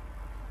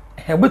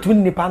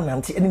between nipa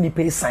nante ene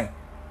nipa esan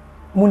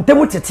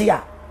muntemu tete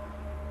a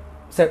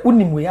se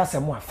unim we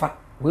asem afa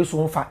we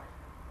so mfa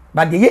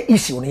ba de ye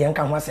issue no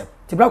yenka ho asem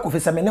tibra ko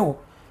fese me ne wo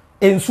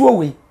ensuo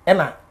we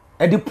ena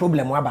edi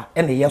problem aba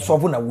ene ye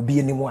solve na wo bi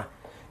enimu a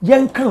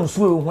yenka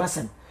ensuo we ho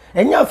asem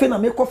enya afi na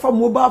me kofa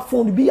mobile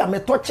phone bi a me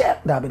toche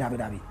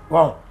dabi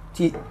wow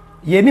ti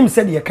ye nim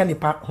se de ye ka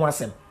nipa ho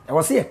asem e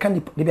wo se ye ka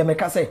nipa de be me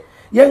ka se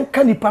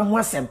yenka nipa ho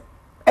asem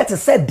ete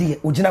se de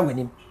ogina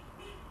wanim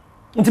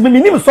nti me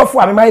nim sofo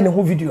a me mai ne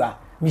ho video a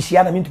me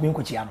hia na me ntumi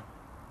nkochia no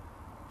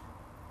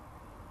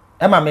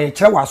ema me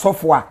kire wa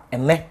sofo a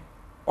enne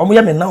omo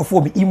ye me now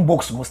for me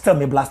inbox mo still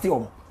me blast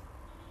omo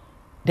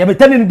de me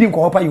tani din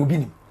ko pa ye obi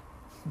nim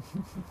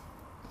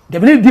de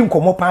me din ko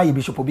mo pa ye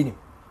bishop obi nim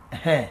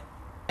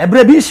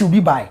ebra bi issue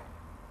bi bai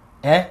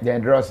the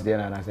dross dey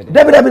na say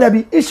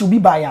debi issue bi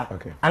bai a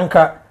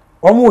anka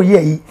omo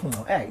ye yi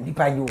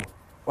nipa yi o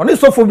oni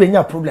sofo be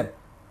nya problem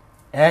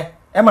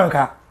ema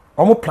nka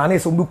omo plan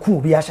is omo ku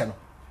obi a hye no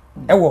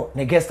ewo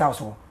ne guest house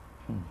ho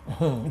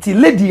nti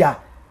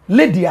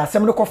lady a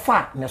sem no ko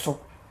fa ne so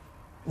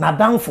na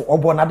danfo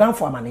obo na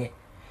danfo amane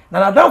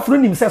na danfo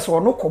nim se so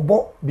no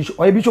kobo bishop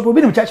oye bishop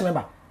obi nim church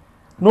member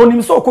no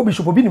nim so ko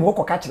bishop obi nim wo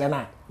ko ka kire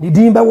na ni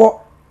din be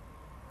wo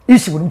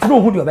issue nim tino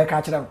hu de obe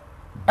ka kire no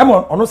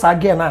emo ono sa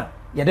ge na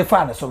ye de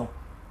fa ne so no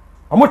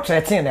omo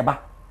threaten ne ba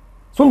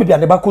so me bia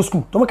ne ba ko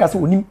school to me ka se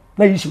onim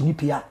na issue ni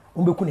pia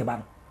o be ku ne ba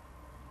no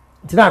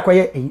nti na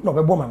akoye eyi na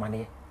obe bo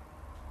mamane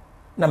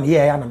na me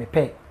ye ya na me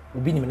pe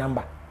obi nim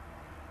number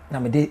na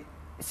me de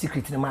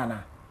secret ne ma na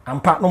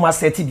ampa no ma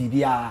set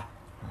bibia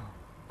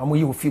amo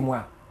yi ofi mu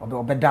a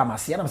obe da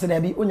amase na me say na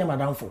bi onya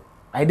madamfo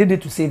I did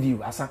it to save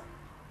you asa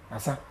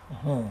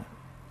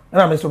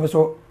na me so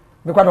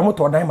me kwa do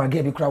moto dan ma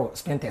ge bi kura wo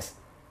spenters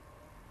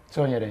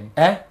so onya den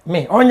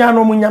me onya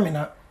no mu nya me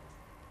na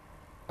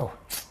oh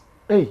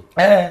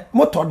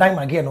moto dan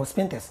ma ge no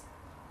spenters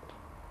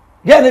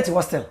get it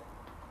was still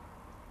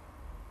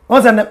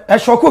once and a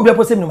shock obi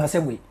aposem ni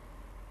masem we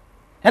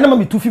ena ma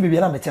me tufi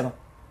bibia na me te no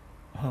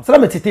so na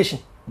meditation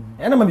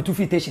ena ma me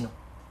tufi meditation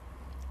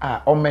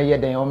o me ye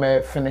den o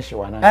me finish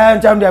wana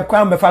jam de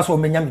kwa me fa so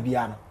me nya me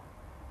bia no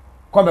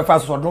kwa me fa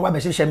so do ba be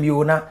hye mi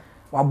o na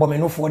wa bo me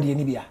no fo de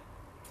ni bia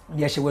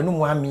de hye wanu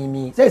mu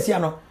amimi se sia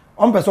no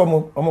on pe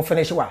so o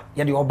finish wa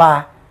ye de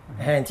oba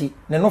nti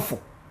ne no fo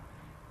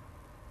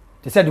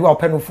te se de wa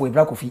open no fo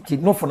ebra kofi ti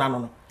no fo na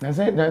no na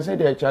say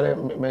de chale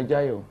me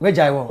jai o we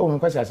jai wo o me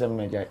kwasi asem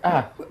me jai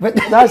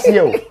last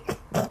year o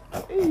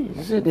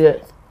say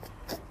de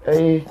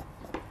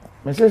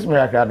Mrs.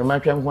 Miracle, do my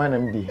champ one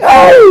MD.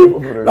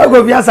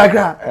 Lago via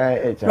sacra.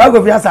 Lago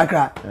via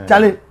sacra.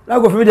 Charlie,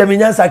 Lago for the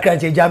Minion Sacra,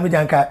 Jammy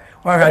Danka,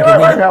 one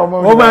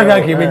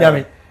rank,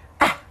 Benjamin.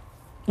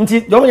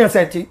 Nti don't you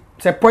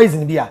say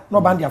poison beer,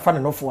 no band your fan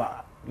enough for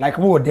like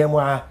more them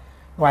why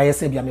I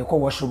say be a make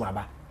washroom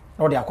aba.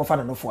 No, they are coffin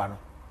enough for no.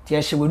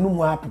 Tia she will no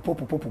more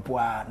popo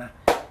na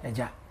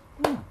eja.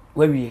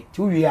 Where we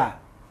 2 years.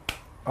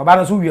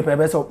 Obana so we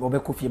pebe so obe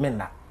kofi men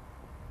na.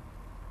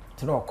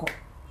 Ti no ko.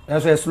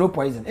 That's a slow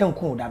poison.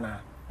 Enku da na.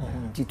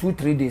 Ti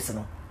 2-3 days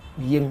no.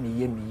 Yem.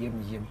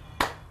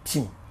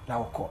 Tim na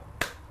okọ.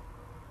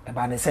 E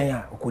ba ne sen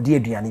a okodi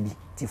aduane bi.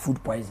 Ti food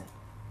poison.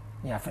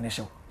 Ya finish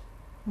o.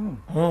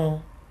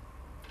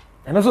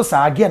 And so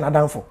sa again na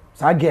danfo.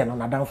 Sa again no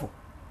na danfo.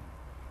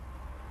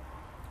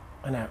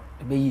 Ana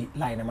be yi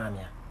line na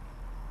mamia.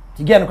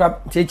 Ti gen kwa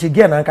ti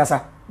gen na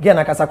nkasa. Gen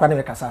na kasa kwa na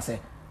me kasa se.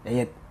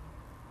 E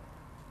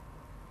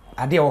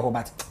ade wo ho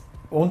bat.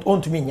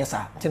 On to me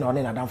nyesa ti na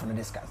one na danfo no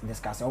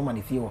discuss o ma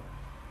ne fie wo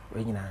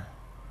nyina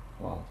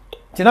wow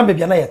ti na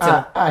bebia na ye ti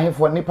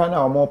ahefo nipa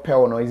na o mo pe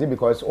no is it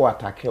because o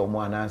attack o mo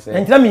ananse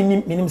enti na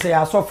minim say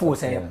ya sofo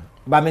say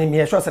ba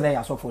me sure say na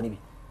ya sofo ni bi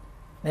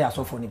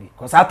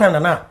because atan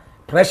na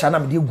pressure na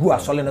me de gu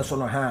asole no so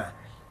no ha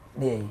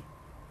na ye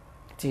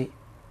ti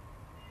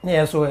na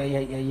ye so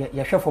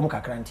ye hwefo m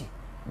kakra nti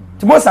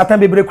ti mo satan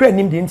bebre kra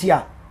nim de nti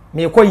a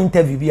me ko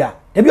interview bi a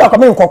e bi akọ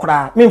me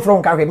nkokra me mfro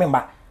nka hwe me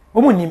mba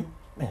o mu nim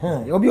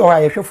obi o ha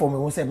ye hwefo me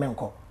won say me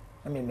nko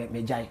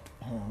me jai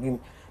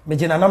me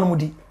jina nanu mu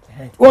di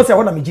o say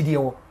wona me gidie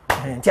wo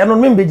ti anu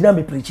me mbegina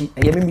me preach e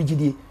ye me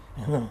gidie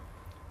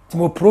ti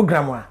mo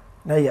program a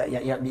na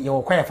ye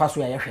wo kwa ya fa so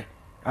ya hwe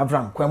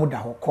Avraham kwa mu da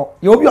ho ko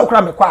ye obi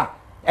okra me kwa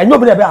enyo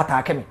obi na be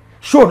attack me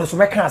show no so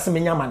me kan ase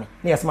me nya mane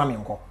na yes ma me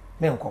nko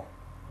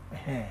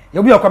ye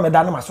obi okra me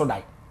da no maso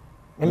dai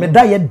me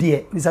da ye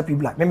die bisa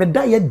people me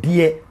da ye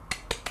die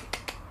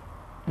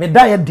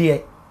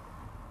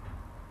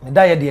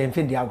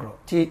mfe di agro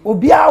ti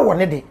obi a wo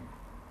ne de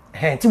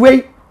ti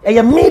we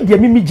eye media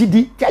mi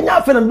gidi ti anya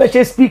afa na be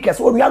share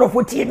speakers o mi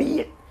arofo tie mi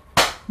ye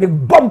me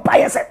bompa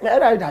ye se na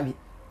dabi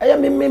eye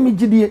me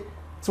gidi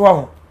ti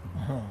wo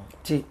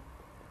ti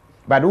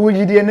but wo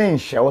gidi na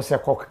nhye wo se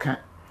kokka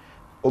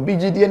obi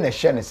gidi na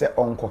hye ne se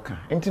onkoka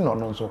enti no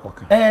no nso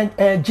koka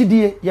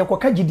gidi ye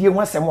koka gidi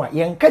ho asem a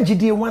ye nka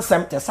gidi ho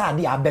asem te sa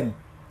ade abem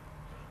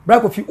bra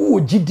ko fi o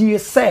gidi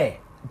se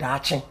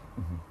daache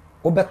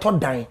obeto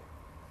dan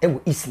ewo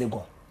East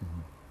Legon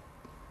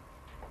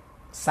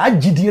sa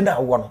gidie na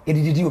wo no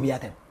edididi obi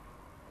atem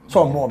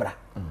so more bra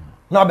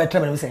na be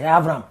trem say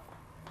Avraham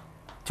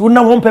ti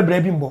wona won pe bra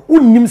bi mbo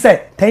unnim say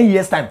 10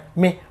 years time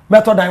me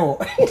beto dan wo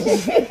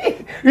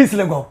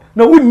isle go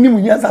na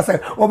unnim nyansa say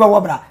obe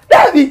wo bra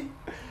dabi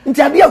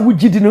nti ade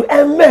agugidi no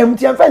emmem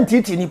nti amfa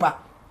ntiti nipa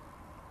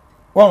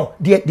won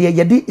de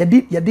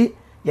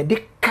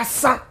yede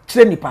kasa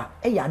kire nipa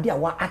ya ade a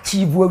wa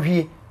achieve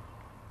awie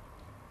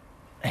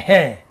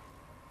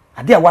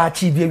ade a wa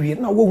achieve awie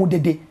na wo hu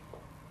dede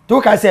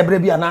to ka say bra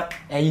bi ana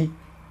eyi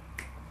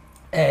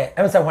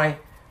em say hwan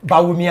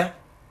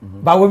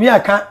bawumia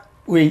ka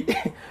we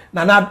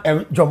na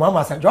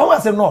Jomama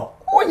say no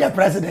onya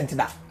president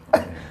da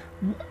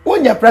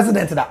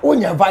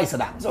onya vice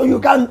da so you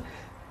can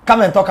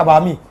come and talk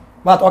about me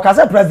but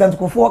okase President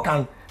Kufuor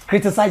can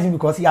criticize him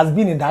because he has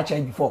been in that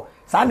chair before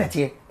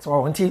sanete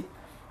so until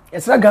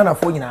it's not Ghana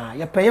for nyina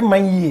ye pay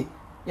man yie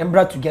ye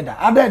bra together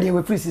other dey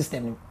we free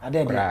system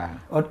other dey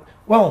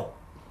well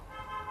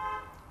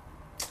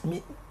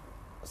me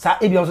sa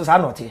ebi also sa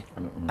note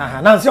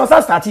na nsi o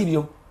sa start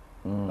bio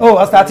oh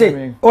I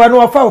started oh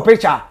no fa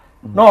picture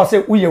no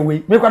say we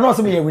we me kwa no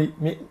say me we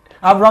me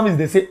Abraham is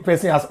the same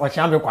person as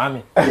Ochambe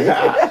Kwame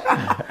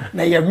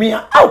na ye me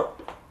out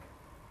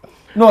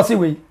no say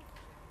we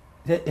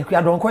e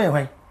kwa don ko ye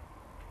hwan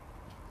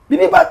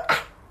bibi ba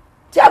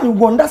tell me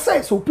wonder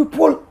say so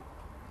people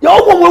you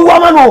go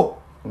woman no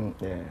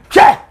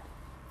che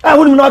I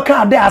wouldn't not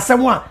can there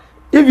asem a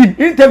even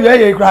interview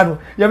ye kra no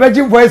ye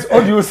be voice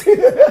audio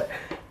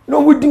no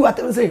we do what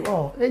them say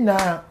oh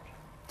na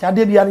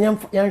chade bia yan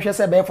hwe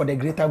say be for the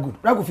greater good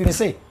rago fi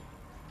say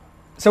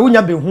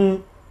wunya be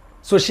hu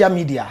social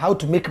media how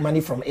to make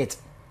money from it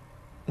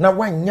na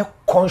wanya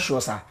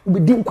conscious we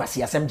din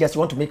kwase asem just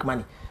want to make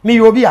money me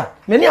yobi a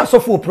me ne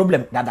asofo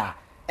problem dada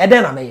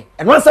eden na me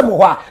and one sem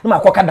ho a na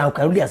makoka dan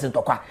kwa uli asem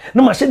tokwa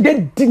na ma she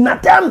dey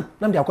dinatam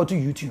na me akoto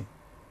YouTube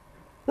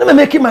na me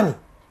make money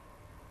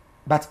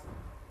but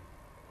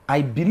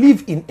I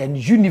believe in a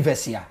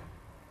university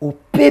or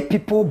pay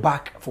people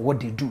back for what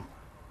they do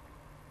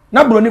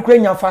na bro ni kura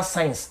nya fa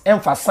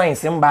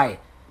science mbai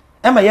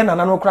ema ye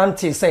nana no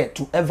kranti say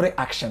to every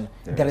action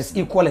there is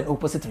equal and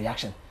opposite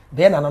reaction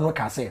then nana no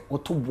ka say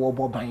oto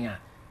bobo ban a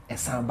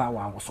esan ba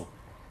wa so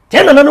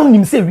then nana no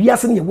nim say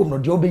wiase ne yewom no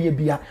de obeye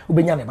bia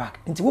obenya ne back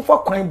nti wo fa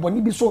kwan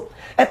boni bi so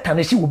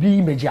etane hye obi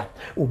image a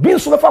obi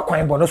nso be fa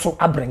kwan boni so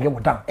abrenge wo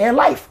down a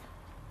life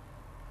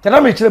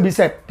tell me be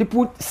said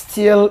people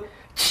still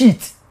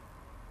cheat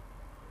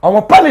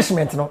our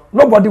punishment no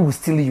nobody will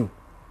steal you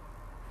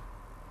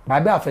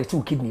Bible affect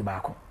you kidney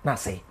back na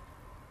say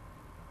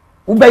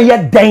ubeye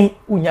den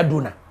unya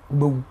dona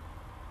ubewu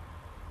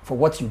for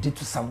what you did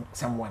to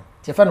someone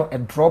ti fa no a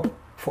drop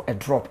for a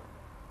drop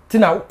ti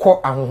na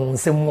ko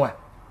ahohonsem mu a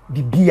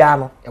bibia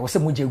no e wo se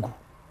moja gu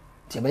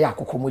ti be ya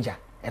akoko moja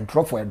a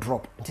drop for a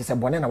drop ti se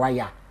bone na wa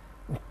ya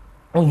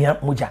onya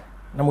moja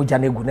na moja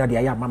na egu na de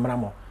ya mamra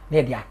mo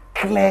na de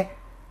clear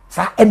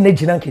sa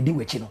energy na nkedi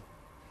wechi no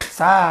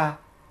sa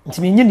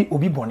nti me nyini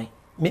obi bone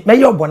me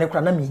ye bone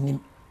kra na me nim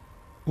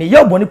me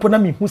ye bone po na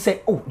me hu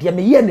se oh de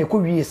me ye na ko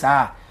wie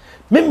sa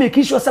me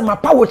make sure say my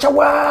power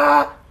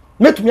chawa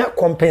make me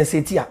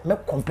compensate ya me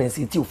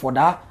compensate you for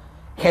that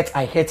hurt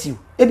I hurt you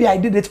maybe I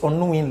did it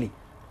unknowingly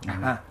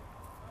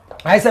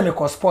I say me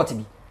cause sport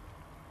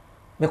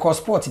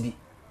bi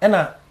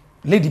and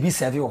lady be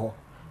serve you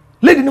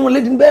lady no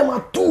lady be ma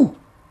too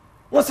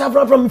no say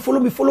Avraham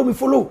me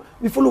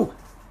follow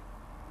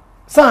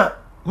sa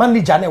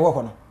manager na work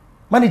no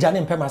manager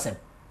na mpem asem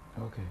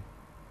okay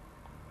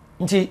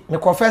nti me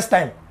call first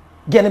time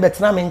get ne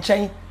betena me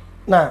nchen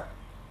na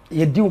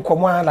ye di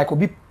nkomo like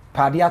obi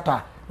party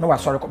ato na wa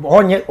sorry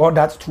onye all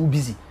that too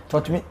busy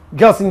talk to me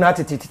girls in that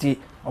titi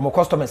o mo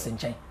customers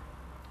nchen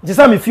nti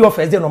say me feel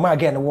first day no ma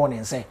again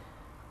warning say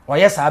o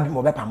yes abi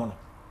mo be pamo no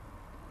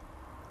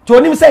to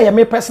onim say ye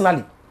me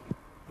personally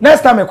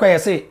next time e kwa ye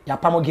say ya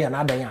pamo girl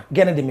na adan ya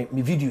get de me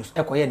videos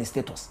e kwa ye ni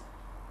status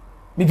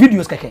me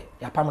videos keke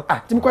ya pamo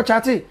ti me kwa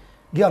chat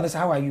girl say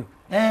how are you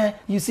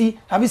you see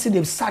have you seen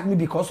they've sacked me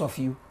because of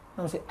you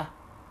I say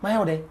my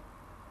how dey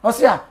o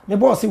say me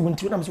boss say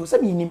wunti na me say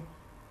me nim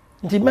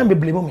nti me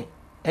blame me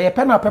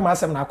pen ma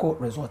asem na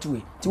akọ result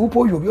we ti wo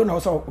po yobi na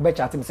so be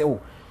chat me say oh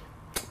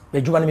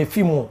adwuma na me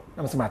film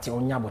na me say mate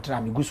onya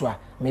botra me guso a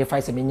me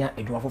fight say me nya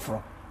adwuma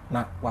foforo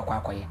na wakọ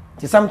akoye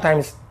ti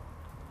sometimes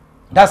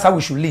that's how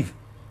we should live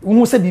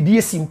we say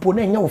bibi simple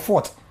na nya wo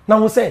fault na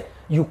we say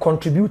you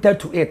contributed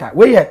to it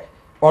we here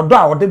odo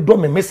a ode do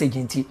me message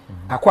nti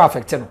akọ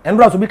affect no and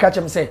bro so be catch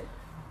me say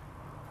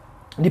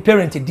the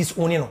parent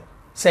disown no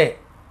say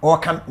or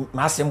can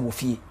masem wo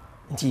fie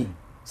nti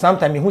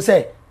sometimes who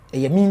say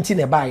e me nti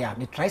na ba ya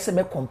me try say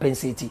me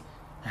compensate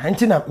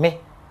nti na me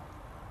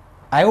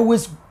I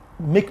always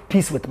make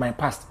peace with my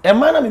past e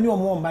man na me no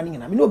mo mba ni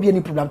na me no be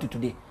any problem to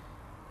today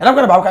and I'm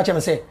going to catch me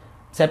say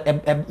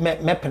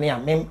me pene ya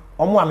me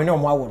omo a me no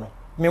mo awo no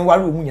me ware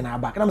omu nyina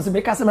ba kana me say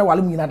me ka say me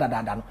wale mu nyina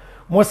dada no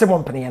mo say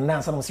mo pene ya na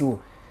answer mo say wo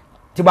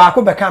ti ba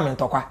ko be ka me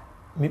ntokwa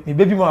me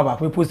baby mo ba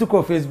post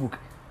ko Facebook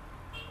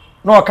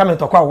no comment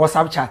to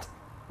WhatsApp chat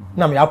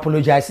na me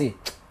apologize say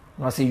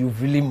no say you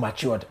really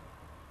matured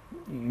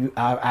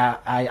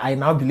I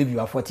now believe you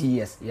are 40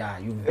 years. Yeah,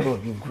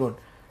 you've grown.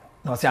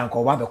 Now say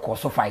uncle wa be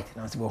cause fight.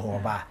 Now say wo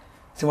ba.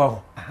 Say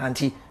wo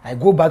auntie, I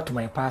go back to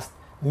my past,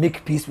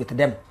 make peace with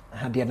them.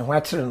 And they no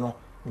actually no.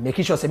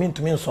 Make sure say me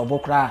to me so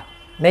bokra.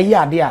 Na yi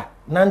ade a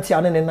nanti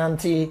ane ne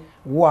nanti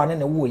wo ane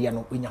na wo ye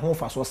no enya ho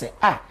fa so say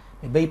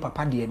me be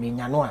papa de me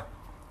nya no a.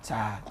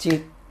 Sa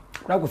ti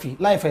Ragofi,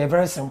 life is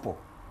very simple.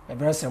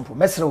 Very simple.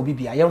 Mesra obi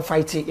bia yem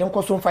fight, yem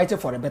koso fight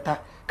for a better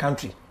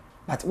country.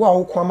 But wa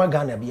wo kwama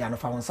Ghana bia no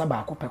fa wonsa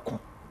ba akopeko.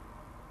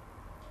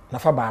 Na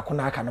fa ba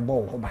akona aka ne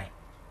ball ho ban.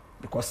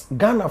 Because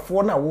Ghana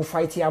for na wo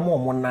fight ya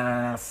mo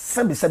na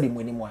sebi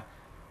mo ni mo a.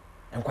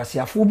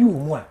 Enkwasiafo bi wo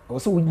mu a, wo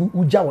se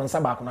uja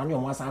wonsa ba akona ne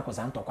omo asan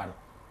akosa ntokwa no.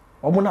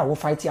 Omo na wo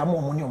fight ya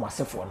mo ne omo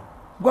asefo no.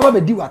 Go ba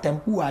be di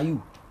watem, who are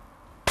you?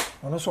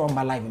 Ono so on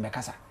ba live me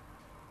kasa.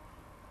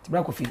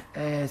 Tibrakofi,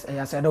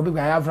 I said,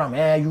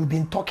 Avraham, you've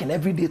been talking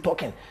every day,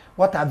 talking.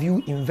 What have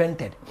you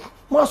invented?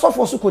 More so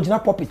for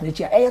Sukojina puppet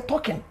nature,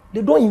 talking.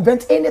 They don't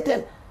invent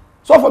anything.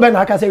 So for Ben,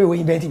 I can say we were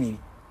inventing.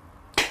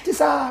 This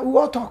we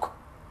all talk.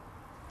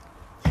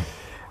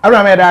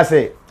 Abraham, I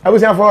say, I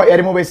was here for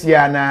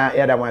Edimobesia na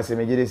Yadama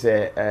Semiji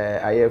say,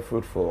 I have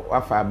fruitful.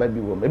 What for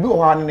baby woman? Maybe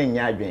one in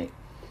Yadwin,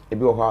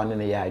 maybe one in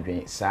the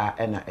Yadwin, Sir,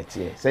 and a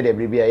tear. Said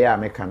every be a ya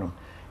mecano.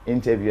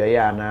 Interview a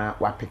ya na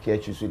what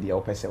pictures with the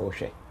opposite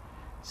ocean.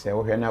 Se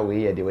wo hwe na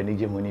we ye de wani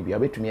gye ho ni bia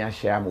obetumi a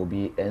share mo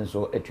bi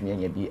enso etumi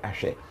anya bi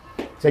ahwe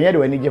se nye de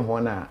wani gye ho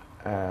na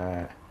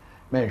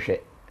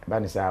menhwe ba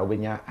ne sa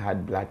obenya high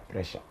blood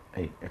pressure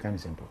I can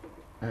simple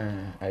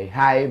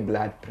high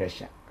blood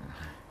pressure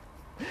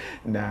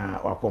na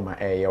wakoma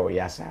ye o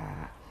yasa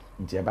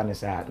nti ba ne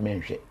sa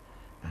menhwe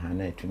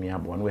na etumi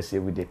abo no we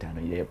save data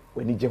no ye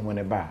wani gye ho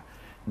ne ba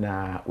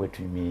na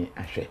wetumi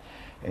ahwe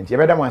nti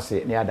beda mo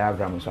ase ne ada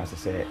Avraham so ase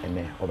se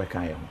ene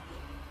obekan ye ho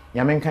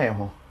Yamen kan ye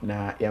ho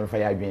na yemfa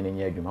ya adwene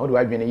nya adwuma. Wo de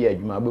adwene ye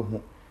adwuma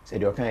obehu se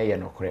de okan ye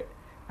nokore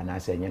ana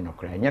se nye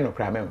nokore. Nye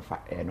nokore amemfa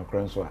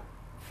nokore nso a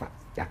fa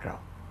yakra.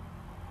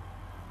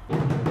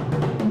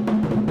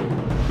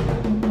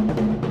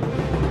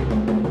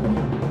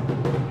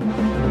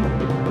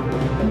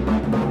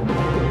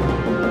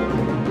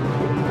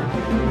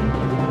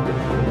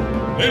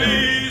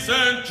 Ladies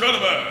and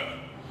gentlemen,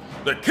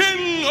 the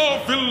king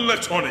of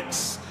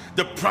electronics,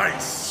 the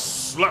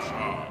price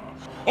slasher.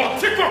 Nana,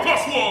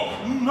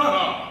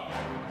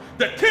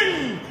 the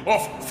king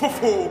of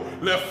Fofo,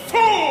 le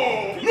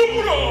faux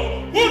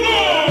numero uno.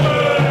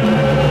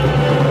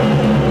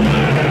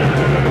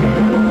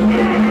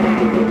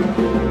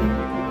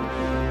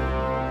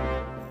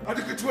 I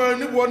think it's where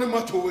anyone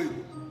matter way.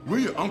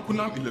 We are Uncle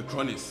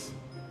Electronics,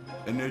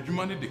 and the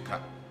human deka.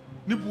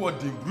 Nibu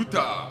di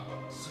brutal.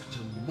 Such a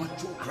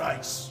macho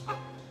Christ.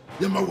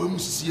 Yama we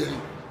see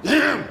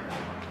him.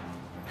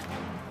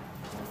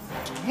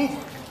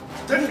 Move.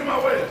 Take him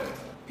away.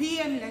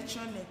 PN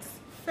Electronics,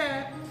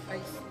 fair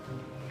price.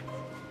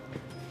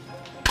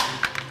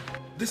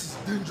 This is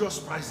dangerous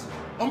pricing.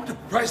 I'm the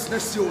price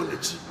next year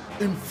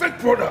in fake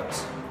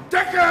products.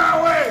 Take her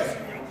away.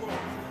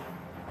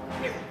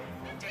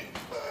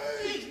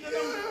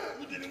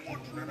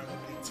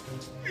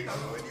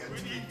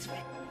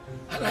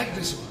 I like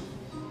this one.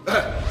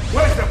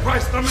 Where is the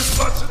price? I'm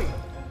searching.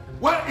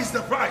 Where is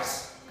the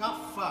price?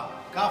 Kafa.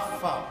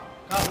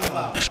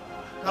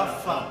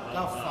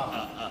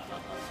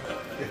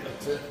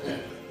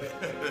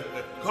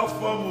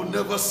 KOFI will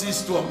never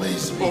cease to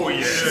amaze me. Oh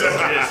yes.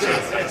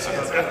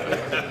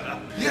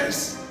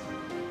 Yes.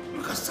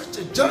 Look at such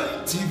a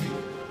giant TV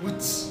with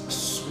a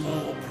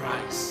small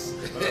price.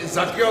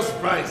 Zacchaeus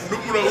price.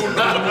 Numero uno.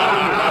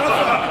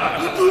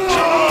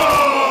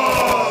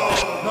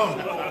 Now,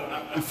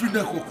 if you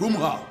never come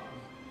here,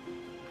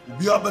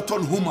 we are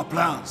beton home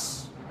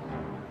appliance.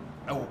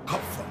 I will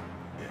KOFI.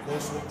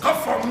 Because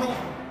KOFI no.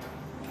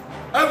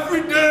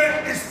 Every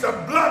day is a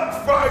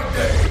Black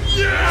Friday.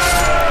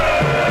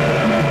 Yeah!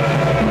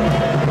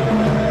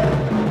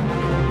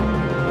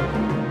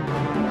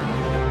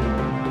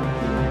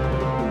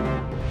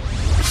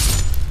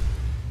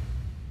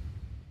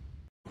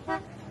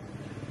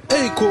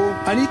 Hey Ko,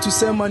 I need to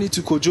send money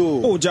to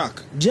Kojo. Oh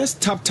Jack,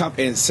 just tap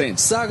and send.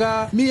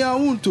 Saga, me I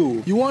want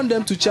to. You want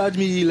them to charge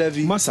me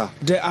e-levy? Massa,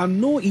 there are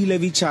no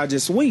e-levy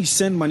charges when you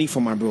send money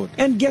from abroad.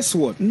 And guess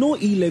what? No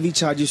e-levy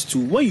charges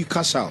too when you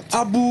cash out.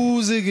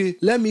 Abu Ziggy,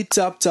 let me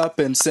tap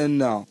and send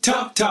now.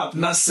 Tap,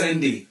 not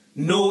send it.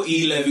 No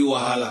e-levy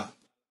wahala.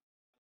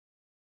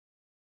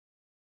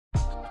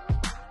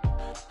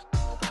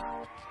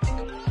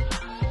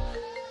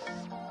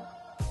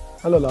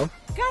 Hello, love.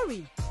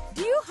 Gary,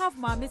 do you have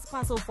Mommy's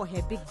parcel for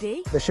her big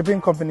day? The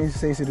shipping company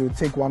says it will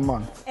take 1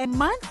 month. A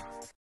month?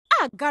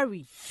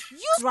 Gary,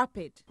 use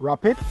Rapid.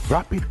 Rapid?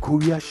 Rapid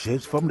courier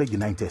ships from the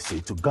United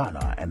States to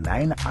Ghana and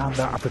 9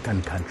 other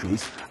African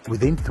countries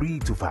within 3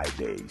 to 5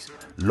 days.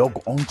 Log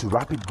on to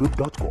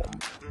rapidgroup.com,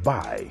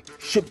 buy,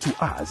 ship to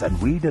us, and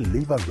we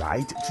deliver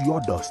right to your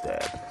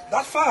doorstep.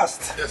 That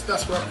fast? Yes,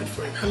 that's Rapid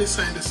for you. Can you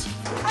sign this?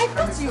 I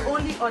thought you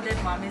only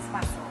ordered Mommy's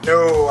parcel.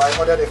 No, I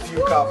ordered a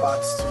few car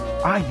parts too.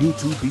 Are you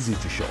too busy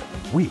to shop?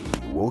 We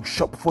will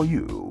shop for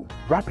you.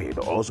 Rapid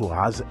also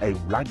has a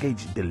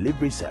luggage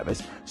delivery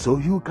service, so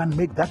you can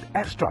make that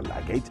extra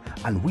luggage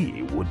and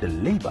we will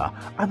deliver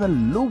at the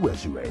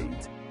lowest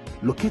rate.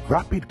 Locate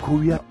Rapid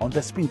Courier on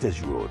the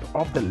Spinters Road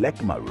off the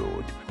Lekma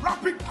Road.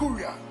 Rapid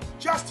Courier,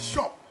 just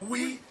shop,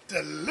 we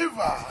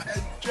deliver.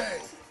 Enjoy.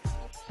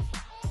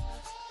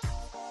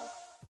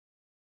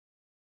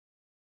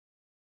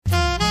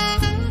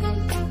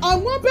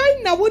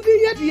 Awobay na wodi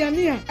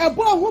yediane a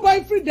ebo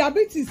awobay free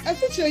diabetes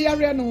efiche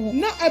yare no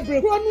na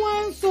ebrekro no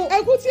anso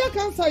egutia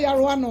cancer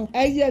yare no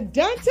eye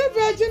Dante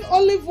virgin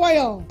olive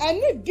oil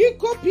ene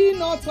Ginkgo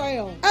peanut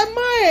oil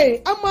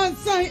amae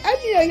amansan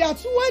ene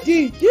yatoa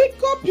di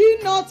Ginkgo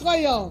peanut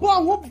oil bo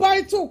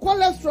awobay to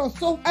cholesterol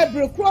so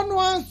ebrekro no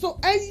anso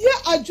eye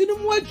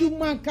adwunumu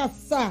adwuma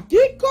kasa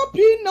Ginkgo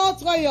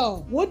peanut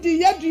oil wodi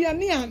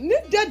yediane a ne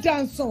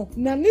dadanso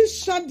na ne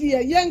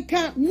hwade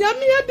yenka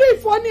nyame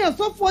adefo ne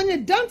asofo ne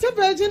Dante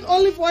virgin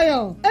olive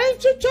oil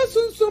enchucho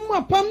sunsum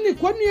apam ni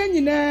kwanu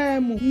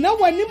nyina mu na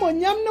wani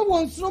monyam na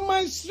wonsro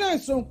man hran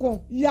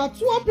sonko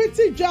yato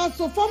apeti dwa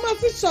so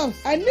pharmacy shops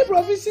and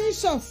provision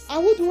shops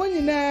ahodo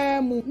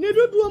nyina mu ni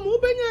dodo mu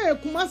benya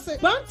ekumase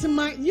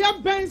bantma ya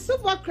ben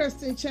silver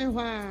crest nchen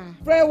hwa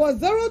pray was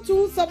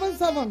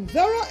 0277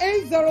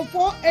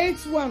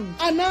 080481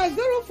 and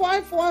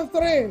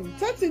 0543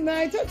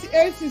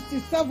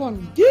 393867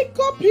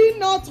 Ginkgo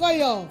peanut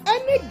oil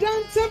any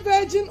Dante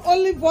virgin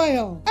olive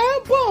oil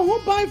who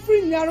buy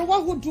free nyarwa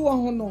hodo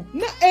ho no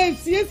na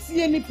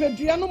esiesie ni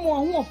pedua no mo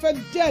ho ofa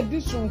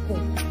dead sonko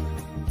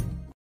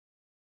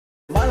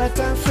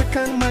Malata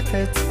African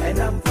market and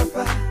I'm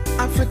papa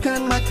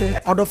African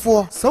market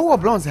Odofo so wo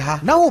blonze ha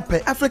na wo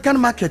pe African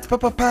market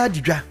papa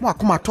didwa mo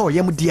akoma to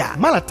yam dia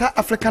Malata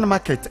African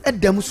market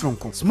edam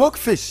sonko smoked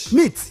fish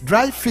meat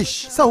dry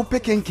fish so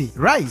pekenki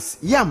rice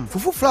yam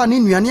fufu fra ni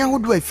nuane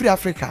ahodo afiri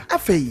Africa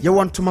afei ye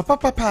want to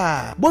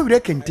papa bo wire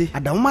kente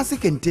adamma se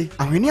kente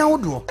ahwene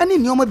ahodo ene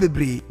nioma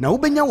bebre na wo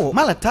benya wo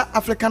Malata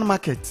African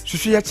market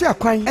hwehwe ya chi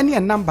akwan ene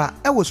number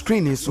e wo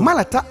screen so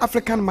Malata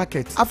African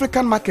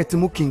market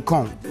mu King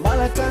Kong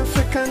Malata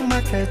African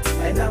market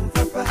and I'm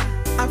papa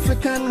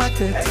African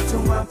market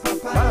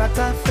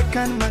Malata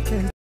African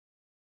market